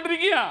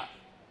യോജിക്കപ്പെട്ടിരിക്കുക.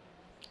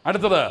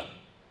 അടുത്തത്,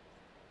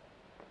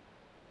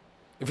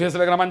 എഫേസ്യ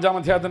ലേഖനം 5-ാം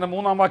അധ്യായത്തിൻ്റെ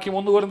 3-ാം വാക്യം,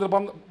 1 Corinthians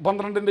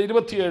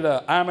 12:27,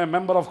 I am a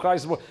member of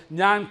Christ.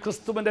 ഞാൻ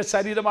ക്രിസ്തുവിൻ്റെ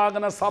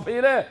ശരീരമാകുന്ന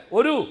സഭയിലെ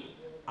ഒരു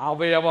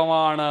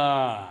അവയവമാണ്.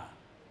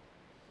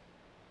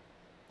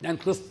 ഞാൻ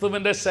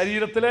ക്രിസ്തുവിൻ്റെ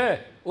ശരീരത്തിലെ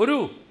ഒരു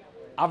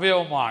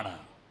അവയവമാണ്.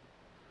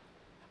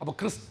 അപ്പോൾ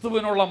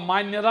ക്രിസ്തുവിനുള്ള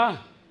മാന്യത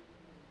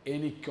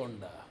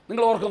എനിക്കുണ്ട്.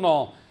 നിങ്ങൾ ഓർക്കുന്നോ,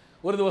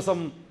 ഒരു ദിവസം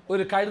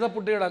ഒരു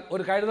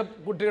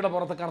കഴുതക്കുട്ടിയുടെ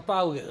പുറത്ത്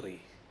കർത്താവ് കയറി.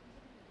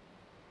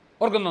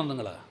 ഓർക്കുന്നോ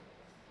നിങ്ങൾ?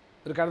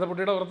 ഒരു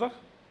കഴുതക്കുട്ടിയുടെ പുറത്ത്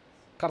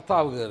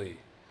കർത്താവ് കയറി.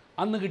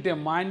 അന്ന് കിട്ടിയ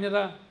മാന്യത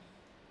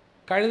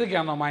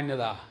കഴുതയ്ക്കാണോ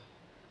മാന്യത?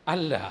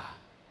 അല്ല.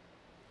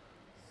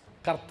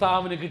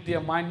 കർത്താവിന് കിട്ടിയ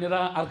മാന്യത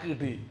ആർക്ക്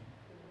കിട്ടി?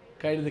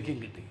 കഴുതയ്ക്കും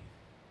കിട്ടി.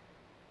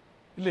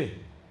 ഇല്ലേ?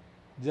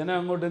 ജനം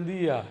അങ്ങോട്ട് എന്ത്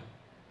ചെയ്യുക?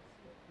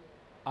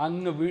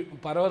 അങ്ങ്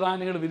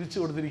പരവതാനികൾ വിരിച്ചു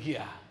കൊടുത്തിരിക്കുക.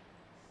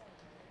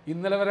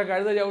 ഇന്നലെ വരെ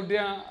കഴുത ചവിട്ടിയ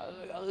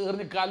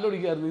എറിഞ്ഞ്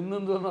കല്ലൊടിക്കായിരുന്നു.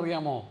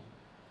 ഇന്നെന്തെന്നറിയാമോ?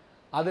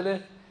 അതിൽ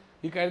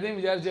ഈ കഴുതയും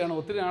വിചാരിച്ചാണ്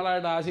ഒത്തിരി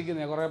നാളായിട്ട്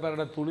ആശിക്കുന്നത് കുറേ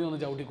പേരുടെ തുണി ഒന്ന്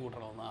ചവിട്ടി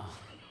കൂട്ടണമെന്നാ.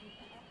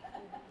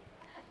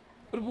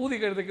 ഒരു പൂതി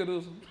കഴുതയ്ക്ക് ഒരു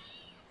ദിവസം.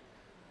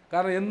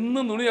 കാരണം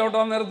എന്നും തുണി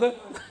ചവിട്ടാൻ നേരത്ത്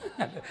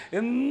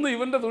എന്നും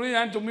ഇവൻ്റെ തുണി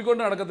ഞാൻ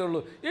ചുമ്മിക്കൊണ്ട്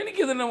നടക്കത്തുള്ളൂ.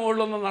 എനിക്കിതിൻ്റെ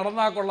മുകളിലൊന്നും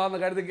നടന്നാൽ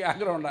കൊള്ളാമെന്ന് കഴുതയ്ക്ക്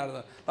ആഗ്രഹം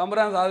ഉണ്ടായിരുന്നു.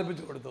 തമ്പുരാൻ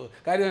സാധിപ്പിച്ചു കൊടുത്തു.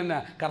 കാര്യം തന്നെ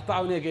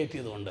കർത്താവിനെ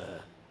കയറ്റിയതുകൊണ്ട്.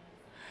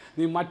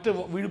 നീ മറ്റ്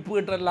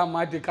വിഴുപ്പുകെട്ടെല്ലാം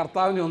മാറ്റി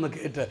കർത്താവിനെ ഒന്ന്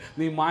കയറ്റ്.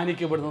 നീ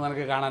മാനിക്കപ്പെടുന്നത്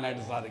നിനക്ക്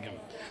കാണാനായിട്ട് സാധിക്കും.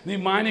 നീ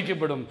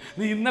മാനിക്കപ്പെടും.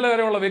 നീ ഇന്നലെ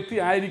വരെയുള്ള വ്യക്തി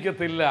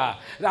ആയിരിക്കത്തില്ല.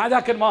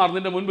 രാജാക്കന്മാർ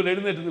നിൻ്റെ മുൻപിൽ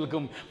എഴുന്നേറ്റ്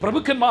നിൽക്കും.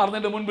 പ്രഭുക്കന്മാർ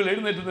നിൻ്റെ മുൻപിൽ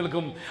എഴുന്നേറ്റ്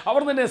നിൽക്കും.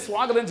 അവർ നിന്നെ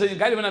സ്വാഗതം ചെയ്യും.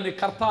 കാര്യം എന്നാ? നീ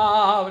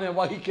കർത്താവിനെ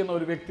വഹിക്കുന്ന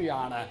ഒരു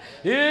വ്യക്തിയാണ്.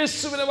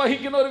 യേശുവിനെ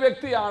വഹിക്കുന്ന ഒരു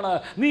വ്യക്തിയാണ്.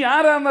 നീ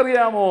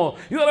ആരാന്നറിയാമോ?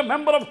 You are A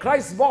member of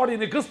Christ body.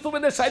 നീ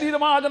ക്രിസ്തുവിൻ്റെ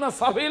ശരീരമാകുന്ന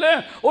സഭയിലെ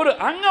ഒരു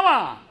അംഗമാ.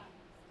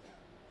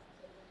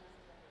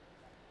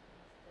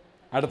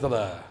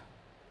 അടുത്തത്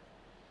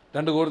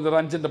 2 Corinthians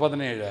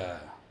 5:17,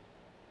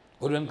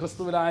 ഒരുവൻ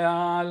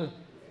ക്രിസ്തുവിലായാൽ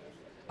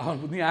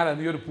നീ ആരാ?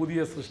 നീ ഒരു പുതിയ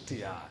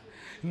സൃഷ്ടിയാ.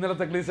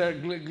 ഇന്നലത്തെ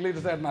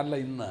ഗ്ലീസേട്ടനല്ല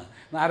ഇന്ന്.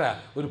 ആരാ?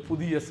 ഒരു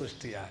പുതിയ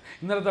സൃഷ്ടിയാ.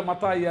 ഇന്നലത്തെ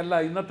മത്തായി അല്ല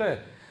ഇന്നത്തെ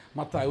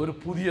മത്തായി. ഒരു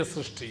പുതിയ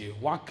സൃഷ്ടി.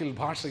 വാക്കിൽ,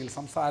 ഭാഷയിൽ,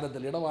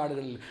 സംസാരത്തിൽ,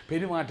 ഇടപാടുകളിൽ,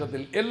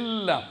 പെരുമാറ്റത്തിൽ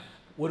എല്ലാം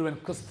ഒരുവൻ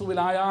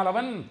ക്രിസ്തുവിലായാൽ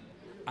അവൻ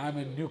I am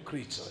a new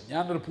creature.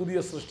 ഞാനൊരു പുതിയ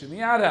സൃഷ്ടി.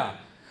 നീ ആരാ?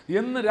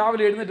 എന്ന്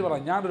രാവിലെ എഴുന്നേറ്റ്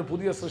പറയാം, ഞാനൊരു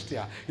പുതിയ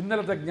സൃഷ്ടിയാണ്.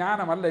 ഇന്നലത്തെ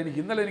ജ്ഞാനമല്ല എനിക്ക്.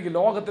 ഇന്നലെ എനിക്ക്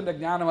ലോകത്തിൻ്റെ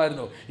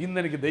ജ്ഞാനമായിരുന്നു,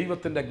 ഇന്നെനിക്ക്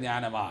ദൈവത്തിൻ്റെ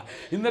ജ്ഞാനമാണ്.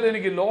 ഇന്നലെ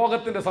എനിക്ക്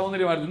ലോകത്തിൻ്റെ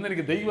സൗന്ദര്യമായിരുന്നു,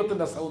 ഇന്നെനിക്ക്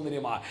ദൈവത്തിൻ്റെ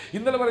സൗന്ദര്യമാണ്.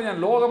 ഇന്നലെ വരെ ഞാൻ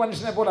ലോക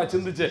മനുഷ്യനെ പോലെ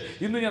ചിന്തിച്ച്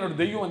ഇന്ന് ഞാനൊരു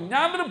ദൈവം.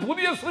 ഞാനൊരു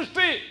പുതിയ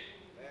സൃഷ്ടി.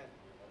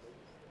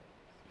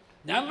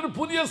 ഞാനൊരു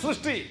പുതിയ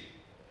സൃഷ്ടി.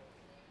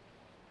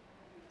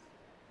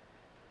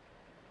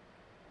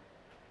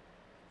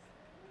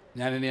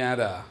 ഞാനിനി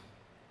ആരാ?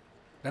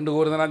 2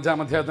 Corinthians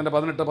 5-ാം അധ്യായത്തിൻ്റെ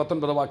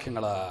 18-19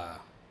 വാക്യങ്ങൾ.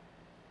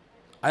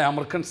 I am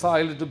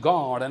reconciled to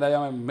God and I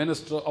am a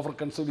minister of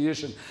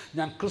reconciliation.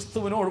 ഞാൻ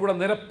ക്രിസ്തുവിനോടുകൂടെ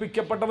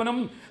നിരപ്പിക്കപ്പെട്ടവനും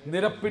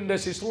നിരപ്പിൻ്റെ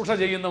ശുശ്രൂഷ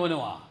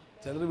ചെയ്യുന്നവനുമാണ്.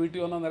 ചിലർ വീട്ടിൽ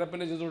വന്നാൽ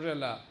നിരപ്പിൻ്റെ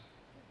ശുശ്രൂഷയല്ല,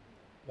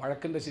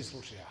 വഴക്കിൻ്റെ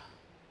ശുശ്രൂഷയാണ്.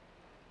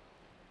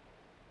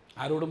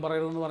 ആരോടും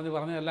പറയരുതെന്ന്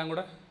പറഞ്ഞ് എല്ലാം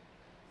കൂടെ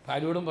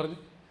ഭാര്യയോടും പറഞ്ഞു.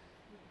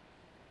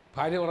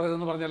 ഭാര്യ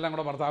പറയരുതെന്ന് പറഞ്ഞെല്ലാം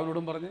കൂടെ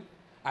ഭർത്താവിനോടും പറഞ്ഞ്,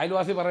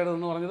 അയൽവാസി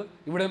പറയരുതെന്ന് പറഞ്ഞത്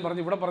ഇവിടെയും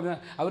പറഞ്ഞ്, ഇവിടെ പറഞ്ഞ്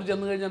അവർ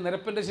ചെന്ന് കഴിഞ്ഞാൽ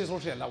നിരപ്പിൻ്റെ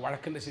ശുശ്രൂഷയല്ല,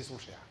 വഴക്കിൻ്റെ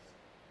ശുശ്രൂഷയാണ്.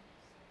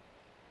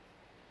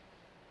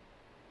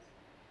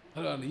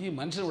 അതാണ് ഈ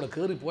മനുഷ്യരിവിടെ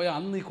കയറിപ്പോയാൽ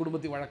അന്ന് ഈ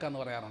കുടുംബത്തിൽ വഴക്കാന്ന്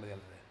പറയാറുണ്ട്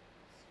ചിലർ.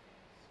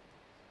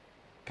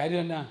 കാര്യം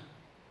എന്നാ?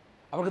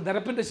 അവർക്ക്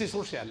നിരപ്പിൻ്റെ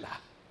ശുശ്രൂഷയല്ല,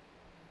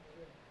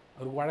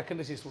 അവർക്ക്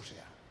വഴക്കിൻ്റെ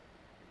ശുശ്രൂഷയാണ്.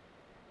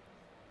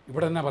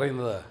 ഇവിടെ എന്നാ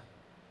പറയുന്നത്?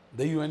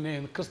 ദൈവം എന്നെ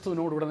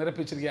ക്രിസ്തുവിനോട് ഇവിടെ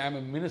നിരപ്പിച്ചിരിക്കുക. I M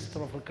A minister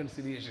of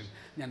reconciliation.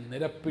 ഞാൻ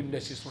നിരപ്പിൻ്റെ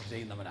ശുശ്രൂഷ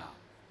ചെയ്യുന്നവനാണ്.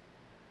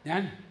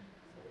 ഞാൻ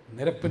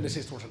നിരപ്പിൻ്റെ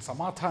ശുശ്രൂഷ,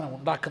 സമാധാനം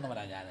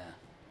ഉണ്ടാക്കുന്നവനാണ് ഞാൻ.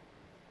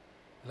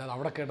 അല്ലാതെ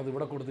അവിടെ കേട്ടത്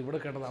ഇവിടെ കൊടുത്ത്, ഇവിടെ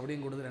കേട്ടത്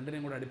അവിടെയും കൊടുത്ത്,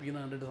 രണ്ടിനെയും കൂടെ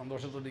അടുപ്പിക്കുന്നത് കണ്ടിട്ട്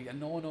സന്തോഷത്തോടെ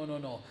നോ നോ നോ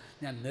നോ,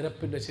 ഞാൻ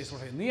നിരപ്പിൻ്റെ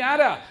ശുശ്രൂഷ. നീ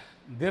ആരാ?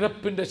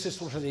 നിരപ്പിൻ്റെ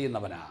ശുശ്രൂഷ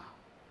ചെയ്യുന്നവനാ.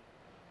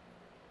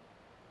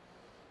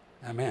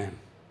 ആമേൻ.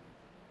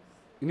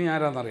 ഇനി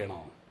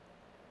ആരാന്നറിയണോ?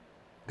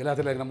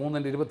 ഗലാത്യലേഖനം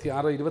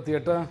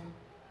 3:26-28.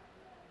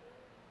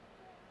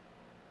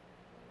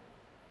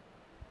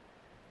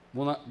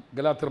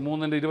 ഗലാത്യർ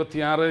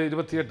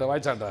 3:26-28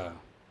 വായിച്ചാട്ടെ.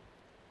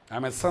 I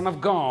am a son of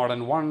God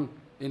and one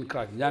in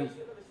Christ.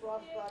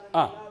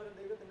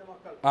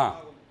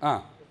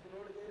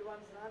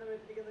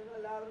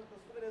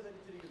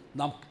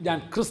 ഞാൻ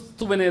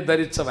ക്രിസ്തുവിനെ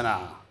ധരിച്ചവനാ.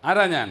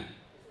 ആരാ ഞാൻ?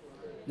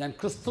 ഞാൻ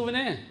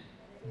ക്രിസ്തുവിനെ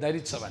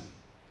ധരിച്ചവൻ.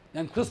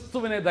 ഞാൻ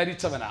ക്രിസ്തുവിനെ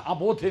ധരിച്ചവനാ. ആ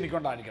ബോധ്യം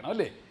എനിക്കൊണ്ടായിരിക്കണം,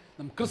 അല്ലേ?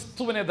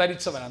 ക്രിസ്തുവിനെ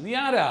ധരിച്ചവനാ. നീ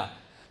ആരാ?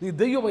 നീ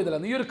ദൈവവൈതല.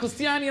 നീ ഒരു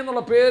ക്രിസ്ത്യാനി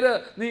എന്നുള്ള പേര്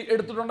നീ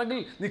എടുത്തിട്ടുണ്ടെങ്കിൽ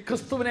നീ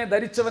ക്രിസ്തുവിനെ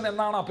ധരിച്ചവൻ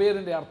എന്നാണ് ആ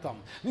പേരിൻ്റെ അർത്ഥം.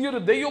 നീ ഒരു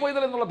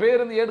ദൈവവൈതൽ എന്നുള്ള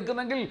പേര് നീ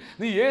എടുക്കുന്നെങ്കിൽ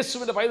നീ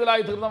യേശുവിൻ്റെ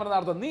പൈതലായി തീർന്നവനെന്ന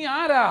അർത്ഥം. നീ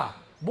ആരാ?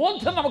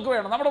 ബോധ്യം നമുക്ക്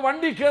വേണം. നമ്മുടെ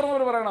വണ്ടി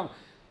കയറുന്നവർ പറയണം,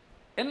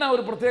 എന്നാ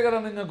ഒരു പ്രത്യേകത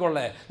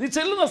നിങ്ങൾക്കുള്ളേ. നീ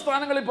ചെല്ലുന്ന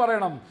സ്ഥാനങ്ങളിൽ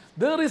പറയണം,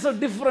 there is a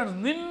difference.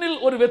 നിന്നിൽ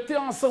ഒരു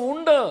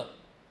വ്യത്യാസമുണ്ട്.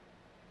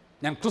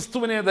 ഞാൻ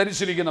ക്രിസ്തുവിനെ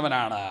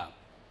ധരിച്ചിരിക്കുന്നവനാണ്.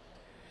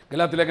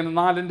 ഗലാത്യലേഖനം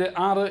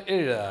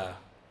 4:6-7.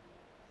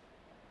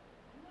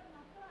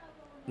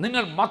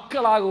 നിങ്ങൾ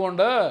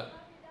മക്കളാകൊണ്ട്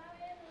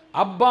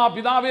അബ്ബാ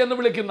പിതാവേ എന്ന്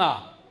വിളിക്കുന്ന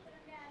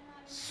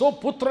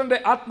സ്വപുത്രന്റെ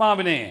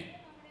ആത്മാവിനെ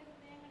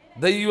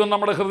ദൈവം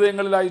നമ്മുടെ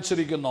ഹൃദയങ്ങളിൽ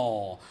അയച്ചിരിക്കുന്നു.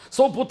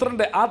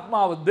 സ്വപുത്രന്റെ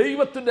ആത്മാവ്,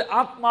 ദൈവത്തിൻ്റെ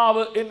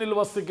ആത്മാവ് എന്നിൽ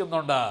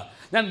വസിക്കുന്നുണ്ട്.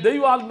 ഞാൻ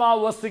ദൈവാത്മാവ്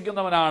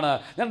വസിക്കുന്നവനാണ്.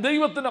 ഞാൻ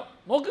ദൈവത്തിൻ്റെ,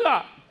 നോക്കുക,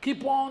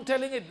 കീപ് ഓൺ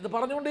ടെല്ലിങ് ഇറ്റ്. ഇത്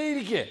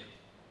പറഞ്ഞുകൊണ്ടേയിരിക്കേ.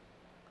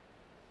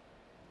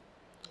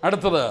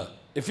 അടുത്തത്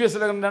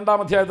എഫേസ്യർ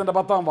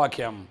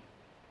 2:10.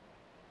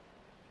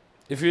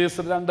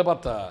 എഫേസ്യർ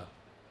 2:10.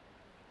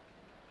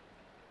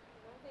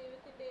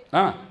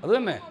 അത്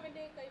തന്നെ.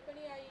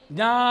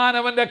 ഞാൻ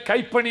അവൻ്റെ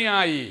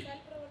കൈപ്പണിയായി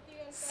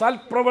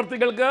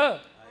സൽപ്രവർത്തികൾക്ക്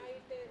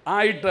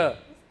ആയിട്ട്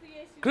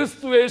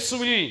ക്രിസ്തു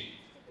യേശുവിൽ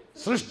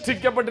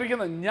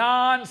സൃഷ്ടിക്കപ്പെട്ടിരിക്കുന്ന.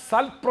 ഞാൻ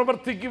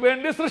സൽപ്രവൃത്തിക്ക്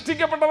വേണ്ടി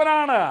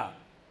സൃഷ്ടിക്കപ്പെട്ടവനാണ്.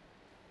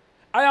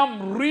 I am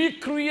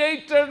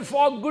recreated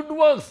four good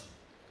works.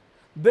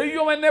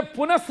 ദൈവം എന്നെ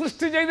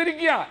പുനഃസൃഷ്ടി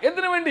ചെയ്തിരിക്കുക.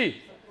 എന്തിനു വേണ്ടി?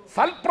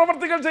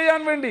 സൽപ്രവർത്തികൾ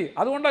ചെയ്യാൻ വേണ്ടി.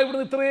 അതുകൊണ്ടാണ്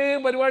ഇവിടുന്ന് ഇത്രയും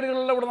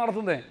പരിപാടികളെല്ലാം ഇവിടെ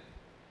നടത്തുന്നത്.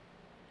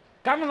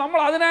 കാരണം നമ്മൾ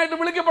അതിനായിട്ട്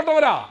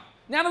വിളിക്കപ്പെട്ടവരാ.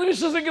 ഞാനത്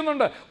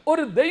വിശ്വസിക്കുന്നുണ്ട്.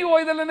 ഒരു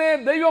ദൈവവൈതലനെ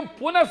ദൈവം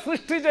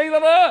പുനഃസൃഷ്ടി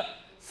ചെയ്തത്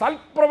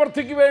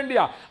സൽപ്രവർത്തിക്ക്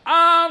വേണ്ടിയാ.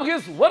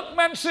 His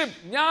workmanship.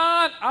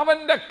 ഞാൻ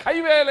അവൻ്റെ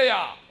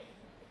കൈവേലയാ.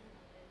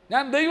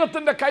 ഞാൻ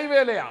ദൈവത്തിൻ്റെ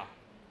കൈവേലയാ.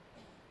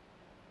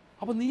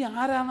 അപ്പൊ നീ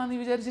ആരാന്നാ നീ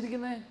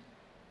വിചാരിച്ചിരിക്കുന്നേ?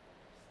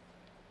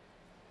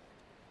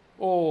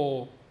 ഓ,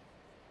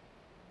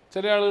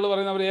 ചില ആളുകൾ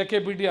പറയുന്നത് അവർ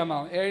AKPT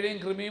ആണെന്നാണ്. ഏഴയും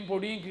കൃമിയും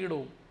പൊടിയും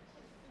കീടവും.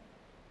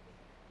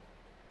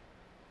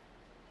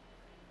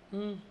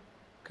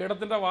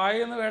 കീടത്തിൻ്റെ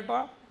വായെന്ന്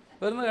കേട്ടാൽ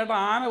വരുന്ന കേട്ട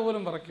ആന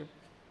പോലും പറയ്ക്കും.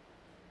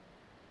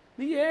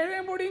 നീ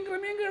ഏഴയും പൊടിയും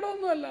കൃമിയും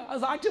കീടമൊന്നുമല്ല. അത്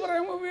സാക്ഷി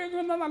പറയുമ്പോൾ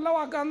ഉപയോഗിക്കുന്ന നല്ല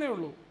വാക്കാന്നേ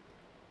ഉള്ളൂ.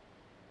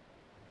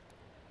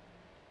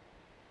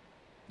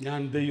 ഞാൻ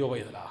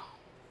ദൈവവൈതലാ.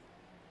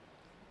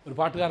 ഒരു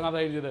പാട്ടുകാരൻ അതാ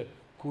എഴുതിയത്,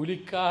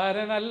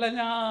 കൂലിക്കാരനല്ല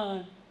ഞാൻ,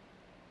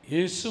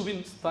 യേശുവിൻ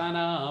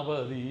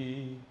സ്ഥാനാപതി,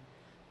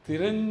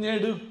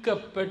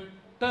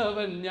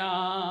 തിരഞ്ഞെടുക്കപ്പെട്ടവൻ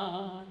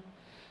ഞാൻ,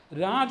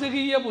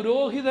 രാജകീയ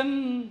പുരോഹിതൻ,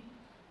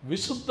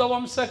 വിശുദ്ധ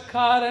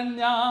വംശക്കാരൻ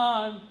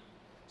ഞാൻ,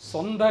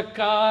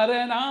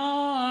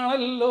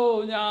 സ്വന്തക്കാരനാണല്ലോ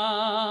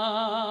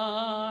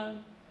ഞാൻ.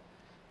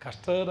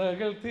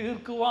 കഷ്ടതകൾ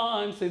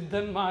തീർക്കുവാൻ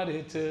സിദ്ധന്മാരെ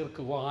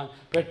ചേർക്കുവാൻ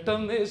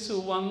പെട്ടെന്ന് യേശു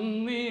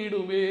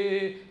വന്നിടുമേ.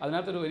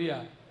 അതിനകത്തൊരു വരിക,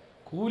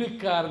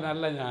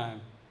 കൂലിക്കാരനല്ല ഞാൻ,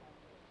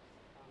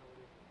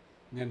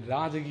 ഞാൻ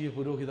രാജകീയ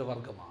പുരോഹിത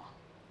വർഗമാ,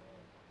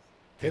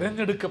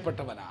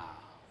 തിരഞ്ഞെടുക്കപ്പെട്ടവനാ,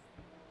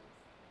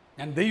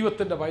 ഞാൻ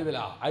ദൈവത്തിൻ്റെ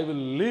പൈതലാ. I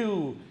will live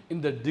in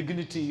the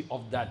dignity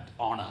of that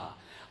owner.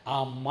 ആ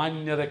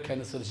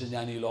മാന്യതയ്ക്കനുസരിച്ച്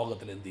ഞാൻ ഈ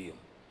ലോകത്തിൽ എന്ത് ചെയ്യും?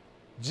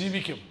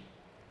 ജീവിക്കും.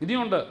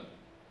 ഇനിയുണ്ട്.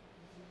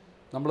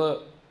 നമ്മൾ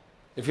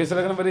എഫേസ്യ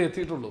ലേഖനം വരെ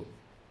എത്തിയിട്ടുള്ളൂ.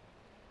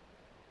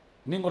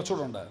 ഇനിയും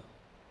കുറച്ചുകൂടെ ഉണ്ട്.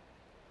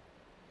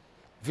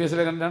 എഫേസ്യ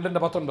ലേഖനം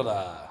 2:19.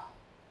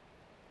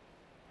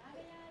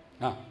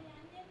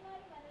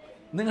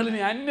 നിങ്ങളിനി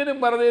അന്യനും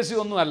പരദേശിയും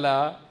ഒന്നുമല്ല,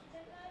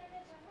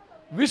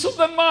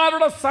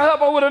 വിശുദ്ധന്മാരുടെ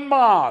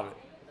സഹപൗരന്മാർ,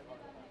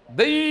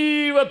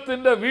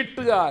 ദൈവത്തിൻ്റെ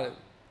വീട്ടുകാർ.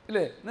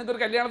 ഇല്ലേ? നിങ്ങൾക്കൊരു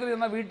കല്യാണത്തിന്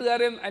ചെന്നാൽ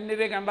വീട്ടുകാരെ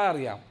അന്യരെ കണ്ടാൽ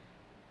അറിയാം,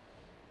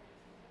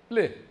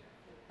 ഇല്ലേ?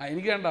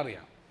 എനിക്ക് കണ്ടാൽ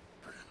അറിയാം,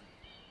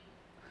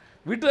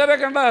 വീട്ടുകാരെ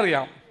കണ്ടാൽ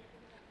അറിയാം.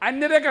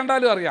 അന്യരെ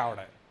കണ്ടാലും അറിയാം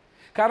അവിടെ.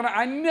 കാരണം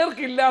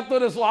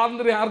അന്യർക്കില്ലാത്തൊരു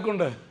സ്വാതന്ത്ര്യം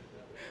ആർക്കുണ്ട്?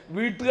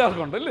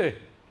 വീട്ടുകാർക്കുണ്ട് അല്ലേ?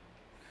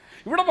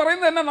 ഇവിടെ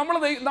പറയുന്നത് തന്നെ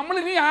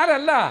നമ്മളിനി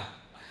ആരല്ല,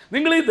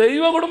 നിങ്ങൾ ഈ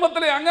ദൈവ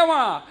കുടുംബത്തിലെ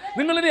അംഗമാ.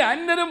 നിങ്ങളിനി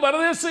അന്യരും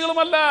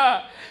പരദേശികളുമല്ല.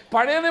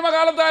 പഴയ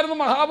നിയമകാലത്തായിരുന്നു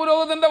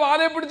മഹാപുരോഹിതന്റെ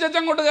വാലയെ പിടിച്ചേച്ച്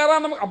അങ്ങോട്ട്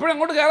കയറാൻ,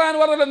 അപ്പോഴങ്ങോട്ട് കയറാൻ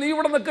പറഞ്ഞല്ലോ, നീ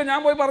ഇവിടെ നിൽക്കുക, ഞാൻ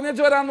പോയി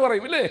പറഞ്ഞേച്ച് വരാമെന്ന്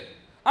പറയും ഇല്ലേ?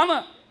 ആണ്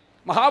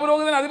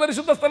മഹാപുരോഹിതൻ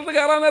അതിപരിശുദ്ധ സ്ഥലത്ത്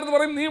കയറാൻ നേരത്ത്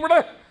പറയും, നീ ഇവിടെ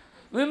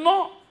നിന്നോ,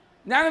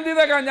 ഞാൻ എന്ത്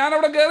ചെയ്തേക്കാം,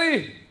 ഞാനവിടെ കയറി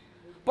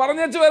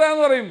പറഞ്ഞേച്ച്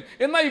വരാമെന്ന് പറയും.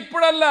 എന്നാൽ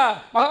ഇപ്പോഴല്ല,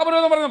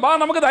 മഹാപുരോഹിതൻ പറഞ്ഞു, ബാ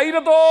നമുക്ക്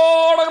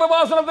ധൈര്യത്തോടെ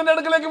കൃപാസനത്തിൻ്റെ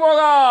അടുക്കലേക്ക്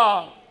പോകാം,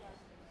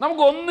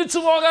 നമുക്ക് ഒന്നിച്ചു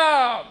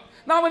പോകാം,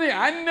 നാം ഇനി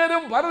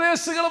അന്യരും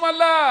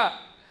പരദേശികളുമല്ല.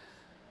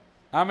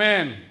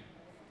 ആമേൻ.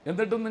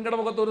 എന്നിട്ടും നിങ്ങളുടെ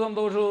മുഖത്ത് ഒരു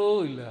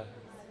സന്തോഷവും ഇല്ല.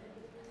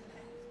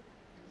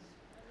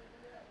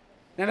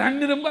 ഞാൻ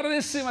അന്യരും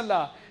പരദേശിയുമല്ല,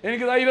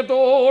 എനിക്ക്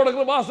ധൈര്യത്തോടെ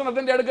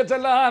കൃപാസനത്തിൻ്റെ അടുക്ക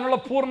ചെല്ലാനുള്ള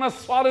പൂർണ്ണ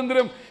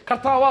സ്വാതന്ത്ര്യം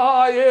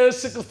കർത്താവായ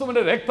യേശു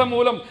ക്രിസ്തുവിൻ്റെ രക്തം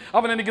മൂലം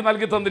അവൻ എനിക്ക്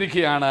നൽകി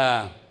തന്നിരിക്കുകയാണ്.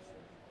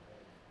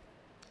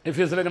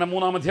 എഫേസ്യ ലേഖനം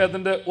 3-ാം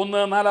അധ്യായത്തിൻ്റെ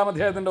 1, 4-ാം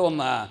അധ്യായത്തിൻ്റെ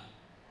 1.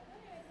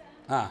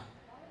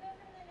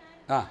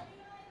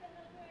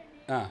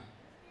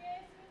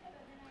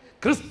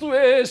 ക്രിസ്തു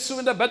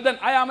യേശുവിൻ്റെ ബദ്ധൻ.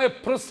 I am a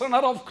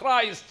prisoner of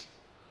Christ.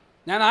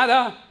 ഞാൻ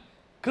ആരാ?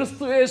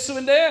 ക്രിസ്തു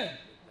യേശുവിൻ്റെ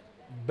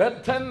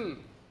ബദ്ധൻ.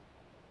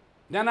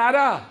 ഞാൻ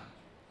ആരാ?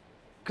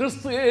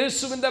 ക്രിസ്തു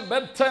യേശുവിൻ്റെ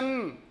ബദ്ധൻ.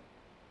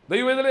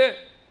 ദൈവത്തിലെ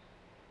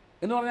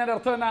എന്ന് പറഞ്ഞതിൻ്റെ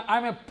അർത്ഥം എന്നാ? I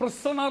M A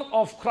prisoner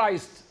of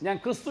Christ. ഞാൻ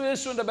ക്രിസ്തു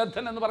യേശുവിൻ്റെ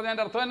ബദ്ധൻ എന്ന്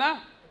പറഞ്ഞതിൻ്റെ അർത്ഥം എന്നാ?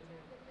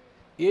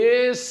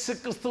 യേശു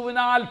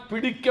ക്രിസ്തുവിനാൽ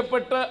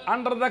പിടിക്കപ്പെട്ട്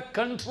അണ്ടർ ദ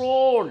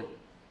കൺട്രോൾ,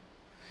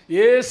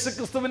 യേശു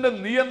ക്രിസ്തുവിൻ്റെ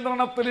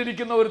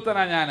നിയന്ത്രണത്തിലിരിക്കുന്ന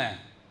ഒരുത്തനാ ഞാൻ.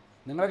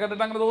 നിങ്ങളെ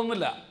കണ്ടിട്ട് അങ്ങനെ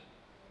തോന്നുന്നില്ല.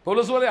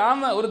 പൗലോസ് പറയും,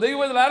 ആന്ന് ഒരു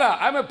ദൈവത്തിൽ ആരാ?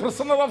 I M A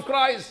prisoner of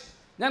Christ.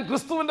 ഞാൻ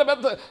ക്രിസ്തുവിൻ്റെ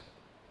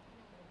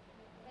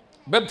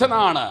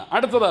ബദ്ധനാണ്.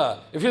 അടുത്തത്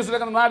എഫേസ്യ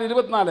ലേഖനം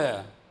 4:24.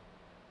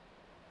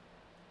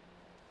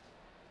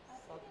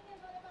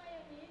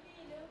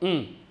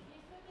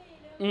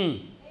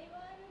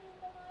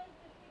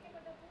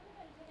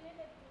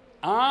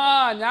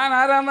 ഞാൻ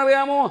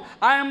ആരാന്നറിയാമോ?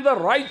 I am the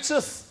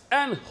righteous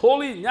and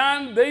holy. ഞാൻ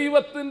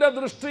ദൈവത്തിൻ്റെ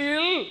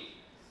ദൃഷ്ടിയിൽ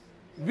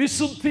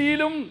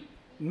വിശുദ്ധിയിലും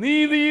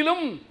നീതിയിലും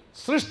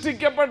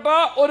സൃഷ്ടിക്കപ്പെട്ട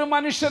ഒരു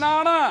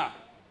മനുഷ്യനാണ്.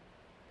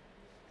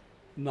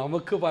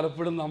 നമുക്ക്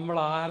പലപ്പോഴും നമ്മൾ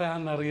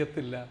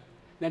ആരാന്നറിയത്തില്ല.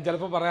 ഞാൻ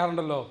ചിലപ്പോൾ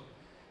പറയാറുണ്ടല്ലോ,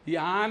 ഈ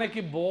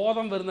ആനയ്ക്ക്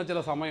ബോധം വരുന്ന ചില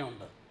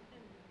സമയമുണ്ട്.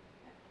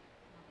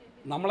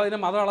 നമ്മളതിനെ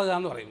മതകളകുക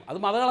എന്ന് പറയും. അത്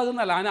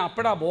മതകളകുന്നല്ല, ആന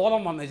അപ്പോഴാ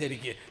ബോധം വന്നേ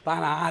ശരിക്ക്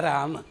താൻ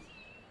ആരാന്ന്.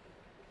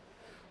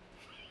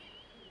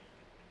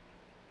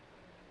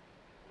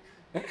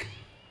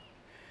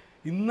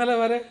 ഇന്നലെ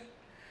വരെ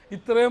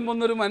ഇത്രയും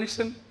വന്നൊരു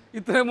മനുഷ്യൻ,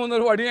 ഇത്രയും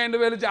വന്നൊരു വടി അതിൻ്റെ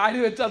പേര് ചാരി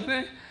വെച്ച് അതിനെ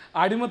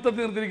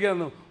അടിമത്തത്തിൽ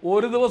നിർത്തിയിരിക്കുകയായിരുന്നു.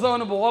 ഒരു ദിവസം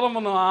അവന് ബോധം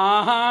വന്നു,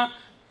 ആഹാ,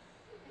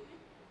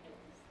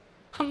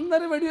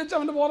 അന്നേരം വെടിവെച്ച്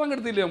അവൻ്റെ ബോധം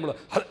കെടുത്തില്ലേ നമ്മൾ?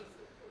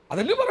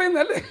 അതല്ലേ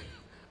പറയുന്നല്ലേ?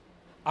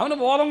 അവന്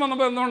ബോധം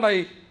വന്നപ്പോൾ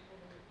എന്തുകൊണ്ടായി?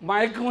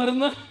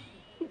 മയക്കുമരുന്ന്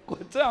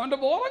കൊച്ച് അവൻ്റെ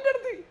ബോധം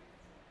കെടുത്തി.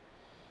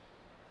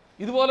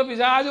 ഇതുപോലെ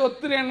പിശാച്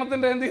ഒത്തിരി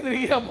എണ്ണത്തിൻ്റെ എന്ത്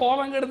ചെയ്തിരിക്കുക?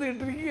 ബോധം കെടുത്തി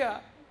ഇട്ടിരിക്കുക.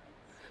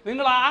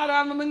 നിങ്ങൾ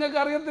ആരാണെന്ന് നിങ്ങൾക്ക്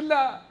അറിയത്തില്ല.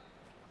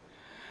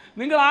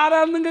 നിങ്ങൾ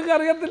ആരാണെന്ന് നിങ്ങൾക്ക്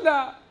അറിയത്തില്ല.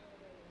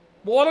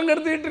 ബോധം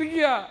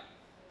കെടുത്തിയിട്ടിരിക്കുക.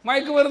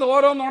 മയക്കുമരുന്ന്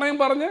ഓരോ നുണയും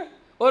പറഞ്ഞ്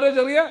ഓരോ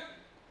ചെറിയ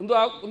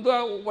എന്തുവാ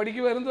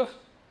വടിക്ക് വരുന്നത്?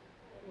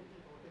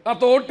 ആ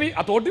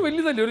തോട്ടി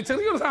വലിയതല്ലേ, ഒരു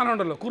ചെറിയൊരു സാധനം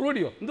ഉണ്ടല്ലോ,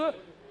 കുറുവടിയോ എന്തുവാ,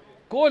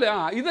 കോല്.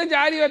 ഇത്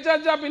ജാരി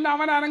വെച്ചാ പിന്നെ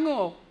അവൻ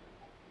അനങ്ങുമോ?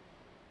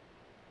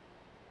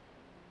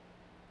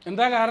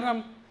 എന്താ കാരണം?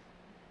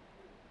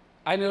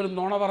 അതിനെ ഒരു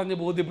നുണ പറഞ്ഞ്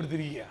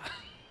ബോധ്യപ്പെടുത്തിയിരിക്കുക.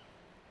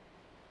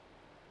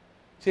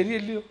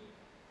 ശരിയല്ലയോ?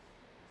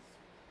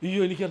 അയ്യോ,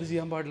 എനിക്കത്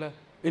ചെയ്യാൻ പാടില്ല,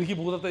 എനിക്ക്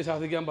ഭൂതത്തെ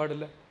ശാസിക്കാൻ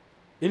പാടില്ല,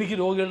 എനിക്ക്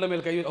രോഗികളുടെ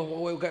മേൽ കൈ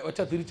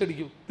വെച്ചാൽ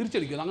തിരിച്ചടിക്കും.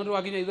 അങ്ങനെ ഒരു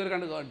വാക്ക് ഞാൻ ഇതുവരെ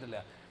കണ്ടില്ല.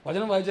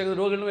 വചനം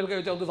വായിച്ചേക്കുന്നത് രോഗികളുടെ മേൽ കൈ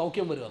വെച്ചാൽ അവർക്ക്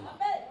സൗഖ്യം വരുമെന്ന്.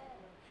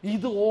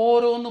 ഇത്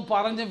ഓരോന്ന്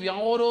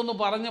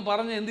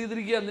പറഞ്ഞ് എന്ത്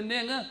ചെയ്തിരിക്കുക? നിന്നെ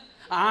അങ്ങ്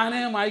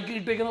ആനയെ മയക്കി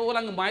ഇട്ടിരിക്കുന്ന പോലെ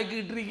അങ്ങ് മയക്കി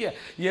ഇട്ടിരിക്കുക.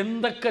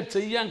 എന്തൊക്കെ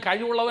ചെയ്യാൻ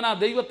കഴിവുള്ളവനാ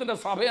ദൈവത്തിൻ്റെ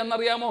സഭ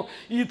എന്നറിയാമോ?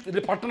 ഈ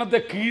പട്ടണത്തെ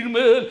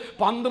കീഴ്മേൽ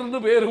 12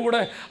 പേര്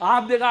കൂടെ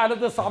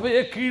ആദ്യകാലത്ത്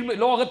സഭയെ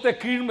ലോകത്തെ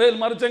കീഴ്മേൽ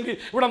മറിച്ചെങ്കിൽ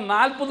ഇവിടെ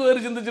 40 പേര്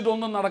ചിന്തിച്ചിട്ട്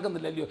ഒന്നും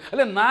നടക്കുന്നില്ലല്ലോ,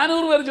 അല്ലെ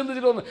 400 പേര്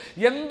ചിന്തിച്ചിട്ടൊന്നും.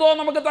 എന്തോ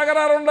നമുക്ക്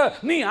തകരാറുണ്ട്.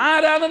 നീ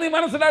ആരാന്ന് നീ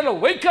മനസ്സിലായല്ലോ.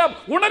 wake up,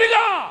 ഉണരുക.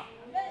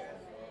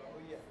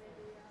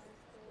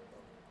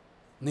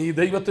 നീ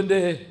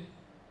ദൈവത്തിൻ്റെ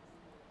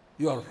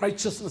your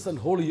righteousness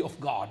and holy of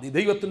God. നീ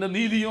ദൈവത്തിൻ്റെ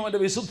നീതിയും അവൻ്റെ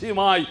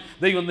വിശുദ്ധിയുമായി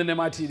ദൈവം നിന്നെ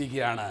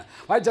മാറ്റിയിരിക്കുകയാണ്.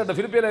 വായിച്ചാട്ടെ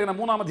ഫിലിപ്പിയർ ലേഖനം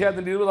 3-ാം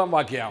അധ്യായത്തിൻ്റെ 20-ാം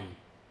വാക്യം.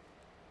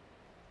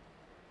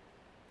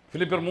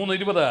 ഫിലിപ്പിയർ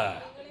 3:20.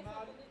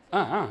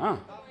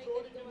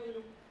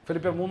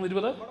 ഫിലിപ്പിയർ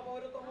 3:20.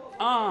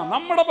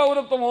 നമ്മുടെ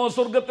പൗരത്വമോ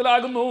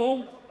സ്വർഗത്തിലാകുന്നു.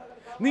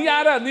 നീ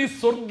ആരാ? നീ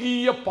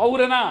സ്വർഗീയ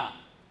പൗരനാ.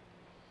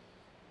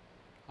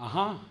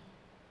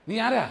 നീ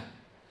ആരാ?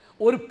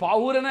 ഒരു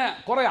പൗരന്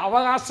കുറേ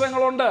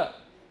അവകാശങ്ങളുണ്ട്.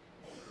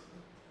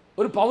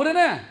 ഒരു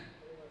പൗരന്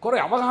കുറേ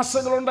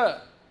അവകാശങ്ങളുണ്ട്.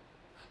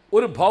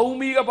 ഒരു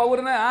ഭൗമിക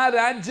പൗരന് ആ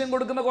രാജ്യം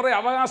കൊടുക്കുന്ന കുറേ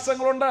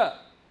അവകാശങ്ങളുണ്ട്.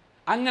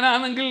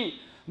 അങ്ങനെയാണെങ്കിൽ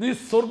നീ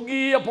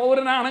സ്വർഗീയ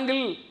പൗരനാണെങ്കിൽ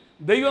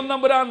ദൈവം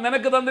തമ്പുരാൻ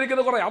നിനക്ക്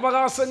തന്നിരിക്കുന്ന കുറെ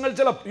അവകാശങ്ങൾ,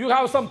 ചില യു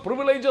ഹാവ് സം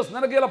പ്രിവിലേജസ്,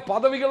 നിനക്ക് ചില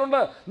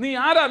പദവികളുണ്ട്. നീ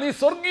ആരാ? നീ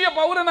സ്വർഗീയ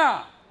പൗരനാ.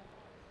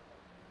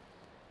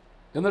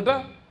 എന്നിട്ട്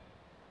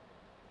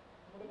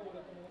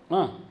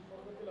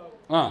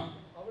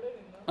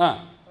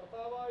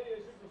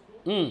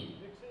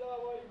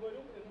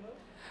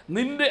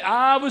നിന്റെ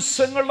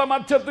ആവശ്യങ്ങളുടെ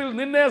മധ്യത്തിൽ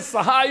നിന്നെ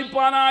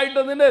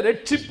സഹായിപ്പാനായിട്ട്, നിന്നെ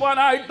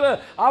രക്ഷിപ്പാനായിട്ട്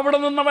അവിടെ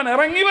നിന്നവൻ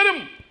ഇറങ്ങി വരും.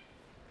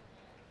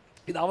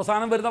 ഇത്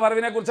അവസാനം വരുന്ന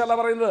വരവിനെ കുറിച്ചല്ല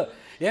പറയുന്നത്.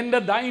 എൻ്റെ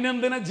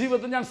ദൈനംദിന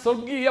ജീവിതത്തിൽ ഞാൻ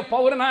സ്വർഗീയ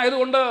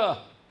പൗരനായതുകൊണ്ട്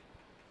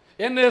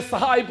എന്നെ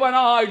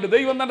സഹായിപ്പാനായിട്ട്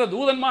ദൈവം തൻ്റെ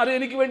ദൂതന്മാരെ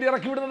എനിക്ക് വേണ്ടി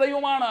ഇറക്കി വിടുന്ന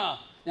ദൈവമാണ്.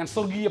 ഞാൻ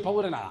സ്വർഗീയ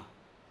പൗരനാ.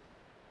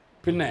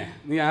 പിന്നെ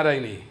നീ ആരാ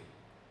ഇനി?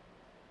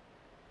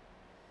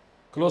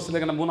 കൊലോസ്യ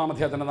ലേഖനം 3-ാം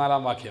അധ്യായത്തിൻ്റെ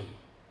 4-ാം വാക്യം.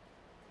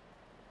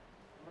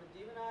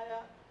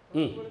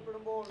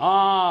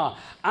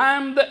 I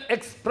am the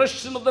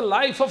expression of the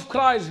life of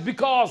Christ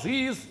because he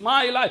is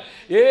my life.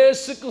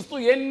 യേശു ക്രിസ്തു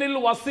എന്നിൽ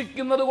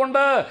വസിക്കുന്നത്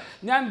കൊണ്ട്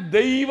ഞാൻ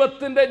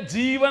ദൈവത്തിൻ്റെ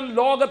ജീവൻ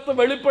ലോകത്ത്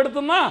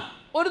വെളിപ്പെടുത്തുന്ന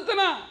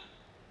ഒരുത്തനാ.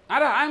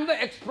 ആരാ? I am the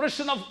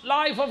expression of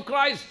life of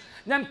Christ.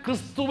 ഞാൻ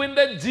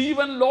ക്രിസ്തുവിൻ്റെ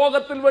ജീവൻ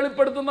ലോകത്തിൽ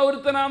വെളിപ്പെടുത്തുന്ന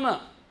ഒരുത്തനാണ്.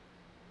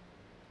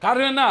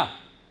 കാരണം എന്നാ?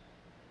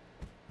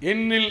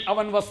 എന്നിൽ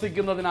അവൻ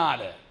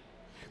വസിക്കുന്നതിനാൽ.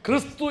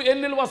 ക്രിസ്തു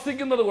എന്നിൽ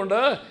വസിക്കുന്നത് കൊണ്ട്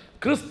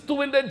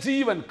ക്രിസ്തുവിൻ്റെ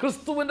ജീവൻ,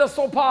 ക്രിസ്തുവിൻ്റെ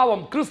സ്വഭാവം,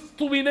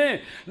 ക്രിസ്തുവിനെ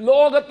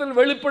ലോകത്തിൽ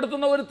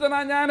വെളിപ്പെടുത്തുന്ന ഒരുത്തനാ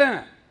ഞാൻ.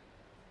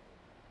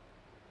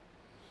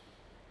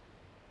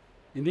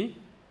 ഇനി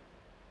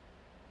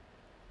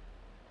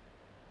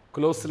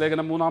കൊലോസ്യ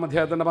ലേഖനം 3-ാം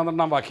അധ്യായത്തിൻ്റെ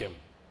 12-ാം വാക്യം.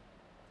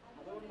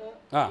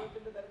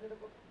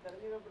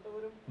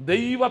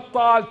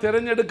 ദൈവത്താൽ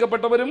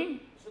തിരഞ്ഞെടുക്കപ്പെട്ടവരും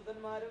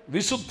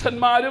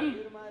വിശുദ്ധന്മാരും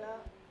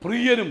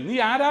പ്രിയരും. നീ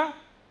ആരാ?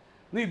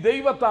 നീ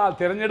ദൈവത്താൽ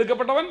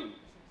തിരഞ്ഞെടുക്കപ്പെട്ടവൻ,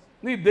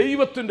 നീ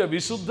ദൈവത്തിൻ്റെ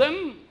വിശുദ്ധൻ,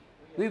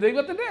 നീ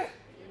ദൈവത്തിൻ്റെ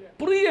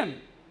പ്രിയൻ.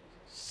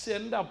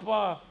 എൻ്റെ അപ്പ,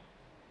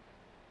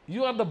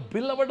 you are the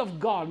beloved of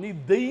God. നീ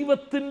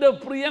ദൈവത്തിൻ്റെ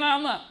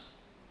പ്രിയനാണ്.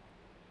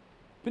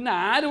 പിന്നെ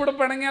ആരിവിടെ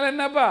പിണങ്ങിയാൽ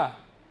എന്നപ്പാ?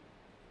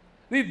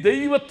 നീ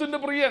ദൈവത്തിൻ്റെ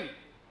പ്രിയൻ.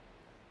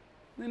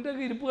 നിന്റെ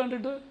ഇരിപ്പ്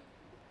കണ്ടിട്ട്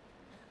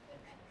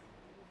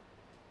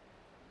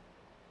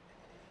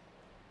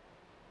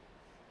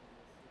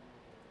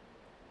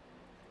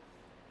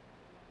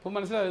ഇപ്പം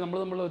മനസ്സിലായി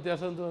നമ്മളുള്ള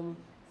വ്യത്യാസം എന്തുവാന്ന്.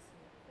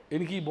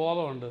 എനിക്ക് ഈ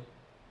ബോധമുണ്ട്,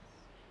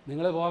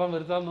 നിങ്ങളെ ബോധം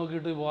വരുത്താൻ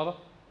നോക്കിയിട്ട് ഈ ബോധം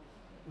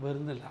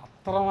വരുന്നില്ല.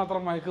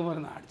 അത്രമാത്രം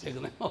മയക്കുമരുന്ന്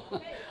അടിച്ചേക്കുന്നത്.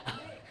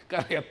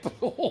 കാരണം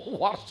എത്രയോ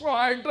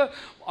വർഷമായിട്ട്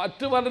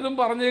മറ്റു പലരും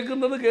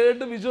പറഞ്ഞേക്കുന്നത്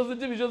കേട്ട്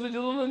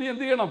വിശ്വസിച്ചതൊന്നും നീ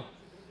എന്ത് ചെയ്യണം?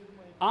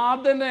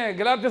 ആദ്യമേ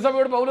ഗലാത്യ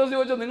സഭയോട് പൗലോസ്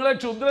ചോദിച്ചു, നിങ്ങളെ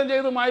ക്ഷുദ്രം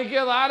ചെയ്ത്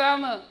മയക്കിയത്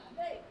ആരാന്ന്?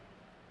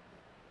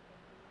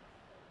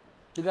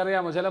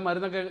 എനിക്കറിയാമോ, ചില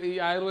മരുന്നൊക്കെ ഈ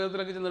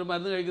ആയുർവേദത്തിലൊക്കെ ചെന്നൊരു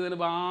മരുന്ന്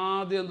കഴിക്കുന്നതിന്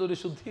ആദ്യം എന്തൊരു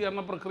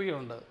ശുദ്ധീകരണ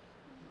പ്രക്രിയ ഉണ്ട്.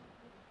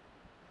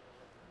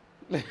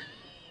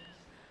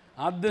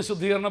 ആദ്യ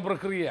ശുദ്ധീകരണ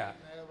പ്രക്രിയ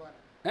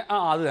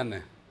അത് തന്നെ.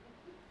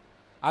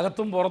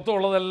 അകത്തും പുറത്തും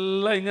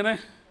ഉള്ളതെല്ലാം ഇങ്ങനെ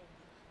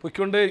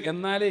പൊയ്ക്കൊണ്ട്,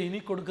 എന്നാലേ ഇനി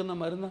കൊടുക്കുന്ന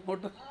മരുന്ന്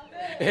അങ്ങോട്ട്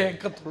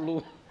ഏക്കത്തുള്ളൂ.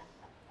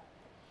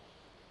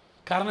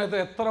 കാരണം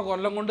എത്ര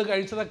കൊല്ലം കൊണ്ട്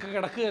കഴിച്ചതൊക്കെ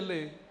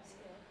കിടക്കുകയല്ലേ.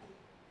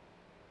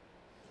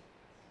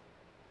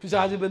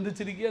 പിശാച്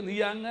ബന്ധിച്ചിരിക്കുക. നീ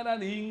അങ്ങനെ,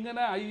 നീ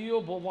ഇങ്ങനെ, അയ്യോ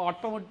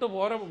വട്ടമിട്ട്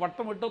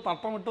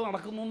തട്ടമിട്ട്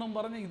നടക്കുന്നു എന്നും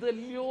പറഞ്ഞ്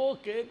ഇതല്ലയോ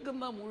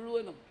കേൾക്കുന്ന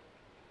മുഴുവനും.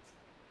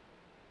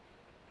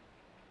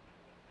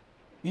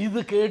 ഇത്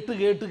കേട്ട്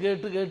കേട്ട്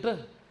കേട്ട് കേട്ട്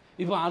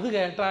ഇപ്പം അത്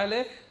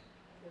കേട്ടാലേ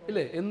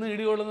ഇല്ലേ, എന്ന്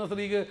ഇടികൊള്ളുന്ന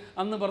സ്ത്രീക്ക്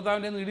അന്ന്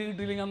ഭർത്താവിൻ്റെ ഒന്ന് ഇടി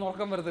കിട്ടിയില്ലെങ്കിൽ അന്ന്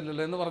ഉറക്കം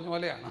വരത്തില്ലല്ലോ എന്ന് പറഞ്ഞ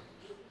പോലെയാണ്.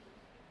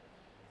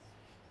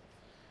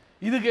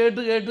 ഇത്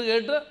കേട്ട് കേട്ട്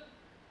കേട്ട്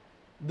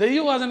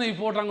ദൈവവചനം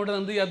ഇപ്പോൾ അങ്ങോട്ട്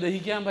എന്ത് ചെയ്യുക,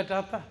 ദഹിക്കാൻ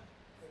പറ്റാത്ത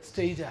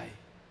സ്റ്റേജായി.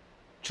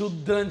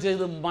 ക്ഷുദ്രം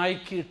ചെയ്ത്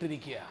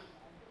മയക്കിയിട്ടിരിക്കുക.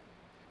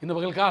 ഇന്ന്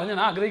പകൽക്കാലം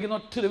ഞാൻ ആഗ്രഹിക്കുന്ന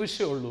ഒറ്റൊരു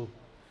വിഷയമുള്ളൂ.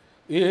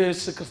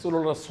 യേശു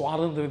ക്രിസ്തുവിലുള്ള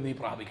സ്വാതന്ത്ര്യം നീ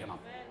പ്രാപിക്കണം.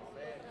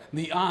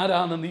 നീ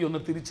ആരാന്ന് നീ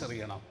ഒന്ന്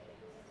തിരിച്ചറിയണം.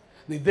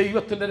 നീ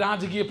ദൈവത്തിൻ്റെ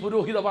രാജകീയ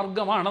പുരോഹിത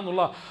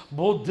വർഗമാണെന്നുള്ള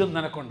ബോധ്യം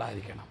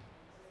നിനക്കുണ്ടായിരിക്കണം.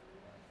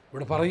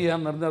 ഇവിടെ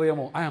പറയുകയെന്ന്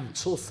അറിയാമോ, I am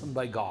chosen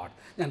by God.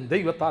 ഞാൻ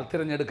ദൈവത്താൽ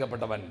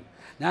തിരഞ്ഞെടുക്കപ്പെട്ടവൻ,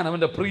 ഞാൻ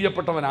അവൻ്റെ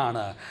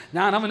പ്രിയപ്പെട്ടവനാണ്,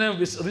 ഞാൻ അവന്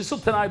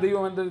വിശുദ്ധനായ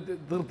ദൈവം എൻ്റെ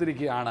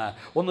തീർത്തിരിക്കുകയാണ്.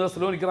 1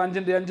 തെസ്സലോനിക്കർ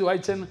 5:5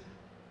 വായിച്ചൻ.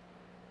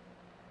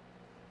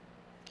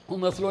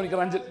 1 തെസ്സലോനിക്കർ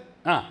 5.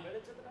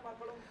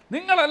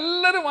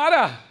 നിങ്ങളെല്ലാവരും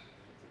ആരാ?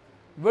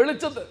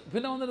 വെളിച്ചത്ത്.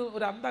 പിന്നെ വന്നൊരു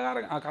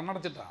അന്ധകാരം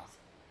കണ്ണടച്ചിട്ടാ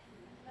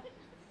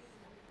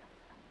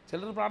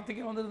ചിലർ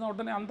പ്രാർത്ഥിക്കാൻ വന്നിരുന്ന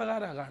ഉടനെ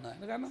അന്ധകാരമാണ് കാണുക.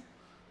 കാരണം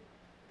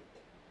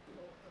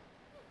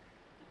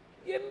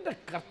എൻ്റെ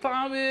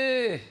കർത്താവേ,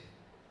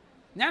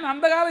 ഞാൻ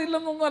അന്ധകാരം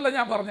ഇല്ലെന്നൊന്നുമല്ല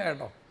ഞാൻ പറഞ്ഞ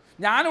കേട്ടോ.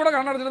 ഞാനിവിടെ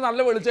കണ്ണടച്ചിട്ട് നല്ല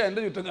വെളിച്ചം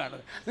എൻ്റെ ചുറ്റും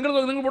കാണുക. നിങ്ങൾ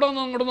ഇവിടെ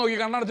ഒന്ന് ഇങ്ങോട്ട് നോക്കി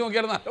കണ്ണടച്ച്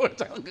നോക്കിയാൽ നല്ല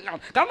വെളിച്ചം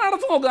കാണും.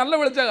 കണ്ണടച്ച് നോക്കുക, നല്ല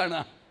വെളിച്ചം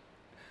കാണുക.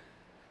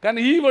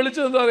 കാരണം ഈ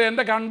വെളിച്ചം എന്താ പറയുക,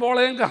 എൻ്റെ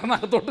കൺപോളയും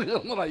കണ്ണകത്തോട്ട്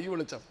കയറുന്നതാണ് ഈ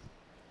വെളിച്ചം.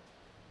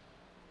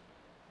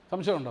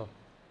 സംശയമുണ്ടോ?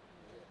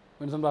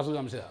 മിൻസൺ പാസ്റ്റർ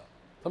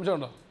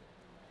സംശയമുണ്ടോ?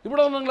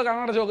 ഇവിടെ ഒന്ന് നിങ്ങൾ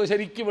കണ്ണടച്ച് നോക്കുക,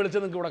 ശരിക്കും വെളിച്ചം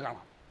നിങ്ങൾക്ക് ഇവിടെ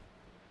കാണാം.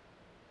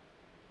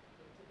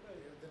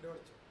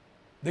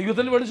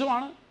 ദൈവത്തിൻ്റെ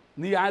വെളിച്ചമാണ്.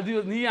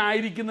 നീ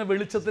ആയിരിക്കുന്ന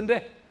വെളിച്ചത്തിൻ്റെ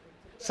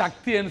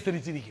ശക്തി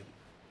അനുസരിച്ചിരിക്കും.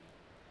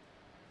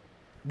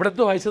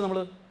 ഇവിടുത്തെ വായിച്ചത് നമ്മൾ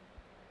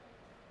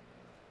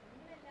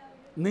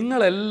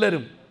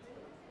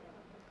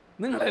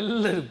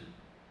നിങ്ങളെല്ലാവരും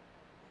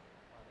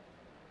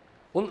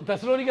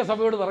തെസ്സലോനിക്ക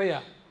സഭയോട് പറയുക,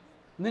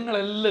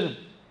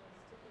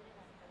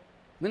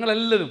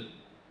 നിങ്ങളെല്ലാവരും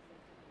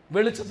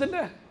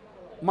വെളിച്ചത്തിൻ്റെ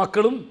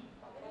മക്കളും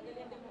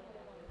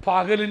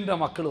പകലിൻ്റെ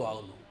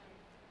മക്കളുമാകുന്നു.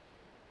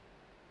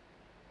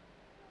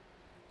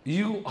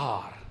 You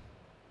are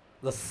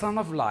the son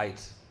of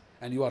light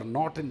and you are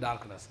not in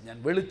darkness. ഞാൻ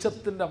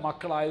വെളിച്ചത്തിൻ്റെ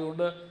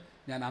മക്കളായതുകൊണ്ട്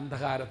ഞാൻ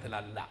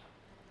അന്ധകാരത്തിലല്ല.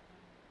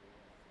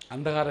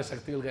 അന്ധകാര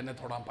ശക്തികൾക്ക് എന്നെ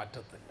തൊടാൻ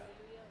പറ്റത്തില്ല.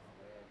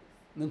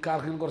 നിങ്ങൾക്ക്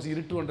ആർക്കെങ്കിലും കുറച്ച്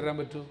ഇരുട്ട് കൊണ്ടുവരാൻ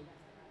പറ്റുമോ?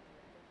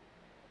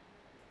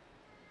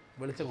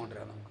 വെളിച്ചം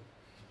കൊണ്ടുവരാം.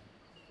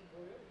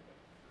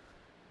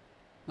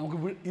 നമുക്ക്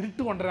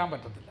ഇരുട്ട് കൊണ്ടുവരാൻ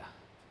പറ്റത്തില്ല,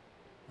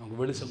 നമുക്ക്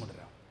വെളിച്ചം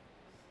കൊണ്ടുവരാം.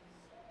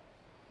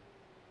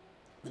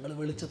 നിങ്ങൾ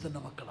വെളിച്ചത്തിൻ്റെ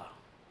മക്കളാണ്.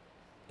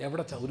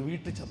 എവിടെ ഒരു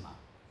വീട്ടിൽ ചെന്നാൽ,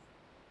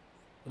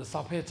 ഒരു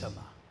സഭയിൽ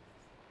ചെന്നാൽ,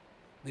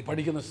 നീ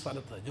പഠിക്കുന്ന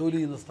സ്ഥലത്ത്, ജോലി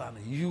ചെയ്യുന്ന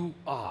സ്ഥാനം, you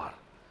are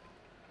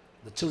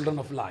the children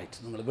of light.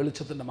 നിങ്ങൾ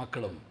വെളിച്ചത്തിൻ്റെ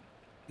മക്കളും.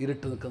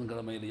 ഇരുട്ട് നിൽക്കുന്ന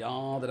നിങ്ങളുടെ മേൽ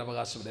യാതൊരു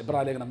അവകാശമില്ല.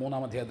 എബ്രായ ലേഖനം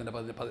 3-ാം അധ്യായത്തിൻ്റെ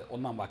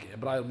 1-ാം വാക്യം.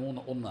 എബ്രായർ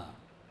 3:1.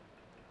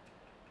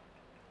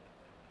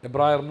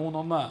 എബ്രായർ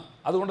 3:1.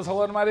 അതുകൊണ്ട്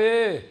സഹോദരന്മാരെ,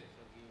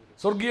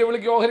 സ്വർഗീയ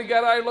വിളിക്ക്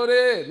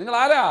ഓഹരിക്കാരായുള്ളവരെ, നിങ്ങൾ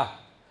ആരാ?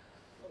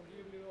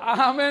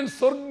 ആമേൻ.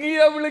 സ്വർഗീയ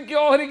വിളിക്ക്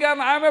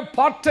ഓഹരിക്കാരൻ. I am a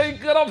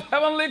പാർട്ടേക്കർ of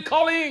heavenly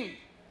calling.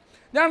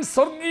 ഞാൻ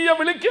സ്വർഗീയ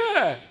വിളിക്ക്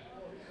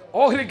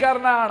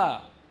ഓഹരിക്കാരനാണ്.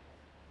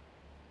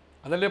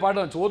 അതല്ലേ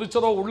പാട്ട്?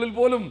 ചോദിച്ചതോ ഉള്ളിൽ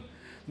പോലും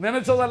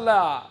നനച്ചതല്ല.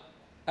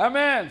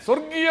 ആമേൻ.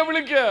 സ്വർഗീയ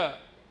വിളിക്ക്.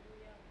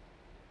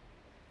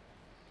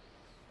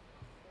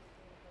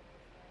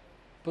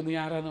 ഇപ്പം നീ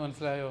ആരാന്ന്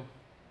മനസ്സിലായോ?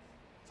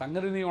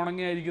 സംഗതി നീ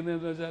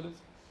ഉണങ്ങിയായിരിക്കുന്നതെന്ന് വെച്ചാലും,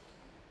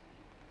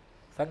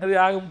 സംഗതി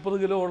ആകെ 30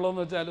 കിലോ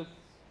ഉള്ളതെന്ന് വെച്ചാലും,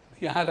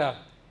 നീ ആരാ?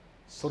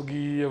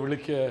 സ്വർഗീയ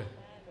വിളിക്ക്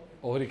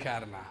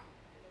ഓഹരിക്കാരനാ.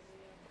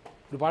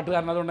 ഒരു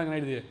പാട്ടുകാരൻ അതുകൊണ്ട് എങ്ങനെ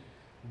എഴുതിയേ?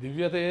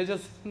 ദിവ്യ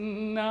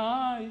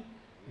തേജസ്സിനായി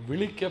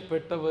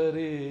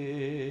വിളിക്കപ്പെട്ടവരെ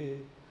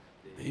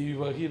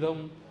ദൈവഹിതം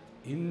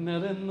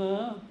ഇന്നതെന്ന്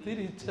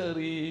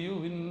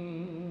തിരിച്ചറിയുവിൻ.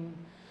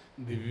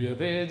 ദിവ്യ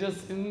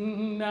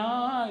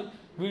തേജസ്സിനായി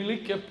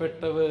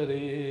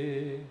വിളിക്കപ്പെട്ടവരെ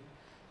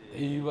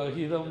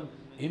ദൈവഹിതം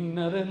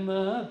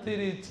ഇന്നതെന്ന്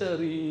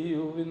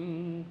തിരിച്ചറിയുവിൻ.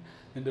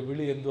 നിന്റെ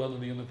വിളി എന്തുവാന്ന്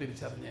നീ ഒന്ന്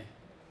തിരിച്ചറിഞ്ഞേ.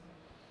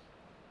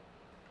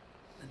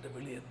 നിന്റെ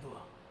വിളി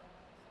എന്തുവാ?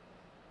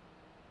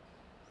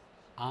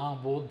 ആ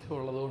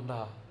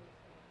ബോധ്യമുള്ളതുകൊണ്ടാണ്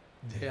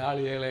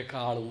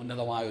ജയാളികളെക്കാളും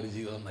ഉന്നതമായൊരു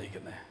ജീവിതം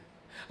നയിക്കുന്നത്.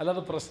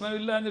 അല്ലാതെ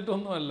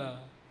പ്രശ്നമില്ലാഞ്ഞിട്ടൊന്നുമല്ല.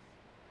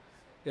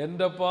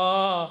 എൻ്റെ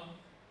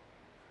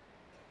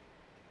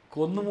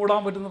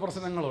കൊന്നുമൂടാൻ പറ്റുന്ന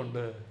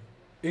പ്രശ്നങ്ങളുണ്ട്,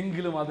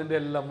 എങ്കിലും അതിൻ്റെ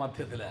എല്ലാം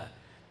മധ്യത്തിൽ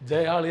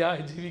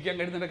ജയാളിയായി ജീവിക്കാൻ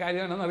കഴിയുന്നതിൻ്റെ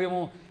കാര്യം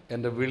എന്നാണെന്നറിയാമോ?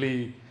 എൻ്റെ വിളി,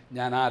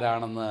 ഞാൻ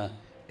ആരാണെന്ന്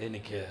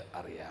എനിക്ക്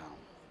അറിയാം.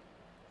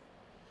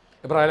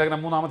 എബ്രായ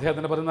ലേഖനം 3-ാം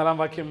അധ്യായത്തിൻ്റെ 14-ാം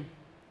വാക്യം.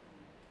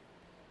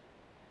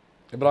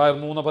 എബ്രായർ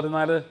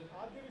 3:14.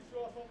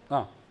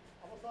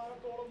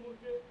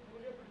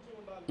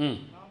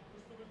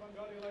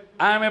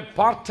 I am a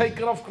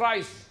partaker of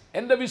Christ.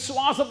 എൻ്റെ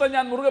വിശ്വാസത്തെ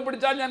ഞാൻ മുറുകെ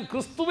പിടിച്ചാൽ ഞാൻ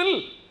ക്രിസ്തുവിൽ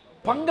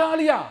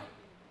പങ്കാളിയാ.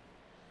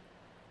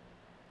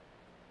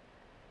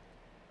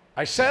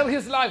 I share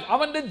his life.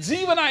 അവൻ്റെ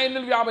ജീവനായി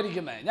എന്നിൽ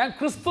വ്യാപരിക്കുന്നത്. ഞാൻ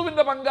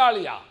ക്രിസ്തുവിൻ്റെ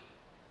പങ്കാളിയാ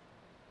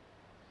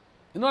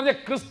എന്ന് പറഞ്ഞാൽ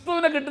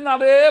ക്രിസ്തുവിനെ കിട്ടുന്ന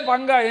അതേ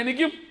പങ്കാ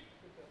എനിക്കും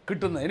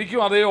കിട്ടുന്നത്. എനിക്കും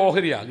അതേ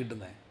ഓഹരിയാ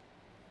കിട്ടുന്നത്.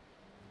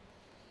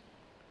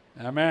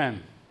 ആമേൻ.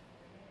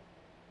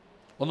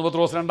 1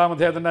 പത്രോസ് 2-ാം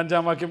അധ്യായത്തിൻ്റെ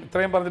 5-ാം വാക്യം.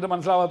 ഇത്രയും പറഞ്ഞിട്ട്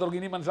മനസ്സിലാവാത്തവർക്ക്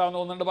ഇനി മനസ്സിലാവുന്ന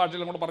 1-2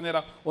 ഭാഷയിലും കൂടെ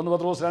പറഞ്ഞുതരാം. 1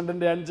 പത്രോസ്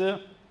 2:5.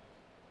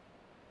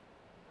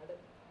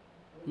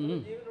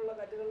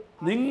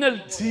 നിങ്ങൾ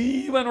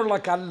ജീവനുള്ള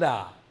കല്ല.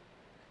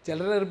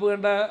 ചിലരുടെ എറുപ്പ്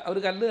കണ്ട അവർ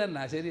കല്ല്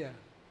തന്നെ. ശരിയാ.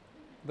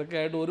 ഇതൊക്കെ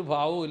ആയിട്ട് ഒരു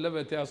ഭാവവും ഇല്ല,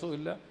 വ്യത്യാസവും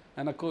ഇല്ല,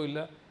 അനക്കവും ഇല്ല.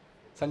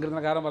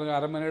 സങ്കീർത്തനക്കാരൻ പറഞ്ഞു,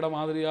 അരമനയുടെ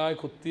മാതിരിയായി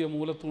കൊത്തിയ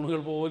മൂലത്തൂണുകൾ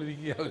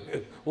പോലിരിക്കുക.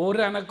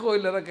 ഒരനക്കവും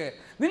ഇല്ല. ഇതൊക്കെ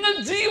നിങ്ങൾ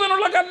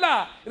ജീവനുള്ള കല്ല.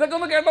 ഇതൊക്കെ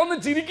ഒന്ന് കേട്ടോ, ഒന്ന്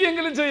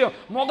ചിരിക്കുകയെങ്കിലും ചെയ്യും,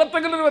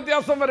 മുഖത്തെങ്കിലും ഒരു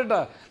വ്യത്യാസം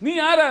വരട്ടെ. നീ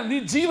ആരാ? നീ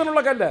ജീവനുള്ള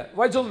കല്ല്.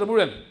 വായിച്ചോന്നിട്ട്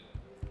മുഴുവൻ.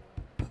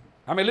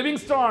 I am a living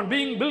stone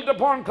being built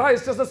upon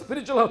Christ as a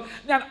spiritual house.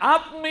 ഞാൻ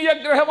ആത്മീയ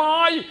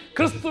ഗ്രഹമായി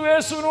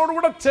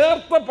ക്രിസ്തുയേശുവിനോടുകൂടെ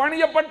ചേർത്ത്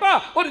പണിയപ്പെട്ട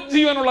ഒരു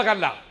ജീവനുള്ള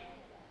കല്ല.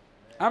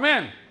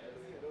 ആമേൻ.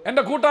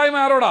 എൻ്റെ കൂട്ടായ്മ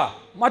ആരോടാ?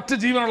 മറ്റ്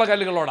ജീവനുള്ള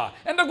കല്ലുകളോടാ.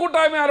 എൻ്റെ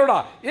കൂട്ടായ്മ ആരോടാ?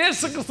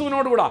 യേശു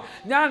ക്രിസ്തുവിനോടുകൂടാ.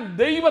 ഞാൻ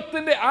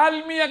ദൈവത്തിൻ്റെ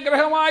ആത്മീയ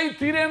ഗ്രഹമായി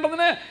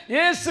തീരേണ്ടതിന്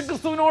യേശു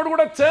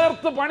ക്രിസ്തുവിനോടുകൂടെ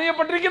ചേർത്ത്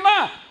പണിയപ്പെട്ടിരിക്കുന്ന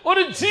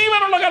ഒരു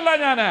ജീവനുള്ള കല്ല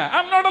ഞാൻ. I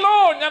am not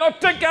alone. ഞാൻ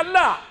ഒറ്റയ്ക്കല്ല.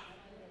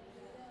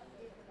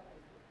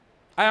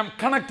 I am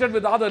connected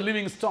with other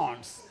living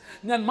stones.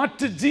 ഞാൻ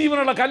മറ്റ്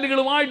ജീവനുള്ള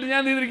കല്ലുകളുമായിട്ട്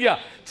ഞാൻ ചെയ്തിരിക്കുക,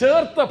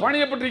 ചേർത്ത്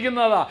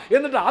പണിയപ്പെട്ടിരിക്കുന്നതാ.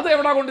 എന്നിട്ട് അത്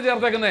എവിടാ കൊണ്ട്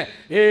ചേർത്തേക്കുന്നത്?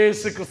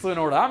 യേശു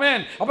ക്രിസ്തുവിനോട്. ആമേൻ.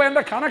 അപ്പോൾ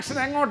എൻ്റെ കണക്ഷൻ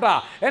എങ്ങോട്ടാ?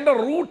 എൻ്റെ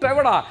റൂട്ട്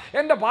എവിടാ?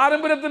 എൻ്റെ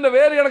പാരമ്പര്യത്തിൻ്റെ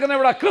വേര് കിടക്കുന്ന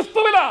എവിടാ?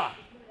 ക്രിസ്തുവിലാ.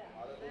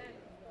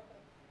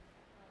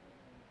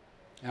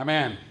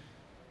 ആമേൻ.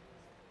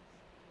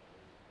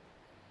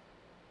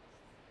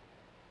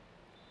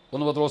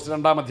 1 പത്രോസ്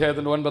 2-ാം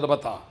അധ്യായത്തിൻ്റെ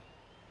 9-10.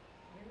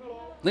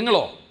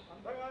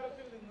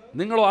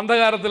 നിങ്ങളോ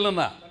അന്ധകാരത്തിൽ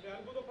നിന്ന്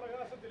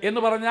എന്ന്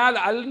പറഞ്ഞാൽ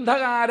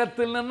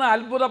അന്ധകാരത്തിൽ നിന്ന്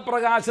അത്ഭുത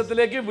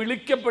പ്രകാശത്തിലേക്ക്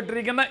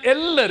വിളിക്കപ്പെട്ടിരിക്കുന്ന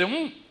എല്ലാവരും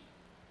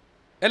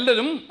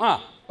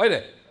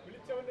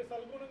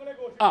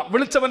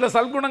വിളിച്ചവന്റെ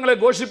സൽഗുണങ്ങളെ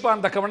ഘോഷിപ്പാൻ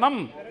തക്കവണ്ണം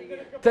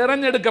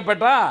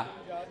തെരഞ്ഞെടുക്കപ്പെട്ട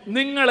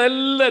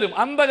നിങ്ങളെല്ലാവരും,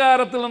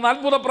 അന്ധകാരത്തിൽ നിന്ന്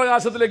അത്ഭുത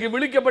പ്രകാശത്തിലേക്ക്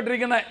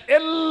വിളിക്കപ്പെട്ടിരിക്കുന്ന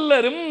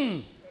എല്ലാവരും,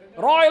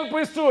 റോയൽ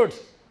പ്രീസ്റ്റ്ഹുഡ്,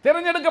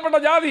 തിരഞ്ഞെടുക്കപ്പെട്ട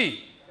ജാതി,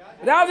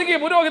 രാജകീയ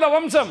പുരോഹിത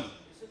വംശം,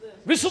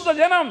 വിശുദ്ധ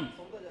ജനം,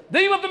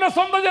 ദൈവത്തിന്റെ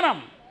സ്വന്തം ജനം.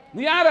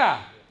 നീ ആരാ?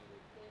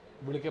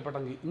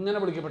 വിളിക്കപ്പെട്ടെങ്കിൽ, ഇങ്ങനെ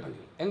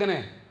വിളിക്കപ്പെട്ടെങ്കിൽ. എങ്ങനെ?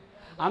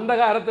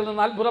 അന്ധകാരത്തിൽ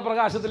നിന്ന് അത്ഭുത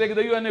പ്രകാശത്തിലേക്ക്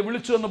ദൈവം എന്നെ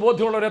വിളിച്ചു എന്ന്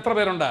ബോധ്യമുള്ളവർ എത്ര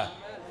പേരുണ്ട്?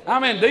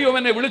 ആമേൻ. ദൈവം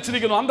എന്നെ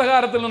വിളിച്ചിരിക്കുന്നു.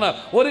 അന്ധകാരത്തിൽ നിന്ന്,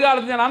 ഒരു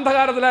കാലത്ത് ഞാൻ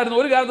അന്ധകാരത്തിലായിരുന്നു,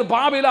 ഒരു കാലത്ത്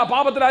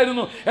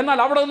പാപത്തിലായിരുന്നു. എന്നാൽ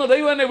അവിടെ നിന്ന്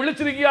ദൈവം എന്നെ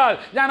വിളിച്ചിരിക്കാൻ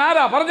ഞാൻ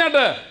ആരാ?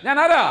 പറഞ്ഞിട്ട് ഞാൻ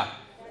ആരാ?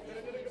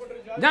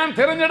 ഞാൻ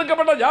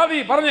തിരഞ്ഞെടുക്കപ്പെട്ട ജാതി.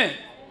 പറഞ്ഞേ,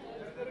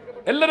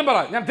 എല്ലാവരും പറ,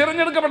 ഞാൻ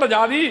തിരഞ്ഞെടുക്കപ്പെട്ട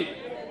ജാതി.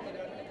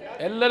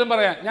 എല്ലാവരും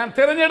പറയാം, ഞാൻ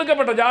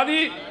തിരഞ്ഞെടുക്കപ്പെട്ട ജാതി.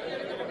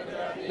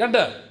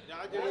 2,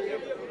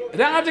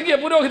 രാജകീയ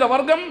പുരോഹിത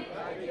വർഗം.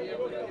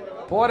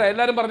 പോരാ,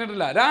 എല്ലാവരും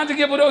പറഞ്ഞിട്ടില്ല.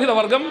 രാജകീയ പുരോഹിത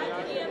വർഗം.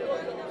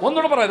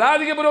 ഒന്നുകൂടെ പറയാം,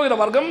 രാജകീയ പുരോഹിത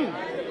വർഗം.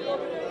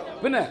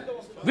 പിന്നെ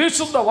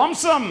വിശുദ്ധ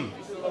വംശം.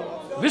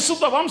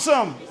 വിശുദ്ധ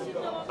വംശം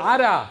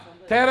ആരാ?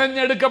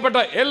 തെരഞ്ഞെടുക്കപ്പെട്ട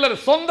എല്ലാവരും,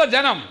 സ്വന്തം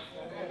ജനം,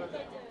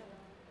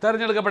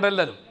 തെരഞ്ഞെടുക്കപ്പെട്ട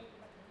എല്ലാവരും.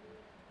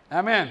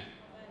 ആമേൻ.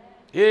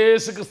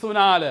 യേശു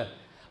ക്രിസ്തുവിനാൽ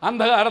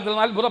അന്ധകാരത്തിൽ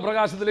നിന്ന് അത്ഭുത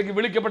പ്രകാശത്തിലേക്ക്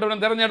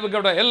വിളിക്കപ്പെട്ടവരും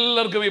തെരഞ്ഞെടുക്കപ്പെട്ട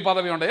എല്ലാവർക്കും ഈ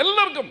പദവിയുണ്ട്.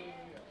 എല്ലാവർക്കും.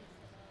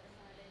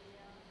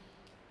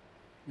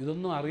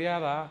 ഇതൊന്നും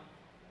അറിയാതാ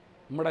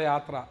നമ്മുടെ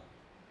യാത്ര,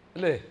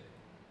 അല്ലേ?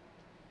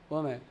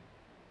 പോന്നേ.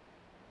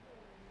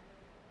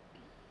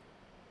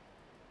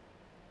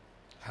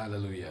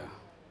 ഹല്ലേലൂയ.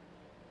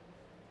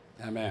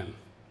 ആമേൻ.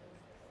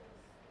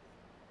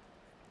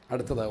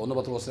 അടുത്തത് 1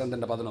 പത്രോസ്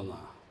 2:11.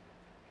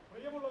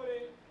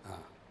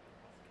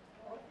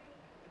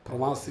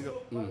 പ്രവാസികൾ.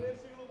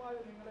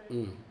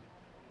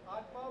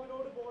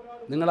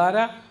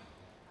 നിങ്ങളാരാ?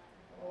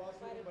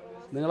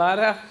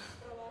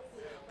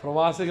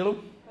 പ്രവാസികളും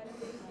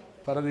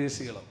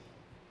പരദേശികളും.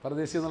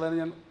 പരദേശി എന്നുള്ളതിന്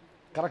ഞാൻ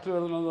കറക്റ്റ്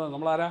വരുന്നത്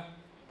നമ്മളാരാ?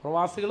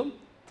 പ്രവാസികളും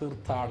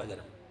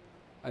തീർത്ഥാടകരും.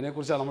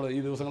 അതിനെക്കുറിച്ചാണ് നമ്മൾ ഈ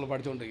ദിവസങ്ങൾ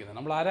പഠിച്ചുകൊണ്ടിരിക്കുന്നത്.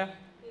 നമ്മളാരാ?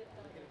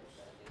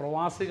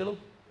 പ്രവാസികളും.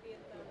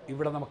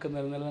 ഇവിടെ നമുക്ക്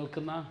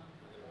നിലനിൽക്കുന്ന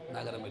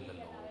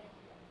നഗരമില്ലല്ലോ.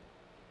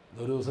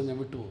 ഇതൊരു ദിവസം ഞാൻ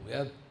വിട്ടുപോകും.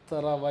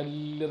 എത്ര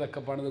വലിയതൊക്കെ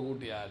പണിത്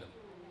കൂട്ടിയാലും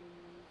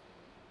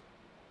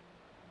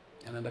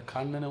ഞാൻ എൻ്റെ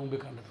കണ്ണിന് മുമ്പിൽ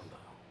കണ്ടിട്ടുണ്ട്.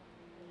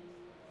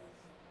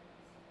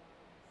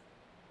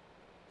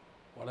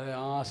 വളരെ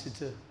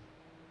ആശിച്ച്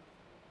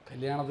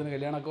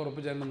കല്യാണമൊക്കെ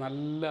ഉറപ്പിച്ചാൽ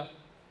നല്ല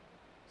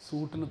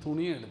സൂട്ടിന്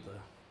തുണിയെടുത്ത്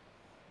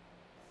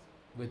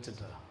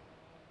വെച്ചിട്ട്,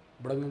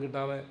 ഇവിടെ ഒന്നും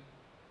കിട്ടാതെ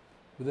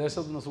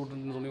വിദേശത്തു നിന്ന്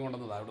സൂട്ടിന് തുണി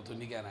കൊണ്ടുവന്നതാണ് ഇവിടെ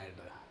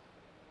തുന്നിക്കാനായിട്ട്.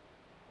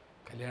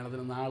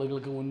 കല്യാണത്തിന്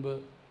നാളുകൾക്ക് മുൻപ്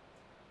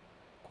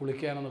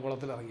കുളിക്കാനെന്ന്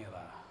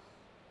കുളത്തിലിറങ്ങിയതാ.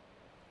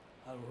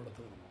 അവിടെ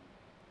തീർന്നു.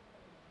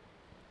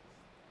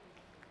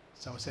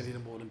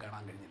 ശവശരീരം പോലും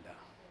കാണാൻ കഴിഞ്ഞില്ല.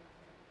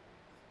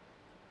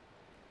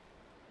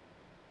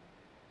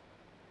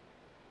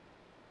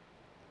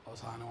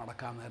 അവസാനം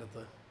അടക്കാൻ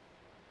നേരത്ത്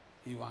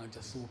ഈ വാങ്ങിച്ച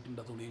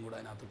സൂട്ടിൻ്റെ തുണിയും കൂടെ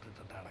അതിനകത്ത്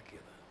ഇട്ടിട്ട്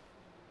അടക്കിയത്.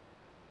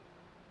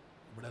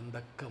 ഇവിടെ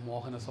എന്തൊക്കെ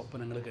മോഹന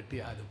സ്വപ്നങ്ങൾ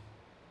കെട്ടിയാലും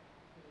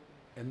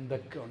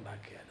എന്തൊക്കെ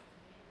ഉണ്ടാക്കിയാലും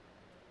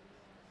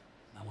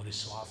നാം ഒരു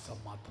ശ്വാസം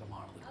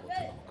മാത്രമാണെന്നൊരു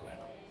ബോധ്യം നമുക്ക്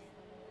വേണം.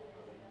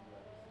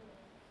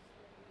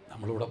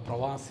 നമ്മളിവിടെ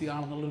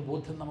പ്രവാസിയാണെന്നുള്ളൊരു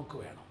ബോധ്യം നമുക്ക്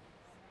വേണം.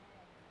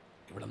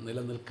 ഇവിടെ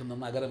നിലനിൽക്കുന്ന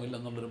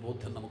നഗരമില്ലെന്നുള്ളൊരു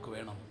ബോധ്യം നമുക്ക്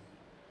വേണം.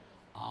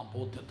 ആ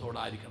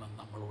ബോധ്യത്തോടായിരിക്കണം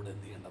നമ്മളിവിടെ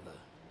എന്ത് ചെയ്യേണ്ടത്?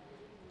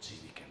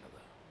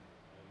 ജീവിക്കേണ്ടത്.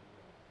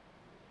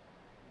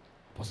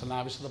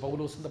 അപ്പോസ്തലനായ വിശുദ്ധ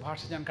പൗലോസിൻ്റെ ഭാഷ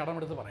ഞാൻ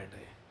കടമെടുത്ത്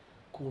പറയട്ടെ.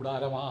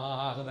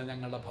 കൂടാരമാകുന്ന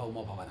ഞങ്ങളുടെ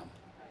ഭൗമഭവനം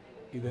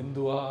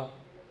ഇതെന്തുവാ?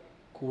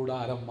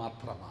 കൂടാരം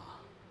മാത്രമാ.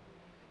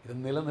 ഇത്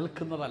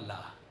നിലനിൽക്കുന്നതല്ല.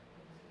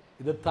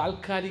 ഇത്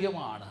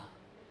താൽക്കാലികമാണ്.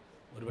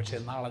 ഒരുപക്ഷെ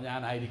നാളെ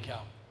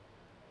ഞാനായിരിക്കാം,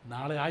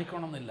 നാളെ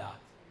ആയിക്കോണമെന്നില്ല,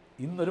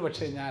 ഇന്നൊരു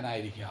പക്ഷേ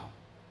ഞാനായിരിക്കാം.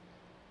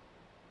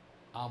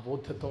 ആ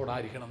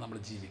ബോധ്യത്തോടായിരിക്കണം നമ്മൾ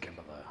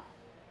ജീവിക്കേണ്ടത്.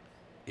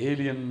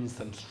 Aliens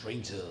and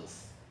strangers,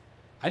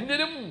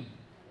 അന്യരും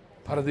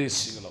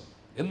പരദേശികളും.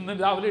 എന്നും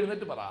രാവിലെ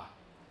എഴുന്നേറ്റ് പറ,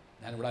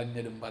 ഞാനിവിടെ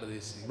അന്യരും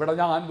പരദേശി. ഇവിടെ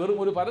ഞാൻ വെറും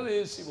ഒരു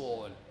പരദേശി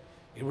പോൽ.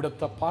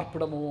 ഇവിടുത്തെ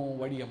പാർപ്പിടമോ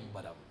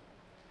വഴിയമ്പലം.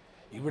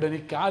 ഇവിടെ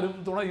എനിക്കാരും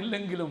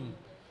തുണയില്ലെങ്കിലും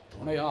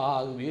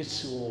തുണയാകും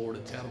യേശുവോട്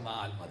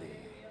ചേർന്നാൽ മതി.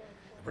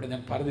 ഇവിടെ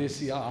ഞാൻ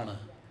പരദേശിയാണ്.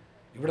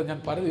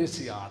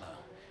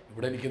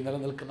 ഇവിടെ എനിക്ക്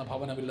നിലനിൽക്കുന്ന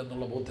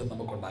ഭവനമില്ലെന്നുള്ള ബോധ്യം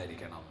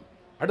നമുക്കുണ്ടായിരിക്കണം.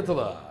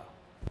 അടുത്തത്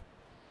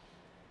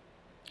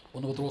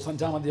 1 പത്രോസ്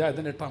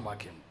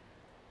 5:8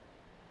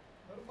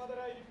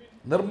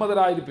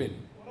 നിർമ്മതരായിരിപ്പിൻ,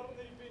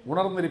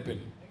 ഉണർന്നിരിപ്പിൻ.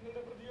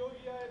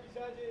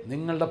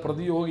 നിങ്ങളുടെ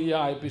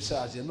പ്രതിയോഗിയായ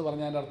പിശാച് എന്ന്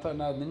പറഞ്ഞാൽ അർത്ഥം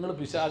എന്നാ? നിങ്ങൾ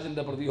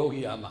പിശാചിൻ്റെ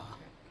പ്രതിയോഗിയാന്നാ.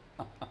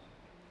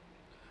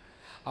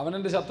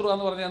 അവനെൻ്റെ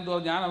ശത്രുവാന്ന് പറഞ്ഞാൽ എന്തുവാ?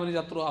 ഞാൻ അവന്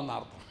ശത്രുവാന്ന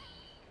അർത്ഥം,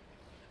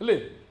 അല്ലേ?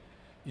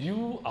 You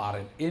are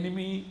N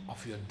enemy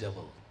of your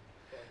devil.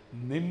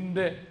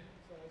 നിന്റെ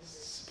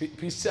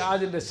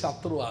പിശാചിൻ്റെ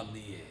ശത്രുവാണ്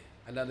നീയെ,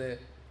 അല്ലാതെ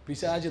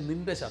പിശാച്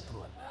നിന്റെ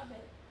ശത്രുവല്ല.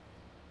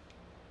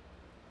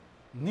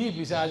 നീ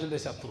പിശാചിൻ്റെ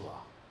ശത്രുവാ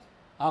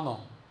ആണോ?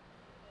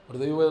 ഒരു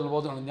ദൈവവേദന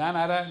ബോധമാണ്. ഞാൻ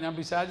ആരാ? ഞാൻ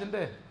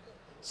പിശാചിൻ്റെ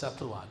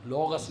ശത്രുവാൻ.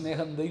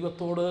 ലോകസ്നേഹം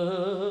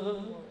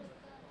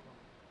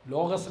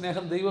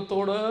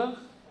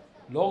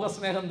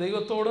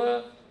ദൈവത്തോട്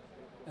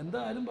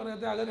എന്തായാലും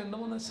പറയാത്ത ആകെ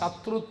 2-3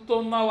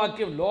 ശത്രുത്വം എന്ന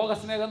വാക്യം.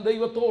 ലോകസ്നേഹം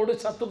ദൈവത്തോട്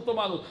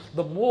ശത്രുത്വമാകും. The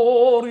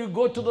more you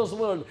go to this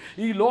world,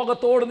 ഈ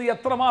ലോകത്തോട് നീ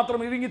എത്രമാത്രം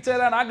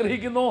ഇഴുങ്ങിച്ചേരാൻ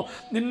ആഗ്രഹിക്കുന്നു,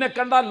 നിന്നെ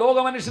കണ്ടാൽ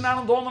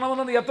ലോകമനുഷ്യനാണെന്ന്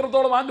തോന്നണമെന്ന് നീ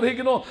എത്രത്തോളം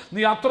ആഗ്രഹിക്കുന്നു,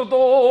 നീ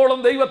അത്രത്തോളം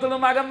ദൈവത്തിൽ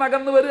നിന്ന്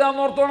അകന്നകന്ന് വരിക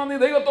എന്നോർത്തോണം നീ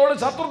ദൈവത്തോട്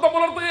ശത്രുത്വം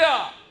പുലർത്തുക.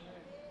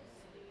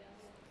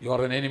 You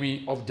are N enemy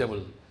of devil.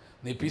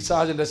 നീ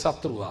പിശാചിന്റെ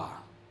ശത്രുവാ.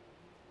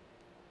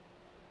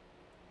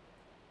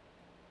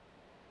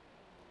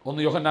 1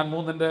 യോഹന്നാൻ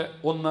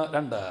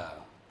 3:1-2.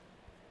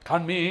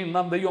 കാൺമീൻ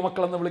നാം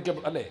ദൈവമക്കൾ എന്ന്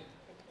വിളിക്കപ്പെടും അല്ലേ?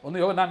 1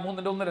 യോഹന്നാൻ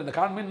 3:1-2.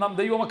 കാൺമീൻ നാം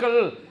ദൈവമക്കൾ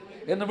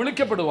എന്ന്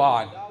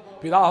വിളിക്കപ്പെടുവാൻ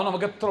പിതാവ്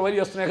നമുക്ക് എത്ര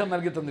വലിയ സ്നേഹം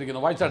നൽകി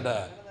തന്നിരിക്കുന്നു. വായിച്ചണ്ട്.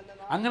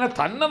 അങ്ങനെ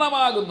തന്നെ നാം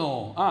ആകുന്നു.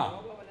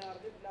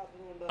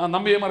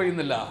 നമ്മയും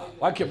അറിയുന്നില്ല.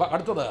 വാക്യം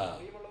അടുത്തത്.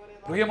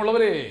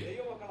 പ്രിയമുള്ളവരെ,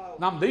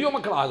 നാം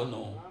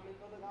ദൈവമക്കളാകുന്നു.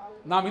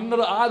 നാം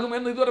ഇന്നത്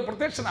ആകുമെന്ന് ഇതുവരെ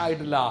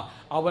പ്രത്യക്ഷനായിട്ടില്ല.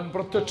 അവൻ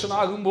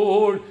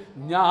പ്രത്യക്ഷനാകുമ്പോൾ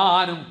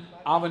ഞാനും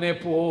അവനെ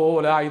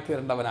പോലെ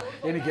ആയിത്തീരേണ്ടവനാ.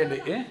 എനിക്ക്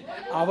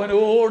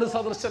അവനോട്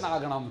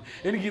സദൃശനാകണം.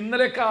 എനിക്ക്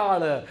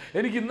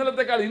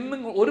ഇന്നലത്തെക്കാൾ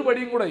ഇന്നും ഒരു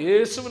പടിയും കൂടെ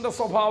യേശുവിൻ്റെ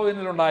സ്വഭാവം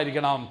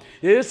എന്നിലുണ്ടായിരിക്കണം.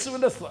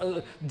 യേശുവിൻ്റെ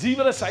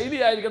ജീവിത ശൈലി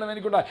ആയിരിക്കണം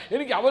എനിക്കുണ്ടായി.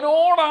 എനിക്ക്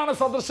അവനോടാണ്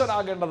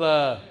സദൃശനാകേണ്ടത്.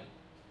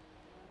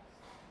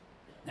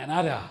 ഞാൻ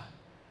ആരാ?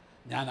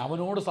 ഞാൻ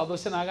അവനോട്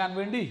സദൃശനാകാൻ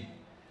വേണ്ടി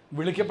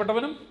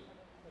വിളിക്കപ്പെട്ടവനും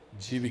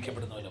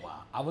ജീവിക്കപ്പെടുന്നവനുമാ.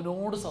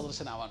 അവനോട്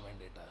സദൃശനാവാൻ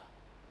വേണ്ടിയിട്ട്.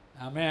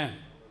 ആമേൻ.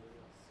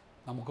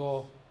 നമുക്കോ?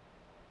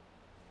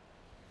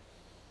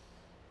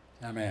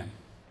 ആമേൻ.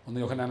 1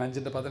 യോഹന്നാൻ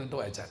 5:18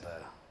 വായിച്ചാട്ട്.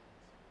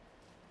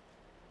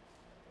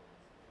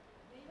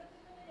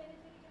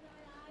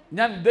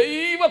 ഞാൻ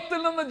ദൈവത്തിൽ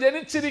നിന്ന്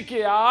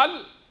ജനിച്ചിരിക്കയാൽ,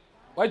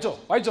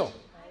 വായിച്ചോ,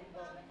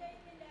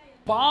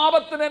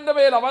 പാപത്തിന് എൻ്റെ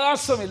മേൽ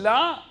അവകാശമില്ല.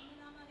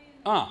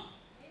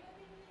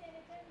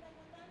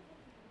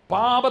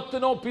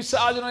 പാപത്തിനോ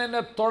പിശാചിനോ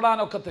എന്നെ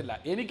തൊടാനൊക്കത്തില്ല.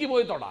 എനിക്ക്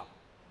പോയി തൊടാം.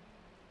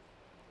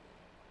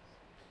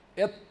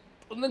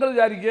 നിങ്ങൾ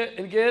വിചാരിക്കുക,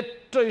 എനിക്ക്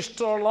ഏറ്റവും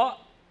ഇഷ്ടമുള്ള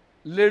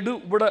ലഡു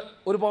ഇവിടെ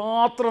ഒരു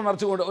പാത്രം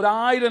നിറച്ചുകൊണ്ട്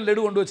 1000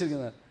 ലഡു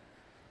കൊണ്ടുവച്ചിരിക്കുന്നത്.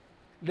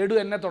 ലഡു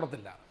എന്നെ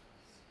തൊടത്തില്ല.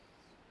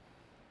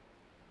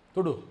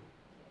 തൊടൂ?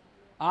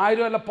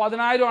 1000 അല്ല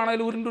 10,000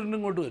 ആണെങ്കിലും ഉരുണ്ടുരുണ്ട്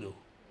ഇങ്ങോട്ട് വരൂ?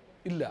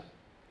 ഇല്ല.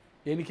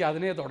 എനിക്ക്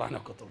അതിനെ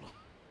തൊടാനൊക്കത്തുള്ളൂ.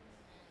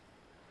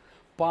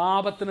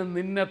 പാപത്തിന്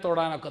നിന്നെ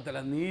തൊടാനൊക്കത്തില്ല.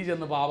 നീ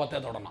ചെന്ന് പാപത്തെ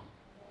തൊടണം.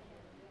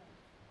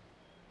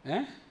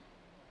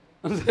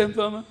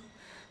 എന്താന്ന്?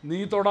 നീ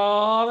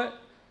തൊടാതെ,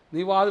 നീ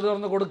വാതിൽ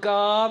തുറന്ന്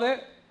കൊടുക്കാതെ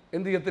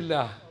എന്ത് ചെയ്യത്തില്ല?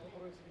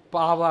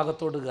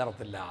 പാപാകത്തോട്ട്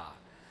കയറത്തില്ല.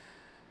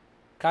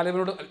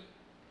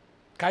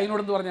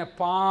 കൈനോടെന്ന് പറഞ്ഞ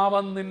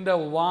പാപം നിന്റെ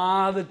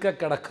വാതുക്കെ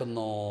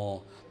കിടക്കുന്നു,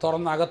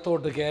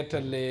 തുറന്നകത്തോട്ട്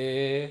കയറ്റല്ലേ.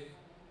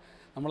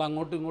 നമ്മൾ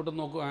അങ്ങോട്ടും ഇങ്ങോട്ടും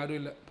നോക്കും,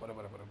 ആരുമില്ല.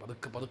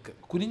 പതുക്കെ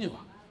കുനിഞ്ഞു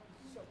വാ.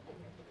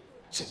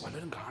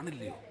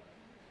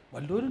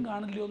 വല്ലവരും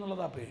കാണില്ലയോ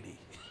എന്നുള്ളതാ പേടി.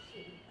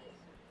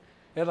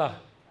 ഏതാ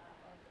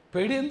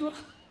പേടി? എന്തുവാ?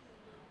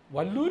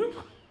 വല്ലവരും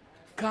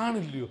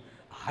കാണില്ലയോ?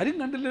 ആരും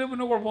കണ്ടില്ലല്ലോ,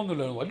 പിന്നെ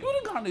കുഴപ്പമൊന്നുമില്ല.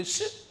 വല്ലവരും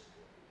കാണിച്ച്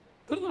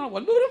തീർന്നാണ്.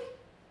 വല്ലവരും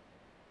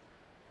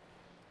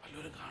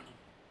കാണും.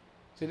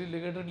 ശരിയില്ലേ?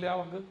 കേട്ടിട്ടില്ല?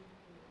 അവർക്ക്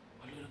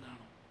വല്ലവരും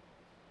കാണും.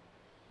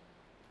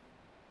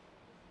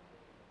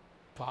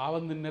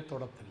 പാപം നിന്നെ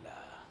തൊടത്തില്ല.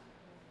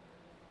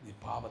 നീ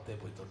പാപത്തെ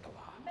പോയി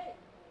തൊട്ടതാ.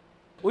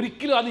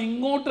 ഒരിക്കലും അത്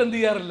ഇങ്ങോട്ട് എന്ത്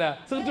ചെയ്യാറില്ല.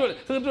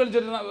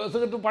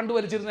 സിഗരറ്റ് പണ്ട്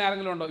വലിച്ചിരുന്ന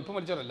ആരെങ്കിലും ഉണ്ടോ? ഇപ്പം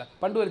വലിച്ചവരല്ല,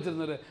 പണ്ട്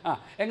വലിച്ചിരുന്നവർ.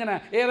 എങ്ങനെ?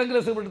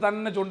 ഏതെങ്കിലും സിഗരറ്റ്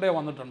തന്നെ ചുണ്ടേ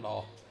വന്നിട്ടുണ്ടോ?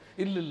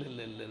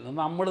 ഇല്ലില്ല.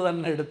 നമ്മൾ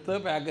തന്നെ എടുത്ത്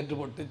പാക്കറ്റ്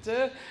പൊട്ടിച്ച്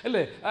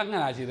അല്ലേ അങ്ങനെ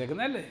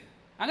ചെയ്തേക്കുന്നത് അല്ലേ?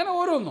 അങ്ങനെ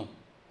ഓരോന്നും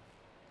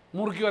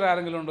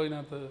മുറുക്കിയവരാരെങ്കിലും ഉണ്ടോ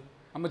ഇതിനകത്ത്?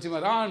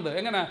 അമ്മച്ചിമാർ ഉണ്ട്.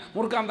 എങ്ങനെ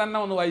മുറുക്കാൻ തന്നെ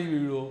ഒന്ന് വൈ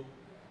വീഴുമോ?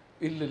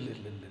 ഇല്ലില്ല.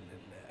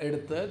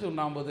 എടുത്ത്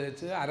ചുണ്ണാമ്പ്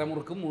തേച്ച്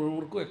അരമുറുക്കും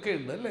മുഴുമുറുക്കും ഒക്കെ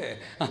ഉണ്ട് അല്ലേ?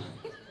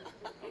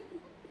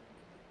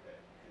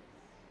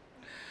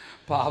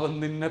 പാപം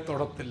നിന്നെ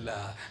തൊടത്തില്ല.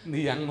 നീ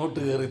അങ്ങോട്ട്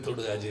കയറി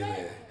തൊടുക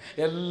ചെയ്തേ.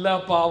 എല്ലാ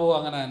പാപവും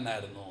അങ്ങനെ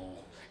തന്നെയായിരുന്നു.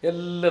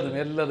 എല്ലതും.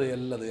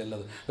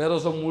 വേറെ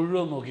ദിവസം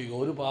മുഴുവൻ നോക്കിക്കോ,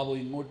 ഒരു പാപവും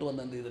ഇങ്ങോട്ട്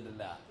വന്ന് എന്ത്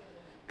ചെയ്തിട്ടില്ല?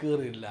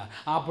 കയറിയില്ല.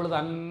 ആപ്പിൾ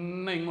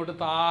തന്നെ ഇങ്ങോട്ട്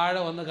താഴെ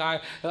വന്ന്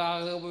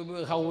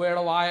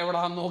ഹവ്വയുടെ വായ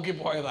എവിടാന്ന് നോക്കി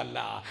പോയതല്ല.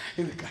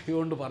 ഇത്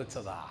കൈകൊണ്ട്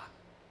പറിച്ചതാ.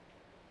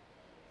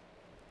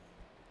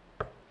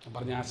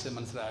 പറഞ്ഞ ആശയം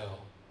മനസ്സിലായോ?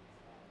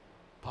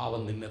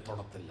 പാപം നിന്നെ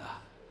തൊടത്തില്ല.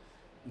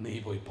 നീ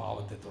പോയി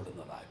പാപത്തെ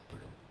തൊടുന്നതാ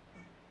എപ്പോഴും.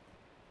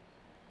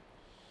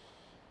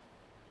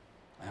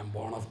 I am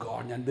born of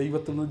God. ഞാൻ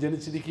ദൈവത്തിൽ നിന്ന്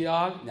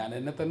ജനിച്ചിരിക്കയാൽ ഞാൻ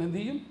എന്നെ തന്നെ എന്ത്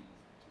ചെയ്യും?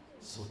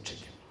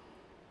 സൂക്ഷിക്കും.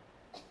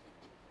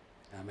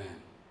 ആമേൻ.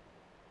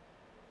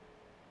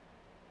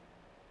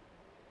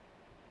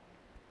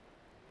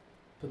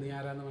 ഇപ്പം നീ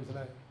ആരാന്ന്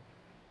മനസ്സിലായോ?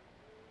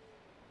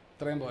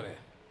 ഇത്രയും പോരെ?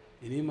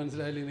 ഇനിയും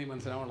മനസ്സിലായില്ല, ഇനിയും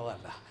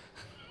മനസ്സിലാവുള്ളതല്ല.